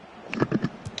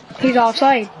 He's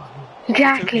offside.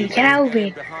 Exactly, get out of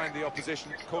it. Behind the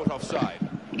opposition, caught offside.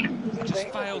 Just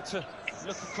failed to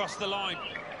look across the line.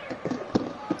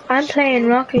 I'm playing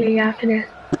Rocket League after this.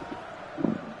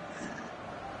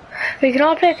 We can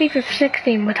all play FIFA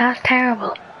 16, but that's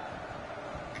terrible.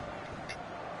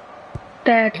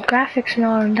 The graphics and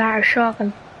all of that are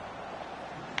shocking.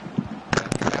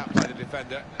 Out by the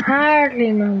defender.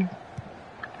 Hardly, man.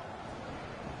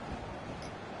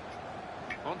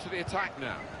 On to the attack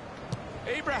now.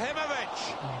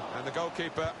 Ibrahimovic! And the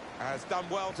goalkeeper has done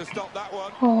well to stop that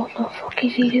one. Oh, what the fuck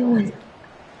is he doing?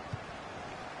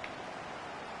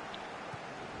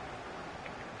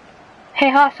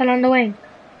 Hey, Hostile on the wing.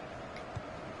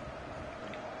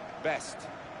 Best.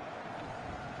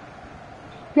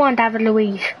 Come on, David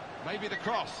Luiz. Maybe the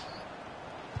cross.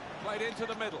 Played into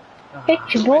the middle.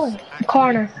 It's your boy.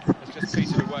 Corner. Has just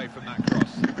petered away from that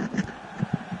cross.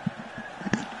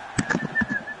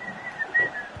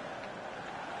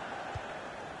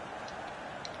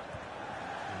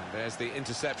 And there's the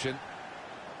interception.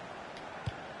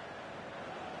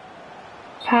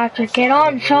 Patrick, get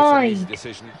on side.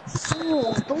 Decision.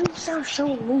 Oh, don't sound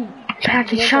so rude.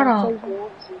 Patrick, shut up.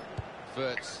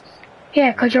 Verts.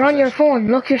 Yeah, 'cause you're on your phone.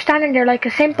 Look, you're standing there like a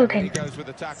He simpleton. goes with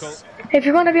the tackle. If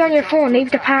you're going to be on your phone,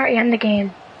 leave the party and the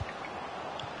game.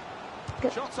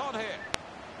 Shots on here.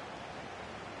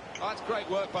 That's great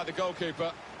work by the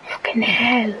goalkeeper. Fucking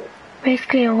hell.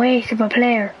 Basically a waste of a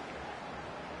player.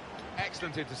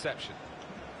 Excellent interception.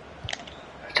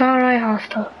 It's alright,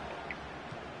 Hostile.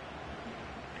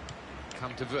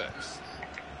 Come to Verts.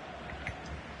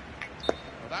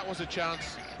 Well, that was a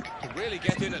chance to really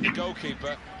get in at the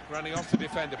goalkeeper, running off the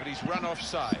defender, but he's run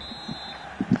offside.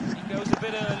 He goes a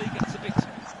bit early, gets a bit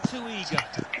too eager.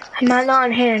 I'm not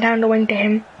on here down the wing to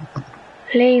him.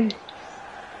 Lame.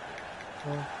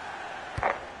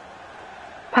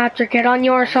 Patrick, get on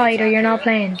your side or you're not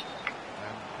playing.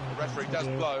 And the referee does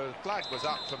blow. The flag was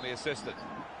up from the assistant.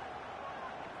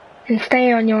 And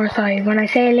stay on your side. When I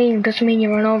say lean, doesn't mean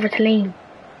you run over to lean.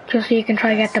 Just so you can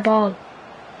try to get the ball.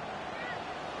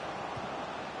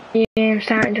 The game's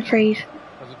starting to freeze.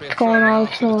 It's going all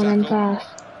slow and fast.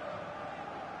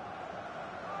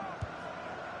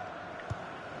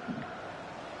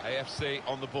 AFC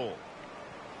on the ball.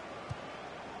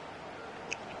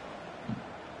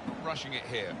 rushing it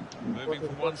here. Moving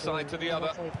from one side to the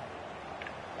other.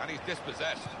 And he's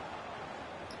dispossessed.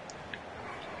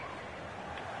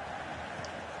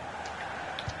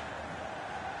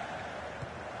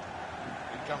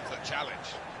 Here comes the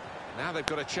challenge. Now they've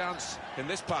got a chance in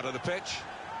this part of the pitch.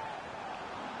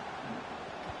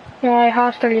 Yeah,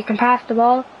 Hostel, you can pass the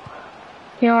ball.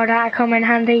 You know, that'll come in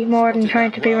handy more than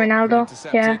trying to be Ronaldo.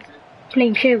 Yeah.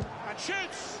 Liam, shoot.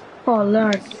 Oh,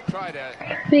 Lord.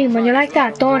 Liam, when you like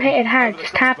that, don't hit it hard,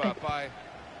 just tap it.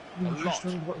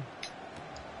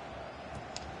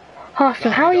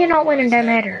 Hostel, how are you not winning them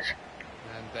headers?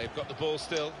 And they've got the ball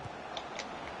still.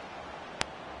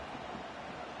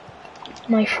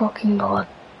 My fucking God.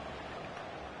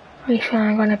 I swear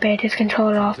I'm gonna bait this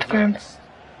controller off the ground.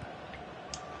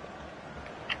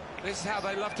 This is how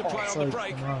they love to play on the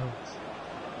break.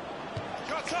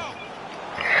 Shots up.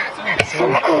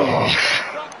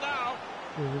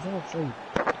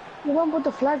 You won't put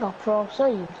the flag up for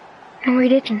offside. No, he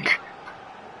didn't.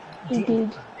 He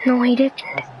did. No, he didn't.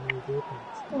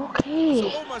 Okay.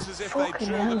 It's almost as if they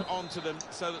drew them onto them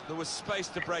so that there was space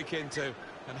to break into.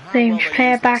 Liam,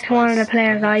 play it back to one of the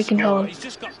players that I control.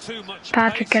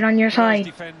 Patrick, get on your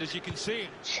side.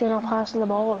 Should not pass the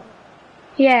ball.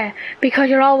 Yeah, because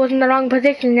you're always in the wrong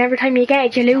position and every time you get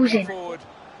it, you lose it.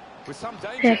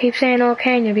 Yeah, keep saying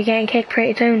okay and you'll be getting kicked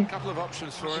pretty soon.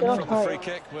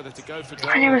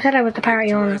 I never said I was the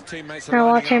party owner. Now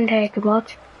watch him take it,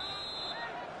 watch.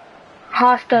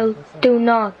 Hostile, do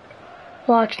not.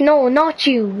 Watch. No, not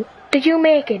you. Did you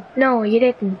make it? No, you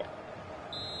didn't.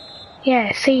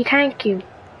 Yeah, see, thank you.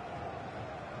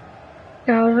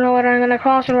 Now I don't know whether I'm gonna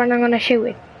cross it or whether I'm gonna shoot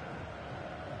it.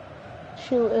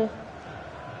 Shoot it.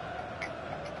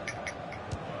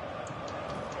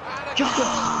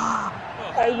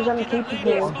 I was on the keeper.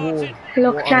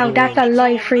 Look now, that's a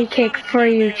live free kick for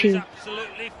YouTube.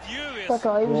 But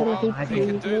I was on the keeper. You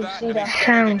didn't see that.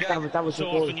 Sound. That was a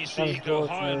goal.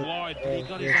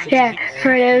 Yeah,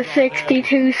 for those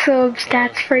 62 subs,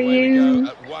 that's for you.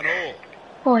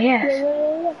 Oh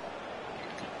yes.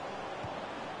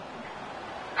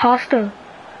 Hostile.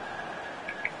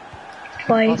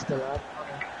 Bye.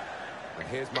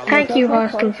 Thank you,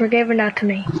 Hostile, for giving that to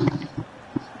me.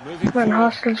 When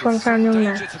Hostile's one found young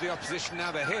man.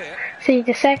 See,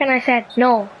 the second I said,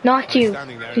 no, not you,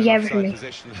 he gave it to me.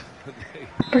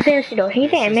 But seriously though, he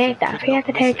didn't make that. He had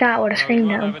to take that with a screen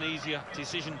down.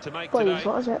 Boys,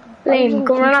 what was it? Liam,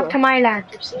 go run up to my lad.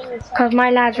 Cause my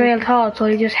lad's real tall, so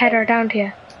he just head her down to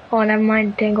you. Oh, never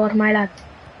mind, didn't go to my lad.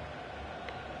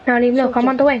 Now Liam, look, I'm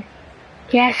on the wing.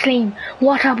 Yes, Liam,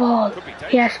 what a ball.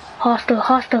 Yes,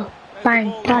 Hostile.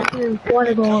 Bang, that's you, what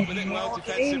a goal.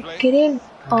 Get in.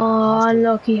 Oh,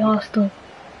 unlucky Hostile.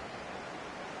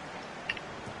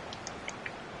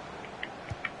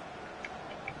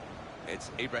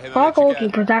 Our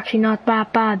goalkeeper's actually not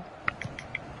that bad.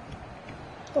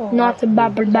 Not the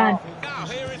bad.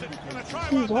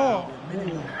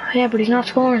 Yeah, but he's not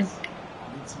scoring.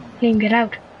 Liam, get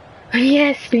out.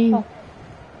 Yes, Liam.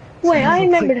 Wait, I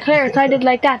remember the clearance I did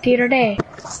like that the other day.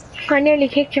 I nearly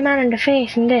kicked your man in the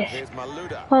face in this.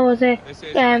 What was it?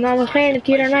 I was playing it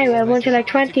the other night with a bunch of like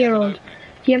 20-year-olds.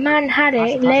 Your man had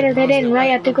it, laid it in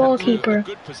right at the goalkeeper.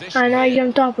 And I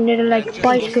jumped up and did it like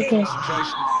bicycle kick.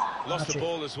 Lost the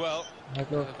ball as well. They've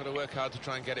got to work hard to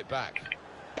try and get it back.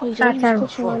 That's terrible.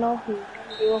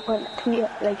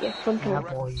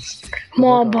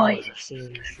 More boys.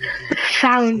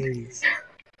 Sound.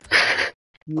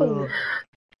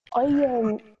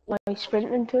 My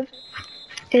sprinting too.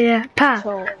 Yeah, Pat.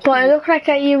 But it looked like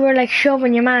that you were like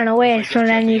shoving your man away so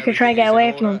then you could try to get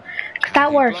away from him. Cause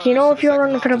that works, you know, if you're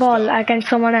running for the ball against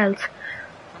someone else.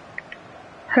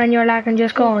 Then your lad can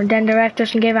just go and then the ref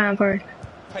doesn't give out for it.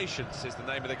 Patience is the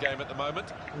name of the game at the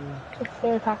moment.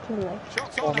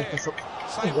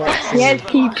 Yes,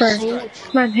 keeper.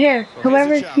 Man, here,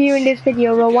 whoever's viewing this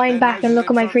video, rewind back and look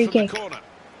at my free kick.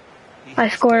 I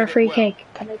score a free kick.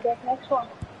 Can I get the next one?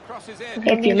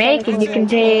 If you make it, you can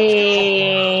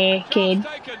take it.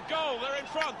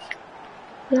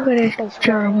 Look at this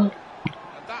gerbil.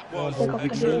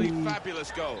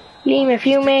 Liam, if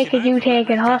you make it, you take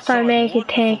it. Hostile make it,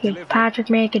 take it. Patrick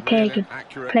make it, take it.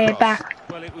 Play it back.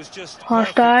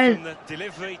 Hostile.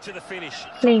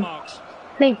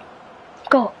 Liam,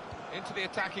 go.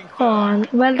 Oh,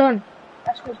 well done.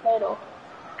 That's good play though.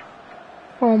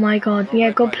 Oh my God,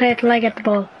 yeah, good play till I get the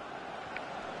ball.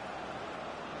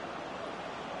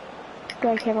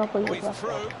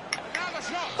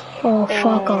 Oh,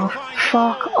 fuck off.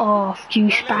 Fuck off, you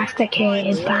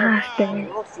spasticated bastard.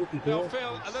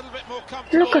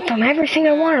 Look at them, every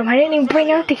single one of them. I didn't even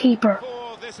bring out the keeper.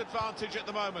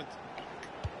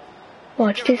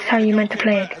 Watch, this is how you meant to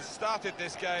play it.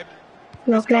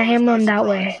 Look, let him run that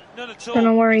way. Don't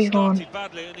know where he's going.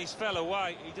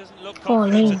 Oh,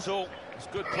 Lee.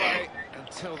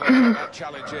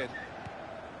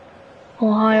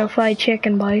 Ohio fried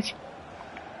chicken, boys.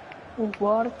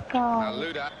 Well,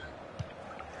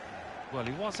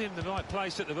 he was in the right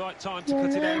place at the right time to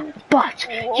cut it out. But,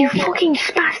 you fucking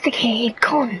spasticated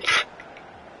cunt.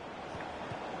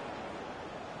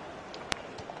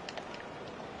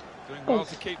 Doing well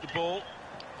to keep the ball.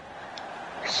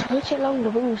 Switch it along the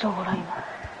wings all the time.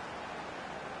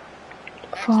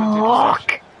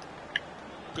 Fuck.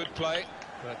 Good play,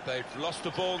 but they've lost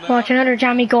the ball now. Watch another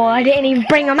jammy goal. I didn't even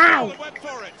bring him out.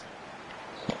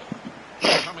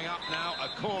 Coming up now, a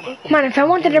corner. Man, if I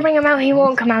wanted to bring him out, he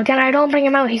won't come out. Then I don't bring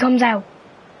him out, he comes out.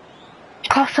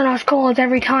 Costing us goals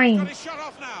every time.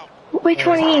 Which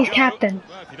one is captain?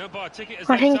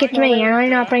 I think it's me, and I'm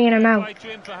not bringing him out.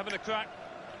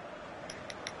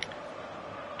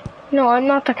 No, I'm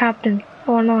not the captain.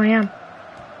 Oh no, I am.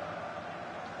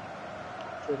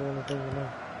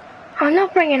 I'm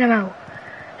not bringing him out.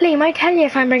 Liam, I tell you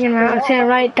if I'm bringing him out and say,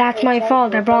 right, that's my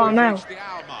fault, I brought him out.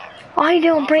 I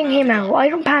don't bring him out. I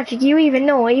don't, Patrick, you even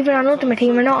know, even on Ultimate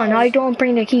Team or not, and I don't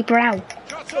bring the keeper out.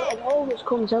 It always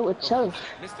comes out itself.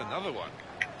 Missed another one.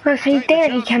 Well, see, there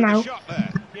he came out.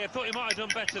 Yeah, thought he might have done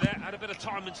better there. Had a bit of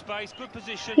time and space. Good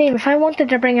position. Liam, if I wanted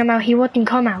to bring him out, he wouldn't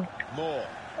come out. More.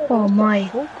 Oh my.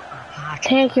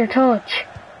 Take your touch.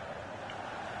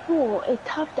 Oh, it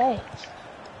tapped out.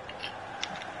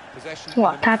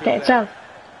 What, tapped it itself?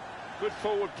 Good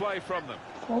forward play from them.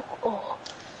 Oh.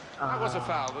 That was a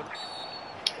foul.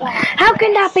 How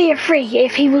can that be a free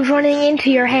if he was running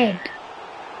into your head?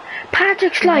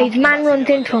 Patrick slides, man runs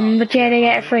into him, but yeah, they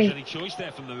get a free.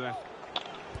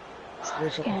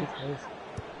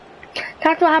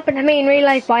 That's what happened to me in real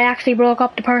life, but I actually broke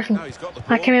up the person.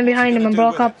 I came in behind him and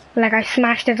broke up, like I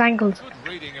smashed his ankles.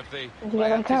 No,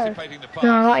 I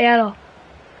got yellow.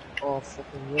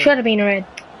 Should have been a red.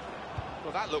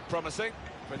 Well, that looked promising,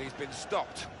 but he's been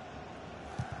stopped.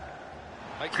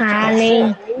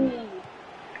 Ali.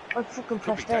 I fucking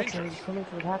pressed X and he's coming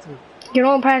to the pattern. You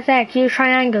don't press X, use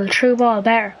triangle, true ball,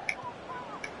 better.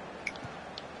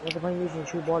 What if I'm using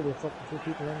true ball, you're fucking two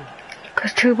people in?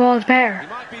 Cause true ball's better.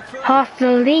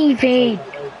 Hostile leaving.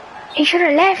 He should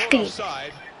have left it.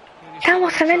 That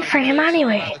wasn't meant for him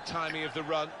anyway.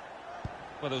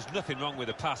 Well, there was nothing wrong with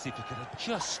the pass. If he could have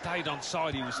just stayed on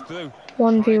side, he was through.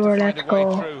 One viewer, let's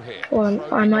go. Well,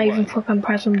 I'm not even fucking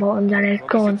pressing buttons and it's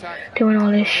going, doing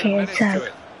all this shit itself.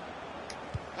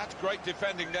 That's great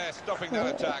defending there, stopping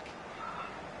that attack.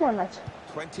 Come on, lads.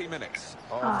 20 minutes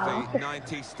of the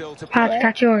 90 still to play. Pat,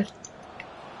 that's yours.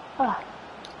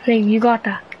 Lee, you got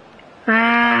that.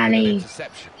 Lee.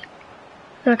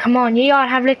 Now, come on, you all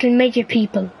have little midget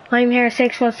people. I'm here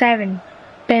 6'7",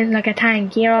 bent like a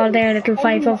tank. You're all there, little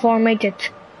 5'4" midgets.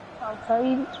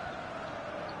 Outside.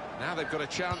 Now they've got a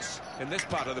chance in this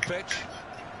part of the pitch.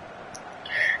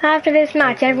 After this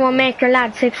match, everyone make your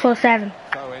lad 6'7".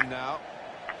 Go in now.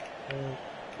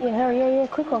 Yeah,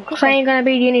 quick one. Cause I ain't gonna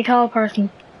be the only tall person.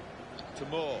 To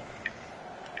more.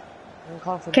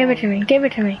 Give it to me, give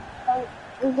it to me.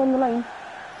 Who's on the line?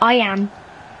 I am.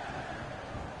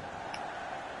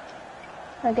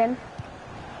 Again.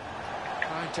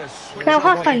 Now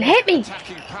hostile, hit me!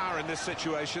 Power in this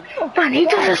situation. Oh man, he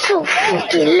does it so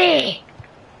fucking late.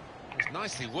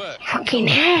 Nicely worked. Fucking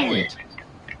hell.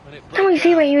 Can we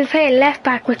see where he was playing left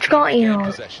back with Scotty and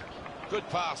all? Good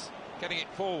pass, getting it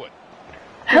forward.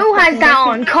 Who has that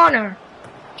on? Connor.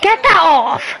 Get that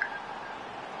off!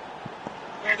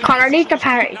 Connor, leave the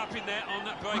party.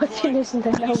 What's you listening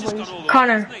to now, boys?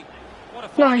 Connor.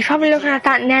 No, he's probably looking at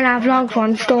that Nella Vlogs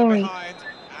one story. And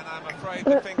I'm afraid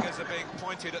the fingers are being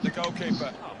pointed at the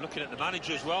goalkeeper. I'm looking at the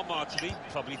manager as well, Martin.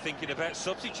 Probably thinking about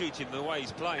substituting the way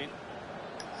he's playing.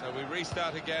 So we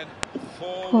restart again.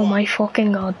 4-1. Oh my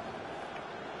fucking god.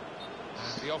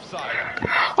 The offside.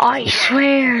 I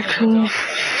swear to...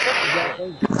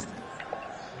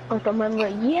 I can remember.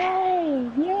 Yay!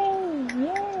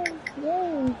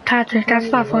 Patrick, that's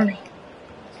not funny.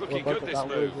 It's looking good, this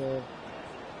move.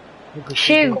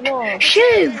 Shoot!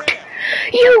 Shoot!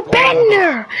 You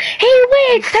bender! He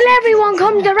waits till everyone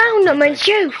comes around him and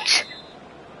shoots!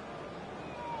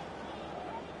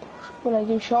 Will I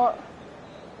do short?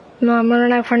 No, I'm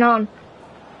running out for none.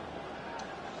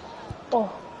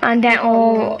 Oh. And then,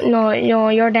 oh, no,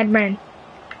 you're dead man.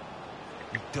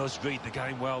 He does read the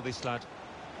game well, this lad.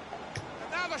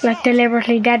 Like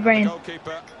deliberately dead brain. The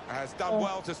goalkeeper has done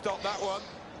well to stop that one.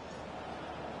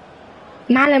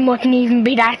 Malin wouldn't even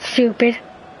be that stupid.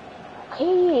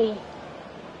 Hey.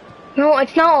 No,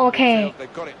 it's not okay.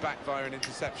 They've got it back via an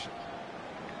interception.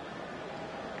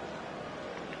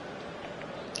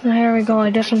 Oh, here we go,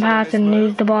 a distant pass and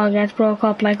needs the ball gets broke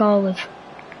up like always.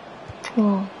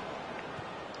 Oh.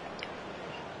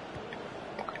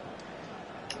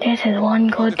 This is one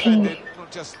good team.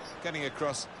 Not just getting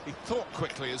across, he thought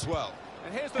quickly as well.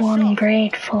 And here's the one shot.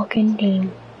 Great fucking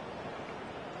team.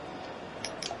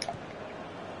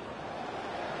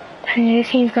 And this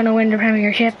team's gonna win the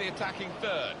Premiership. The attacking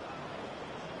third.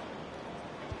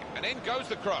 And in goes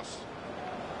the cross.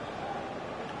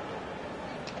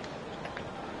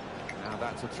 Now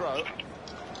that's a throw.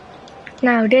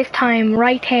 Now this time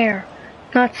right here,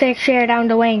 not 6 here down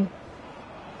the wing.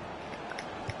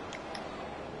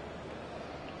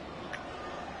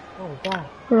 Oh, God.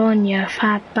 Run, you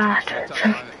fat bastard.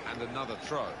 And another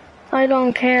throw. I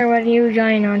don't care whether you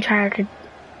join Uncharted.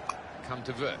 Come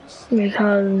to Xitz.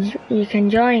 Because you can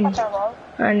join, That's alright.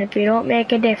 and if you don't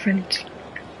make a difference,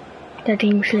 the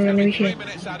team should gonna be 3 shit.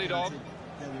 minutes added on.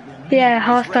 Yeah,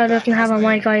 Hostile doesn't have a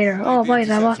mic either. Oh boys,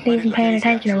 I wasn't even paying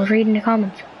attention, I was reading the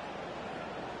comments.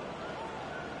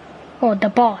 Oh, the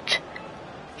bot.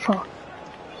 Fuck.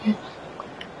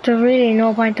 There's really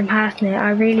no point in passing it. I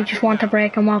really just want to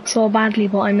break him up so badly,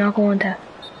 but I'm not going to.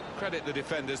 Credit the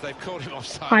defenders, they've called him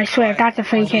offside. I swear, that's a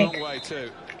free That's kick. a long way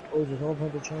too. Oh, there's no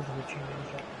point in trying to retrieve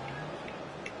that.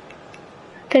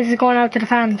 This is going out to the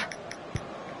fans.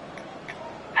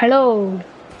 Hello.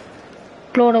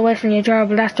 Blow the whistle, you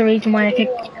gerbil. That's the reason why I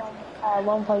kicked.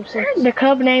 156. The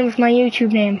club name is my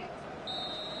YouTube name.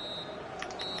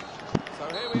 So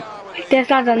here we are with This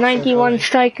lad's a 91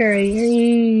 striker.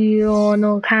 Oh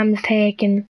no, Cam's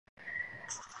taken.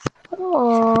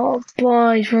 Oh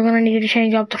boys, we're gonna need to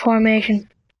change up the formation.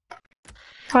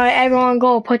 Alright, everyone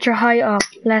go, put your height up.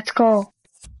 Let's go.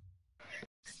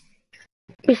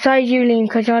 Besides you, Liam,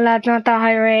 because your lad's not that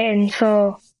high rating,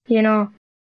 so, you know.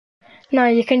 No,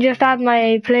 you can just add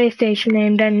my PlayStation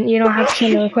name, then you don't have to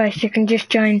send a request, you can just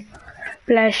join.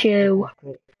 Bless you.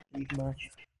 League match.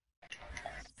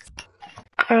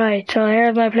 Alright, so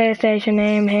here's my PlayStation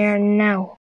name here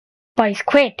now. Boys,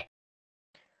 quit!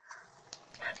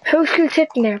 Who's still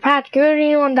sitting there? Pat, you're the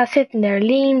only one that's sitting there.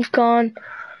 Liam's gone.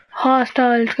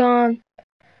 Hostile's gone.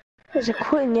 Is it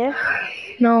quitting, yeah?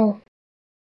 No.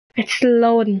 It's still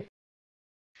loading.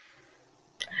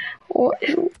 Oh,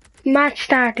 match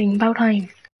starting, about time.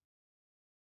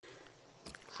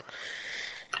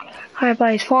 Alright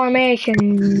boys,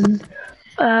 formation.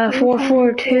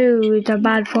 4-4-2 is a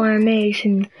bad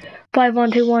formation.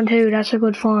 5-1-2-1-2, that's a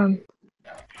good form.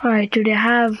 Alright, do they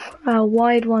have a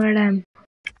wide one of them?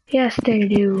 Yes they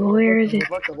do. Where is it?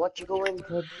 What you go in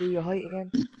to do your height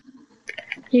again?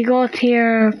 You go to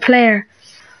your player,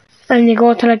 and you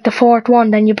go to like the fourth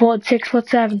one, then you put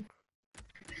 6'7".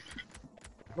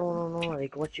 No,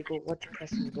 like what you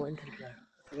press and you go into the player.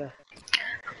 Yeah.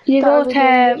 You go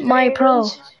to My Pro.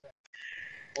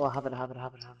 Oh, have it.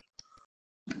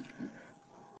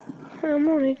 I'm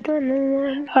only done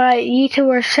one. Alright, you two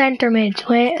are centre mids.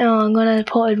 Wait, no, I'm gonna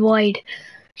put it wide.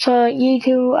 So you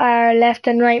two are left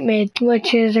and right mid,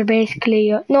 which is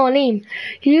basically no, Liam.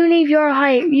 You leave your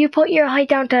height. You put your height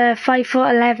down to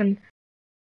 5'11",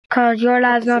 cause your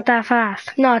lad's not that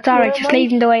fast. No, it's alright. Just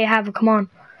leave him the way you have it. Come on.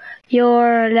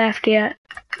 You're left, yeah.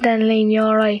 Then Liam,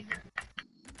 you're right.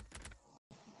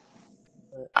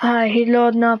 He's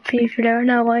loading up FIFA there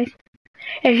now, boys.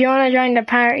 If you wanna join the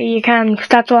party, you can, cause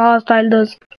that's what Hostile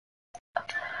does.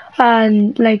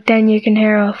 And like then you can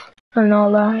hear us and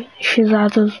all that. She's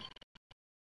at us.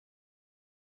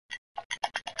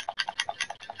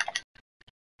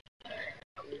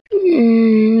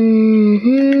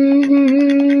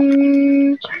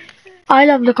 I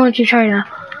love the country China.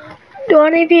 Do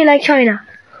any of you like China?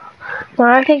 Well,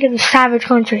 I think it's a savage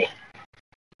country.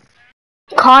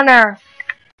 Connor!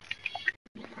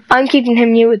 I'm keeping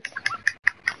him muted.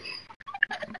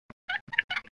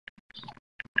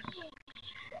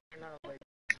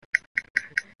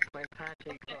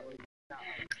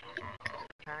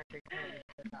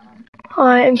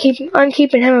 I'm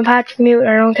keeping him and Patrick mute.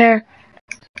 I don't care.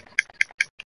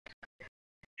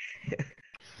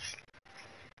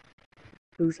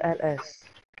 Who's LS?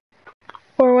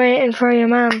 We're waiting for you,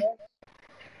 man.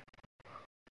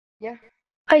 Yeah.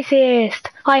 I see.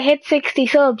 I hit 60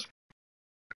 subs.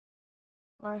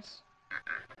 Nice.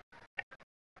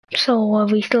 So are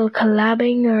we still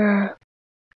collabing or?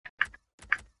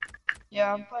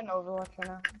 Yeah, I'm playing Overwatch right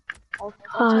now.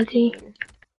 Hardy.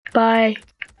 Bye.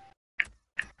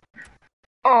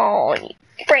 Oh, you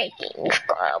freaking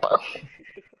scrubber.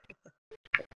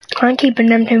 I'm keeping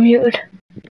them to muted.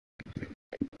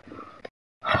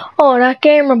 Oh, that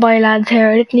gamer boy lad's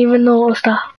here. I didn't even notice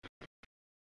that.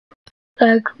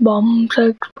 Sex bomb,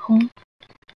 sex bomb.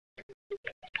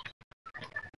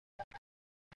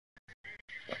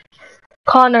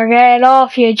 Connor, get it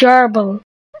off, you gerbil.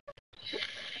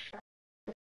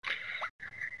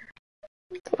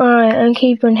 Alright, I'm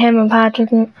keeping him and Patrick.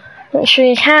 Sure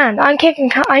you can. I'm kicking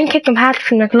Patrick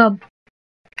from the club.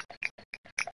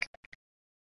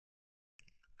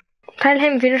 Tell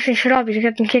him if he doesn't shut up, he's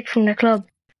getting kicked from the club.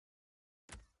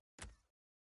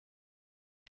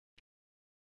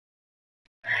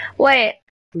 Wait,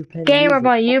 gamer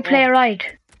boy, you play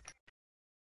right.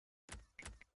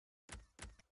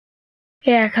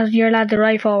 Yeah, 'cause your lad's the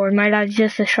right forward, my lad's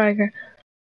just a striker.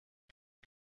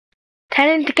 Tell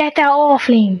him to get that off,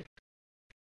 Liam.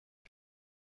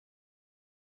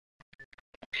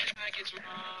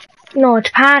 No, it's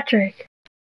Patrick.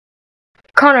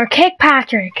 Connor, kick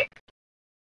Patrick.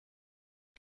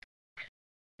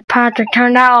 Patrick,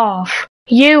 turn that off.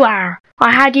 You are.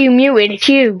 I had you muted, it's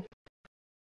you.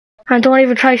 And don't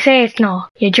even try to say it's not,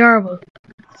 you gerbil.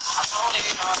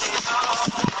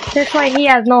 That's why he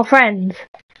has no friends.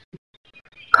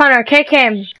 Connor, kick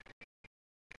him.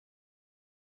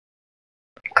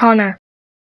 Connor,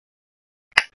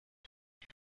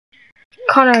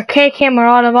 kick him or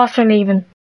all of us are leaving.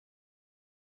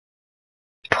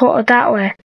 Put it that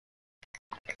way.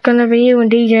 It's gonna be you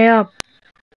and DJ up.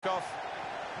 And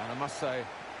I must say,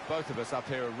 both of us up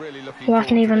here are really looking He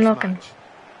wasn't even looking. match.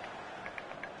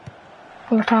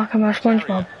 We were talking about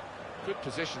SpongeBob. Good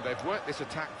position. They've worked this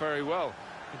attack very well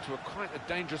into quite a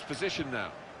dangerous position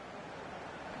now.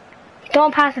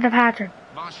 Don't pass it to Patrick.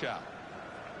 Marshall.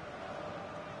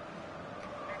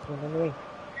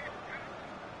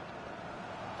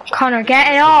 Connor,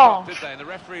 get it off. Did they? And the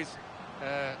referee's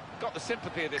got the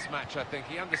sympathy of this match, I think.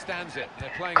 He understands it. They're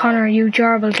playing Connor, you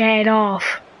gerbil, get it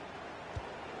off.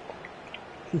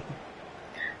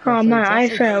 Oh man, I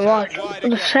swear it was.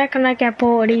 The second I get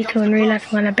bored of these two and realise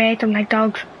I'm gonna bait them like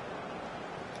dogs.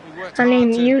 I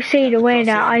mean, you see the way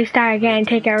that I start getting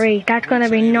ticket rates, that's gonna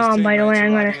be none by the way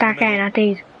I'm gonna start getting at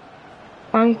these.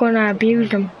 I'm gonna abuse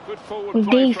them.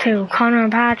 These two, Connor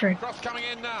and Patrick. Cross coming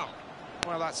in now.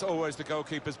 Well, that's always the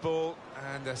goalkeeper's ball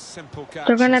and a simple catch.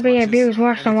 They're gonna be abused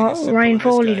worse than what Ryan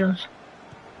Foley does.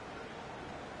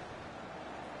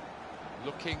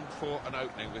 Looking for an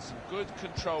opening with some good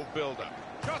controlled build-up.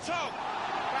 Shot on!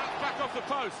 Bounce back off the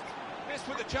post. This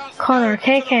with a chance. Connor,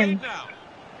 kick him.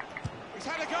 He's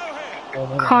had a go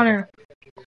here.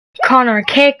 Connor,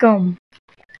 kick him.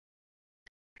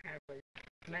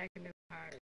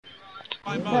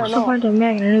 What's the point of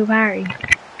making a new party?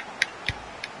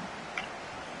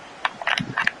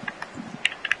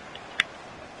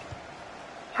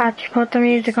 Patch, put the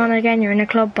music on again, you're in a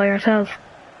club by yourself.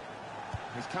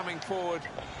 He's coming forward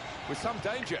with some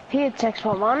danger. He had 6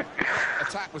 foot, man.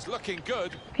 Attack was looking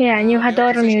good. Yeah, and you had the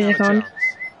other music on.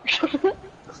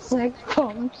 6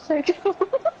 foot.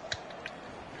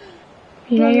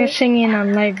 You know you're singing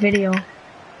on live video.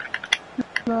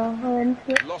 No,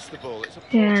 Lost the ball. It's a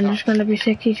Yeah, and there's gonna be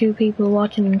 62 people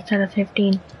watching instead of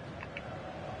 15.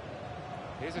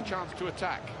 Here's a chance to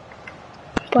attack.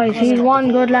 Boys, he's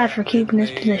one good lad for keeping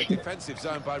his position. Defensive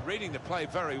zone by reading the play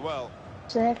very well.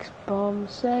 6 bomb.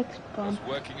 Just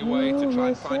working away to try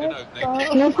and find an opening.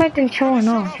 There's no point in showing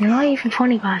off. You're not even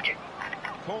funny, Patrick.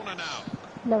 Corner now.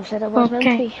 No, said it was meant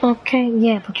to be. Okay,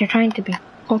 yeah, but you're trying to be.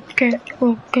 Okay.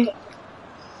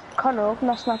 Connor, open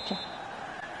that Snapchat.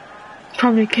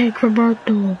 Probably cake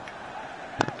Roberto.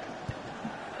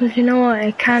 But you know what?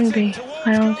 It can be.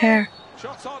 I don't care.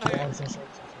 Shots on here.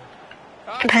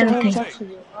 Penalty.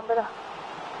 Remember that?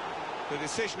 The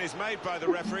decision is made by the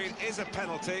referee. It is a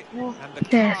penalty. And the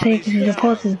Yeah, see, because he's a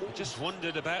pussy. Just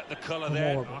wondered about the colour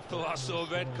there. I thought I saw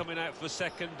red coming out for a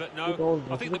second, but no.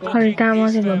 I think the Oh, his dad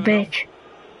was is a fair bitch.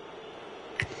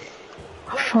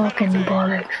 Fucking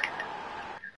bollocks.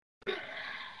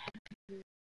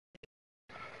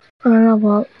 I don't know,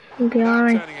 but it'll be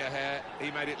alright. turning her hair, he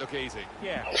made it look easy.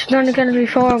 It's only gonna be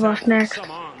 4 of us next.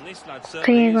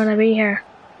 He ain't gonna be here.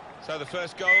 So the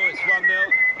first goal, it's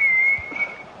 1-0.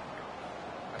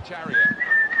 Acharya,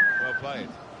 well played.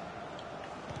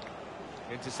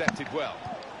 Intercepted well.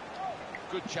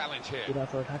 Good challenge here.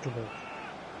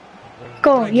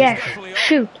 Go, yes,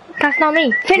 shoot. That's not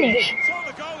me. Finish.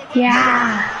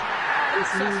 Yeah.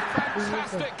 This is a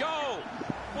fantastic goal.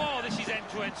 Wow, this is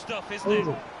end-to-end stuff, isn't it?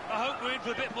 I hope we're in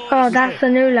for a bit more. Oh, that's the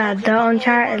new lad, the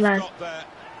Uncharted lad. But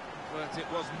it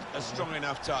wasn't a strong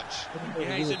enough touch.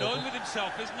 Yeah, he's annoyed with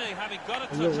himself, isn't he? Having got a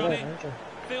touch on him,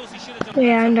 feels he should have done.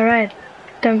 Yeah, I'm the red.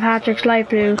 Then Patrick's light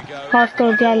blue.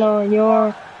 Hostel's yellow.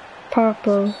 You're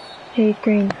purple. He's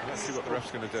green. Let's see what the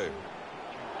ref's going to do.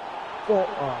 Go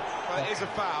off. Well, it is a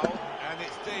foul, and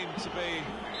it's deemed to be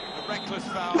a reckless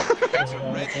foul. It's a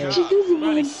red card.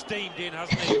 Really steamed in,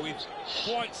 hasn't he, with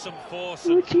quite some force.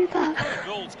 And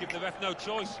goals give the ref no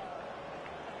choice.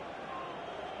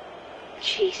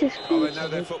 Jesus Christ. Oh, they know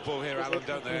their football here, Alan,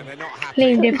 don't they? And they're not happy.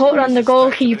 Liam, they put it on the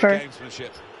goalkeeper.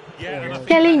 Yeah,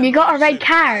 Liam, you got a red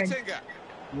card.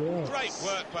 Great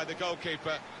work by the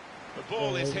goalkeeper. The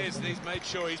ball is his, and he's made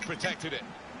sure he's protected it.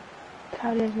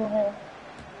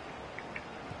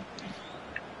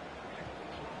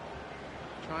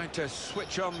 Trying to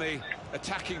switch on the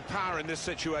attacking power in this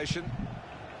situation.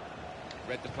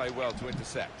 Read the play well to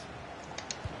intercept.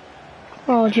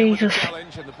 Oh, Jesus.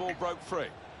 Challenge and the ball broke free.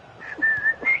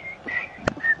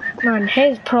 Man,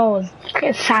 his pros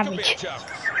is savage.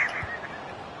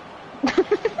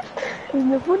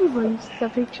 Isn't it funny when you see the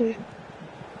picture?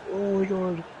 Oh my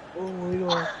god. Oh my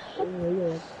god. Oh my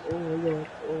god. Oh my god.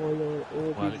 Oh my god.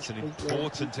 Oh, well, it's an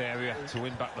important area to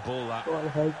win back the ball, that. God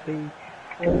help me.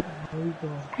 Oh my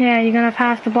god. Yeah, you're gonna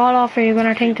pass the ball off, or you're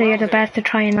gonna think that you're the best to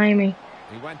try and lie me.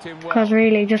 Because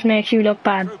really, it just makes you look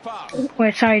bad.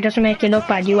 Wait, sorry, it doesn't make you look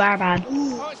bad, you are bad.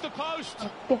 Oh, it's the post.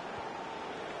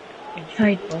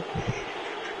 Right.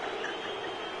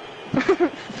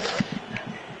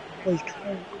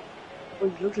 Oh,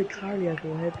 it looks like Carly has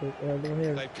no head, no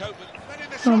hair.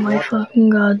 Oh my fucking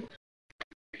god.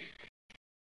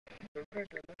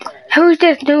 Who's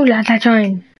this new lad that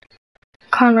joined?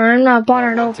 Connor, I'm not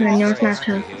bothered opening your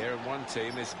Snapchat. One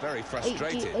team is very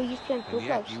frustrated. Are you playing Pro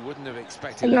Clubs? You wouldn't have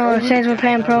expected. No, it says we're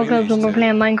playing Pro Clubs and we're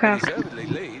playing Minecraft.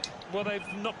 Well, they've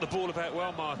knocked the ball about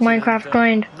well, Martin. Minecraft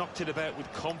grind. Knocked it about with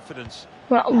confidence.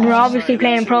 Well, we're obviously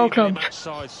playing Pro Clubs.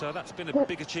 So that's been a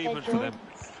big achievement for them.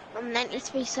 I'm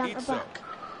 93 centre back.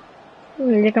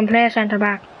 You can play centre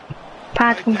back.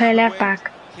 Pat can play left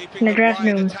back. In the dressing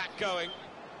room.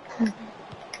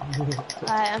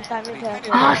 I'm back.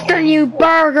 Hostile, you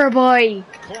burger boy!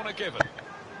 Corner given.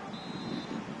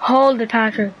 Hold it,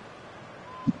 Patrick.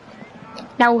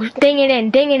 Now ding it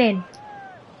in.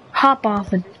 Hop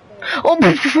off it. Oh!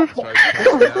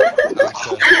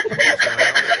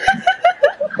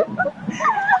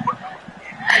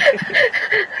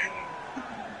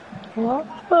 What?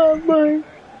 Oh boy.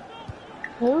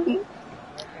 Who?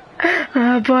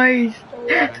 Boys.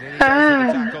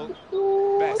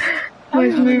 My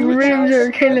ribs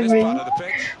are killing me.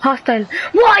 Hostile.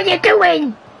 What are you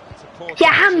doing? You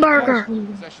hamburger.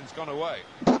 Possession's gone away.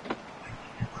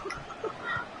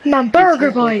 Man,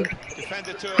 burger boy.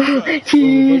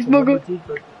 Cheeseburger.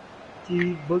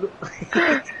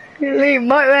 Wait,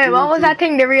 what was that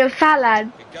thing? The real fat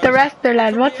lad? The wrestler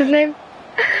lad, what's his name?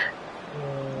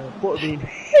 Butterbean.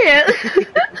 Yeah.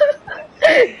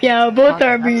 Yeah,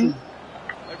 Butterbean.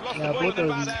 Yeah,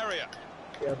 Butterbean.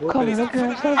 Yeah,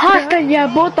 Butterbean. Hostile, yeah,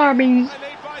 Butterbean.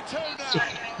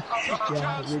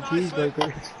 Yeah, the cheeseburger.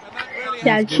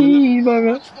 Yeah,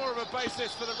 cheeseburger.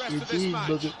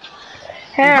 Cheeseburger.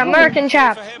 Here, American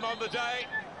chap.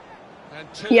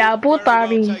 Yeah,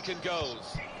 Butterbean.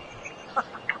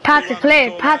 Patrick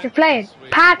played.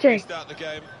 Patrick.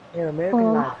 Yeah,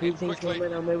 American lad. Who thinks no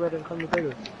man on Mayweather and Conor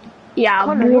McGregor? Yeah,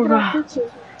 burger.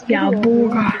 Yeah,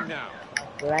 burger.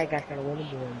 Well, I got gonna win a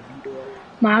boy.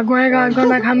 McGregor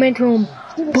gonna come into him.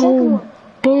 Boom.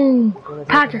 Boom.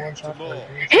 Patrick.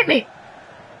 Hit me.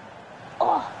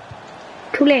 Oh.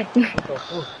 Too late.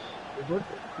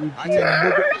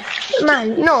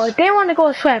 Man, no, if they want to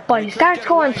go sweat, boys, start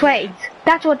going sweaties.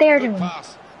 That's what they're doing.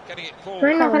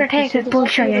 We're not gonna take this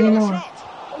bullshit anymore.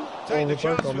 You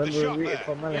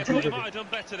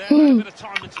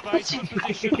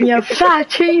fat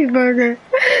cheeseburger.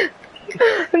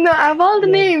 No, out of all the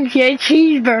names, yeah,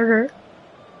 cheeseburger.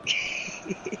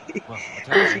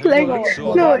 Like,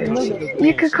 no,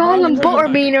 you could call him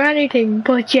Butterbean or anything,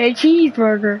 but yeah,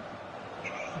 cheeseburger.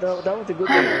 That was a good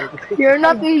one. You're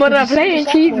nothing but a plain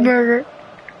cheeseburger.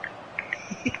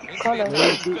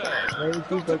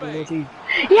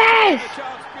 Yes!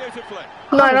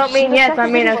 No, I don't mean yes, I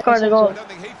mean I scored the goal. I don't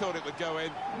think he thought it would go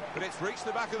in, but it's reached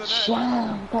the back of the net.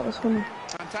 Wow, that was funny.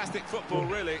 Fantastic football,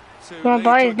 really. Well,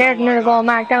 boys, there's another goal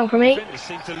marked down for me.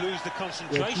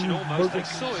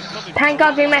 Thank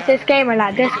God we met this gamer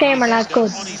lad. This gamer lad's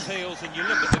good.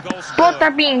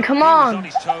 Butterbean, come on.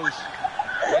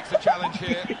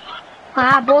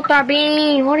 Ah,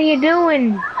 Butterbean, what are you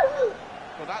doing?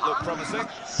 Well, that looked promising,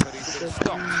 but he's been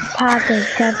stopped. Patrick,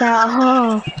 get that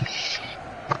home.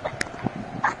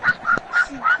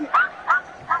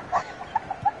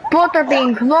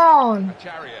 Butterbean, come on.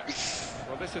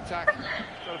 Well, this attack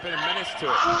got a bit of menace to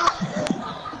it.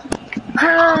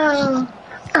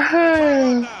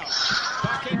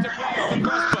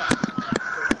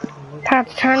 Pat,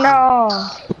 turn that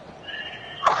off.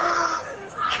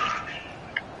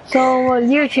 So,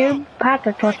 YouTube,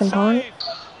 Patrick touching point.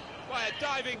 By a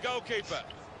diving goalkeeper.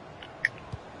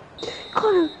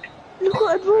 Connor, look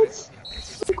what advance.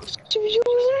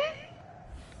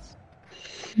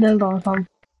 Build on some.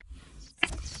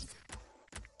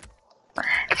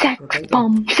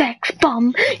 Sex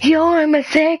bomb, you're my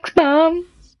sex bomb.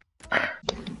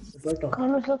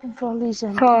 Connor's looking for all these Oh.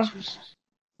 pictures.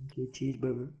 Okay,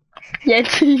 cheeseburger. Yeah,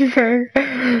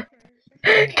 cheeseburger.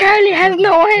 Carly has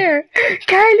no hair.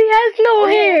 Carly has no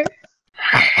hair.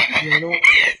 You know,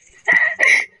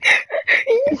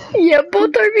 Yeah,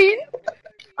 butterbean.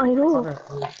 I know.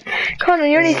 Connor,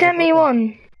 you only sent me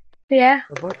one. Yeah.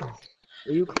 Roberto,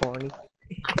 are you corny?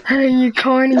 You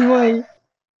corny boy.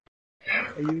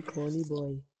 Are you corny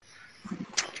boy?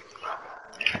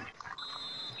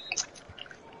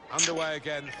 Underway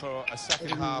again for a second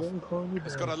half.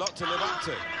 It's got a lot to live up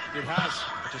to. It has.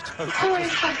 I just hope Oh my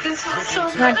god, this is so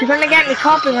Like, you're gonna get me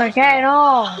copyright, get it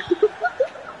all.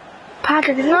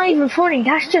 Patrick, it's not even funny,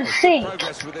 that's just sick.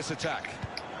 Progress with this attack.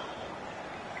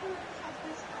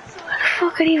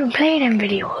 Who could even play them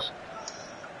videos?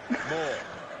 More.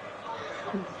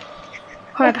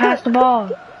 I pass the ball.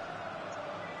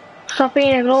 Stop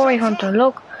being a glory hunter,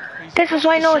 look. This is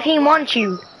why no team wants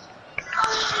you.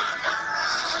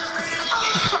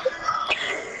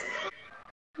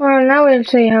 Well, now we'll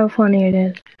see how funny it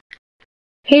is.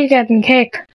 He's getting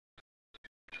kicked.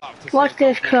 Watch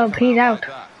this club, he's out.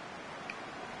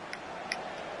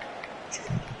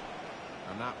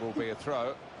 And that will be a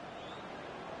throw.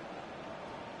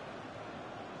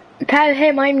 Tell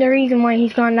him I'm the reason why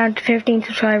he's gone down to 15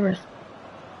 subscribers.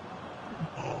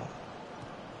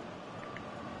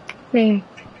 Liam.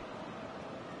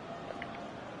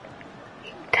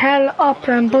 Tell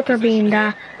Opera and Butterbean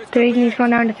that the reason he's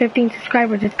gone down to 15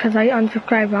 subscribers is because I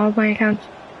unsubscribed all of my accounts.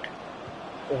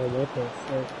 Oh, what the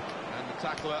fuck? And the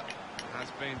tackler has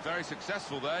been very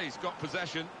successful there. He's got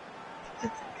possession.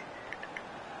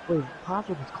 Wait,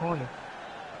 Patrick is corny.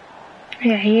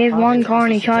 Yeah, he is one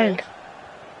corny child.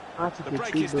 Patrick The is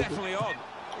break is cheeseburger. definitely on.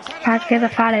 Patrick is a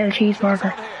fat little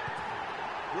cheeseburger.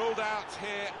 Ruled out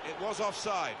here. It was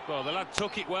offside. Well, the lad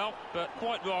took it well, but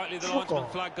quite rightly the linesman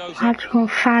flag goes up. Patrick's a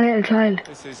fat little child.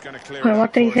 This is going to clear Wait, it what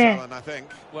up did he for us, say? Alan, I think.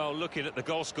 Well, looking at the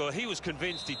goal score, he was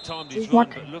convinced he'd timed his What?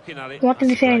 run, but looking at it, What did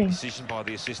he that's a say? great decision by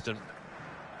the assistant.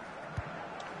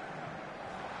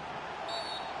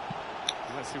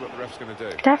 Let's see what the ref's going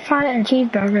to do. That fat little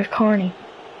cheeseburger is corny.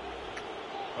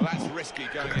 Well, that's risky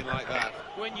going in like that.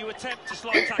 When you attempt to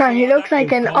slide tackle Man, he like looks that,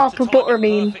 like an you've got upper to time it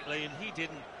butterbean. perfectly, and he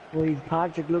didn't. Wait,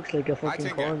 Patrick looks like a fucking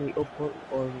think corny upper,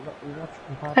 or not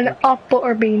An Patrick. up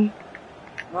butterbean.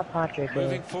 Not Patrick,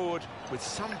 Moving forward with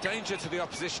some danger to the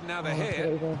opposition now they're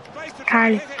here. Space to try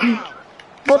Carly. and hit it now.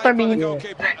 Butterbean. Saved by the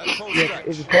goalkeeper at full Yeah, stretch.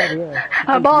 it's a corny,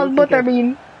 yeah. A ball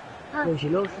butterbean. Wait, she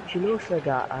looks like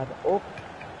an up,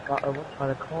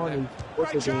 a corny Great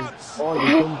butterbean. chance. All the The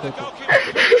things goalkeeper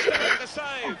couldn't step in the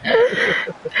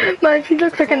save. Man, she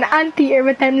looks like an anteater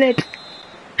with them lips.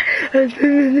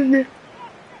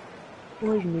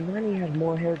 Boys, my nanny has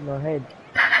more hair than her head.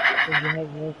 She has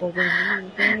more fucking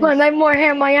Man, I have more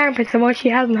hair in my armpits than what she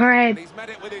has in her And head. he's met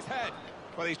it with his head.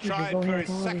 Well, he's This is tried going for on, his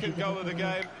this is second goal going of the on.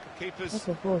 game. Keeper's What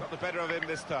the fuck? got the better of him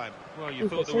this time. Well, you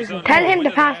thought there was only Tell one him to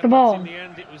winner pass there, the but ball. in the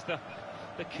end, it was the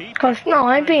keeper. Cause no,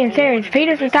 I'm being serious. If he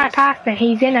doesn't start passing,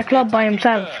 he's in a club by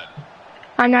himself.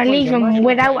 And I leave him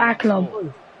without a club.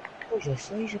 Boys, the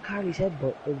size of Carly's head,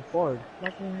 but forward.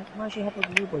 Imagine having a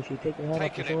new boy, she'd take her head off the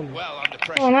Taking it shoulder. well under Oh,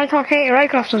 pressure. and I thought Katie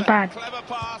Rycroft was bad. Clever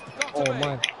pass. Got to Oh, be.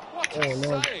 man. What Oh, a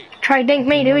Lord. save. Try dink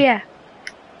me, do ya?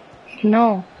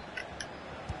 No.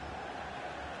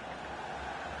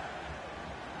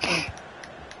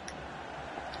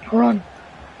 Run.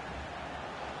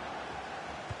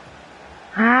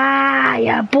 Ah,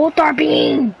 yeah,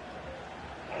 butterbean.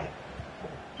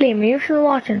 Liam, are you still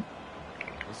watching?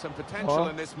 There's some potential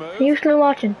in this move. Are you still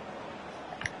watching?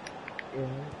 Yeah,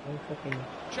 I'm fucking...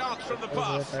 Chance from the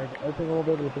pass. I think I'll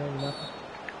be able to play him nothing.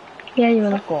 Yeah, you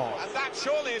will. Fuck off. And that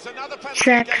surely is another penalty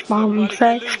Sex against them. bomb,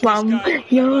 sex bomb.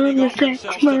 You're the sex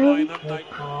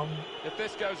bomb. If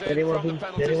this goes Did in anyone from the think-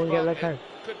 penalty did anyone get spot, that card?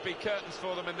 it could be curtains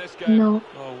for them in this game. No.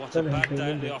 Oh, what a bad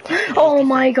day at the office. Oh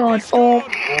my god. Oh, Oh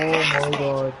my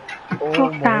god. Oh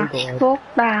fuck my that. god.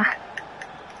 Fuck that.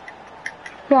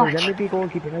 Wait, Watch. let me be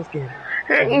goalkeeper next game.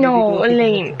 No,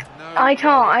 Liam. I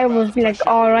thought I was like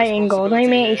alright in goals.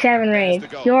 I'm 87 rated.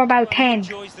 You're about 10.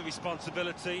 Enjoys the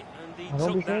responsibility, and he I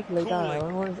don't be took that fake like that. I coolly.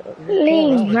 don't want to...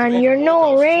 Liam, man, you're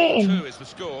no rating. 2 is the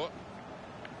score.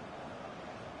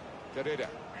 Garida.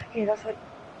 Hey, that's why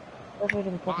they're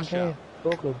fucking playing. Go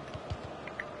club.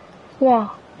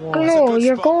 What? Wow. No,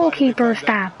 your goalkeeper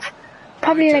stats.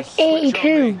 Probably like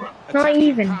 82, not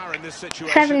even.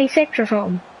 76 or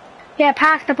something. Yeah,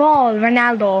 pass the ball,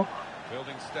 Ronaldo.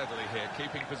 Building steadily here,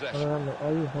 keeping possession.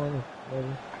 Are you horny?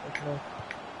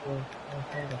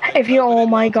 If you, oh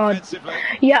my god.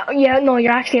 Yeah, no,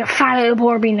 you're actually a fat little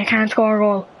poor bean that can't score a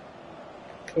goal.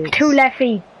 2 left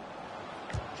feet.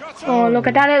 Oh, look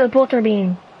at that little butter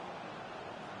bean.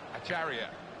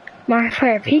 Mark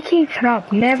swear, if he keeps it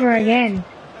up, never again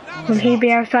will he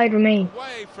be outside with me.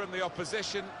 Away from the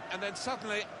opposition and then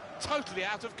suddenly totally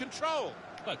out of control.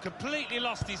 Well, completely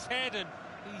lost his head and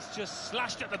he's just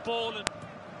slashed at the ball and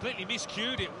completely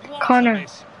miscued it. Connor,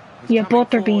 you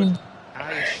butter bean.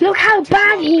 Look how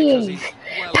bad he is.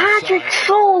 Patrick's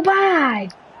so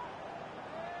bad.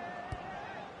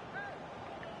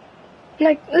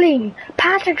 Like, Lee,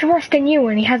 Patrick's worse than you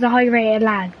and he has a high-rated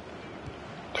lad.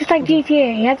 Just like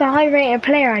GTA, he has a high-rated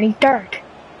player and he's dirt.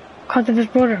 Because of his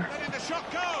brother. Letting the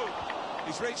shot go.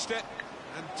 He's reached it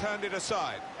and turned it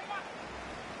aside.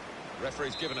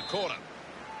 Referee's given a corner.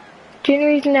 The only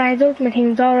reason that his ultimate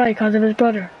team's alright because of his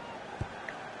brother.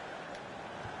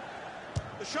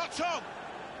 The shot's on.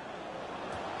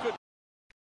 Good.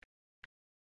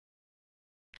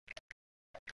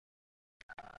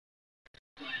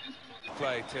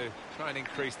 Play to try and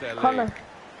increase their lead. Connor.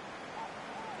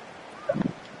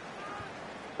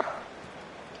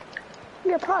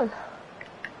 Yeah, pal.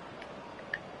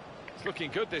 It's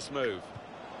looking good, this move.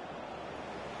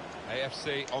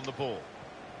 AFC on the ball.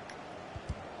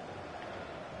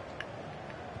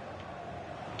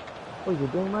 Oh, you're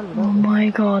doing man. Oh my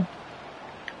god.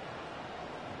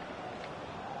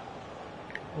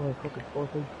 Oh, fucking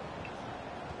 40.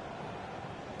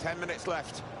 10 minutes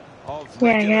left.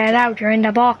 Yeah, get out, you're in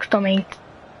the box, dummy.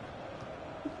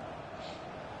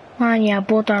 Man, yeah,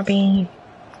 butter bean.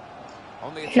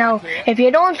 Now, if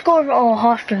you don't score, oh,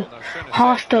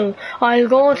 hostile, I'll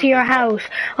go to your house,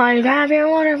 I'll grab your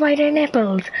mother by the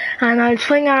nipples, and I'll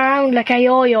swing her around like a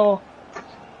yo-yo.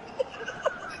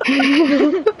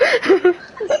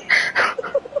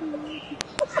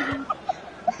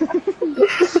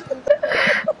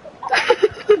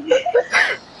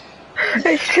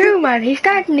 It's true, man, he's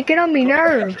starting to get on me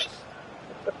nerves.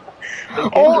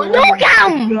 Oh, look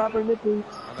at him! Grab her nipples.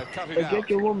 I get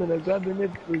your woman, I grab her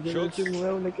nipples and I swing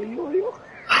around like a yo-yo.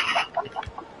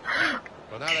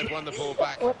 Well, now they've won the ball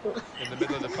back in the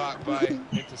middle of the park by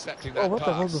intercepting that what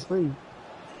the hell's the pass. free?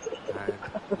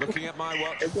 And looking at my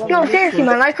watch. No, seriously,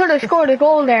 man, I could have scored a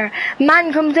goal there.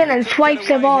 Man comes in and swipes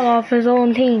the ball off his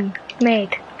own team,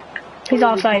 mate. He's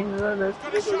offside. Well, the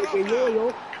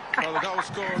goal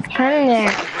scored. Hang in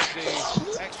there.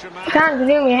 You can't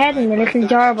do me head in the little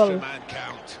gerbil.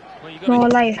 No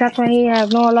life, that's why he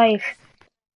has no life.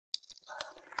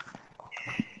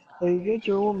 I get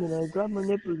your woman, I grab my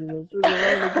nipples and I swing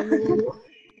around like a yo-yo.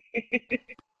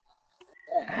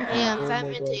 Yeah, I'm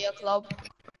into your club.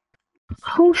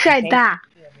 Who said that?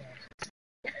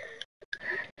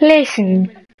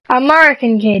 Listen,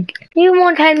 American kid, you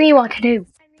won't tell me what to do.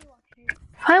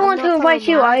 If I want to invite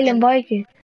you, I'll invite you.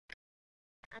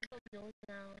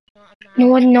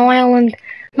 Northern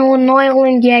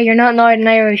Ireland, yeah, you're not Northern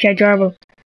Irish, you're gerbil.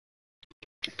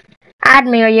 Add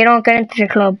me or you don't get into the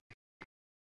club.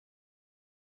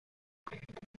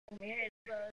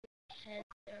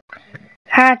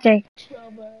 Patrick.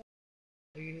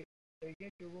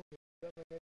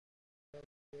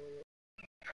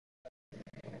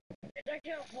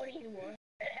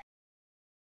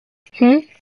 Hmm?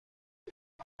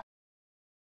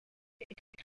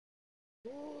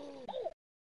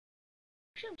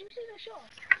 Did you see the shot?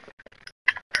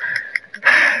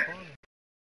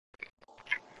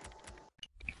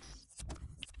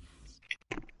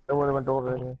 I would have went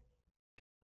over anyway.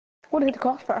 What did it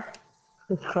cost for?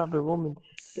 Grab her woman.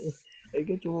 I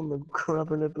get your woman, grab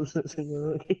her nipples and swing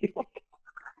around like a yo-yo.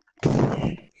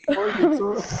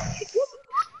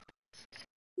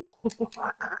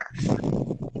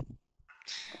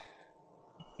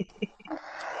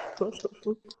 What the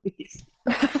fuck, please?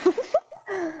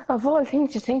 Of all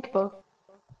things to think about.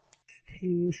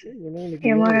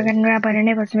 Your mother getting grabbed by the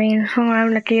nipples being swung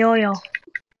around like a yo-yo.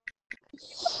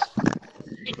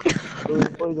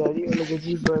 Oh god, you're like a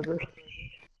cheeseburger.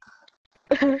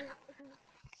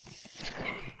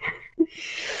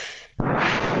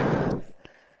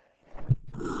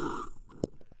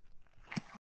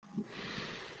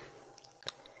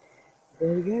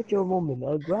 I'll get your woman,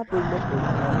 I'll grab her nipples and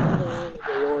I'll swing around like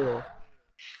a yo-yo.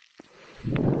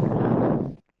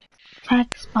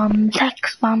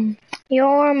 Sex bomb,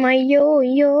 you're my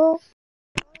yo-yo.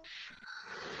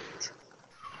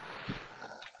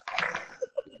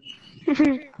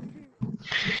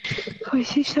 Pues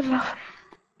sí, se va.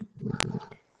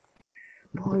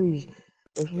 Boys,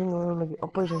 there's nothing wrong with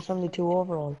it. Boys, I'm 72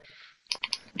 overall.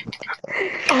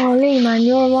 Oh, Lee, man,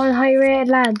 you're one high rated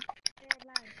lad.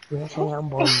 Yes, I am,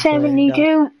 boys.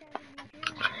 72.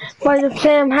 By the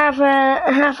same half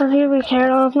a pubic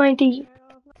hair of 90.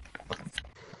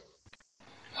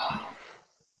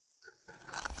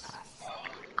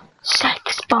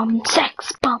 Sex bomb,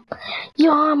 sex bomb.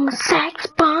 You're my sex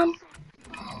bomb.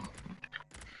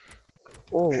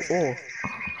 Oh.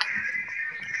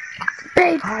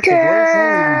 Big Patrick,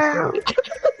 girl.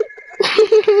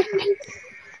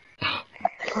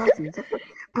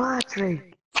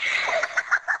 Patrick.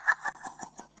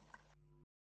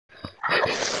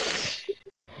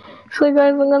 So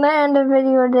guys, I'm gonna end the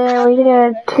video there. We did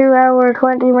a 2-hour,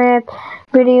 20-minute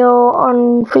video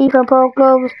on FIFA Pro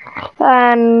Clubs,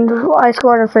 and I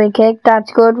scored a free kick.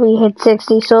 That's good. We hit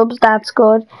 60 subs. That's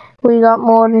good. We got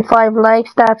more than 5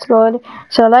 likes. That's good.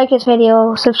 So like this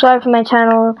video, subscribe to my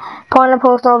channel, put on the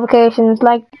post notifications.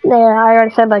 I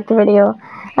already said like the video,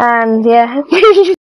 and yeah.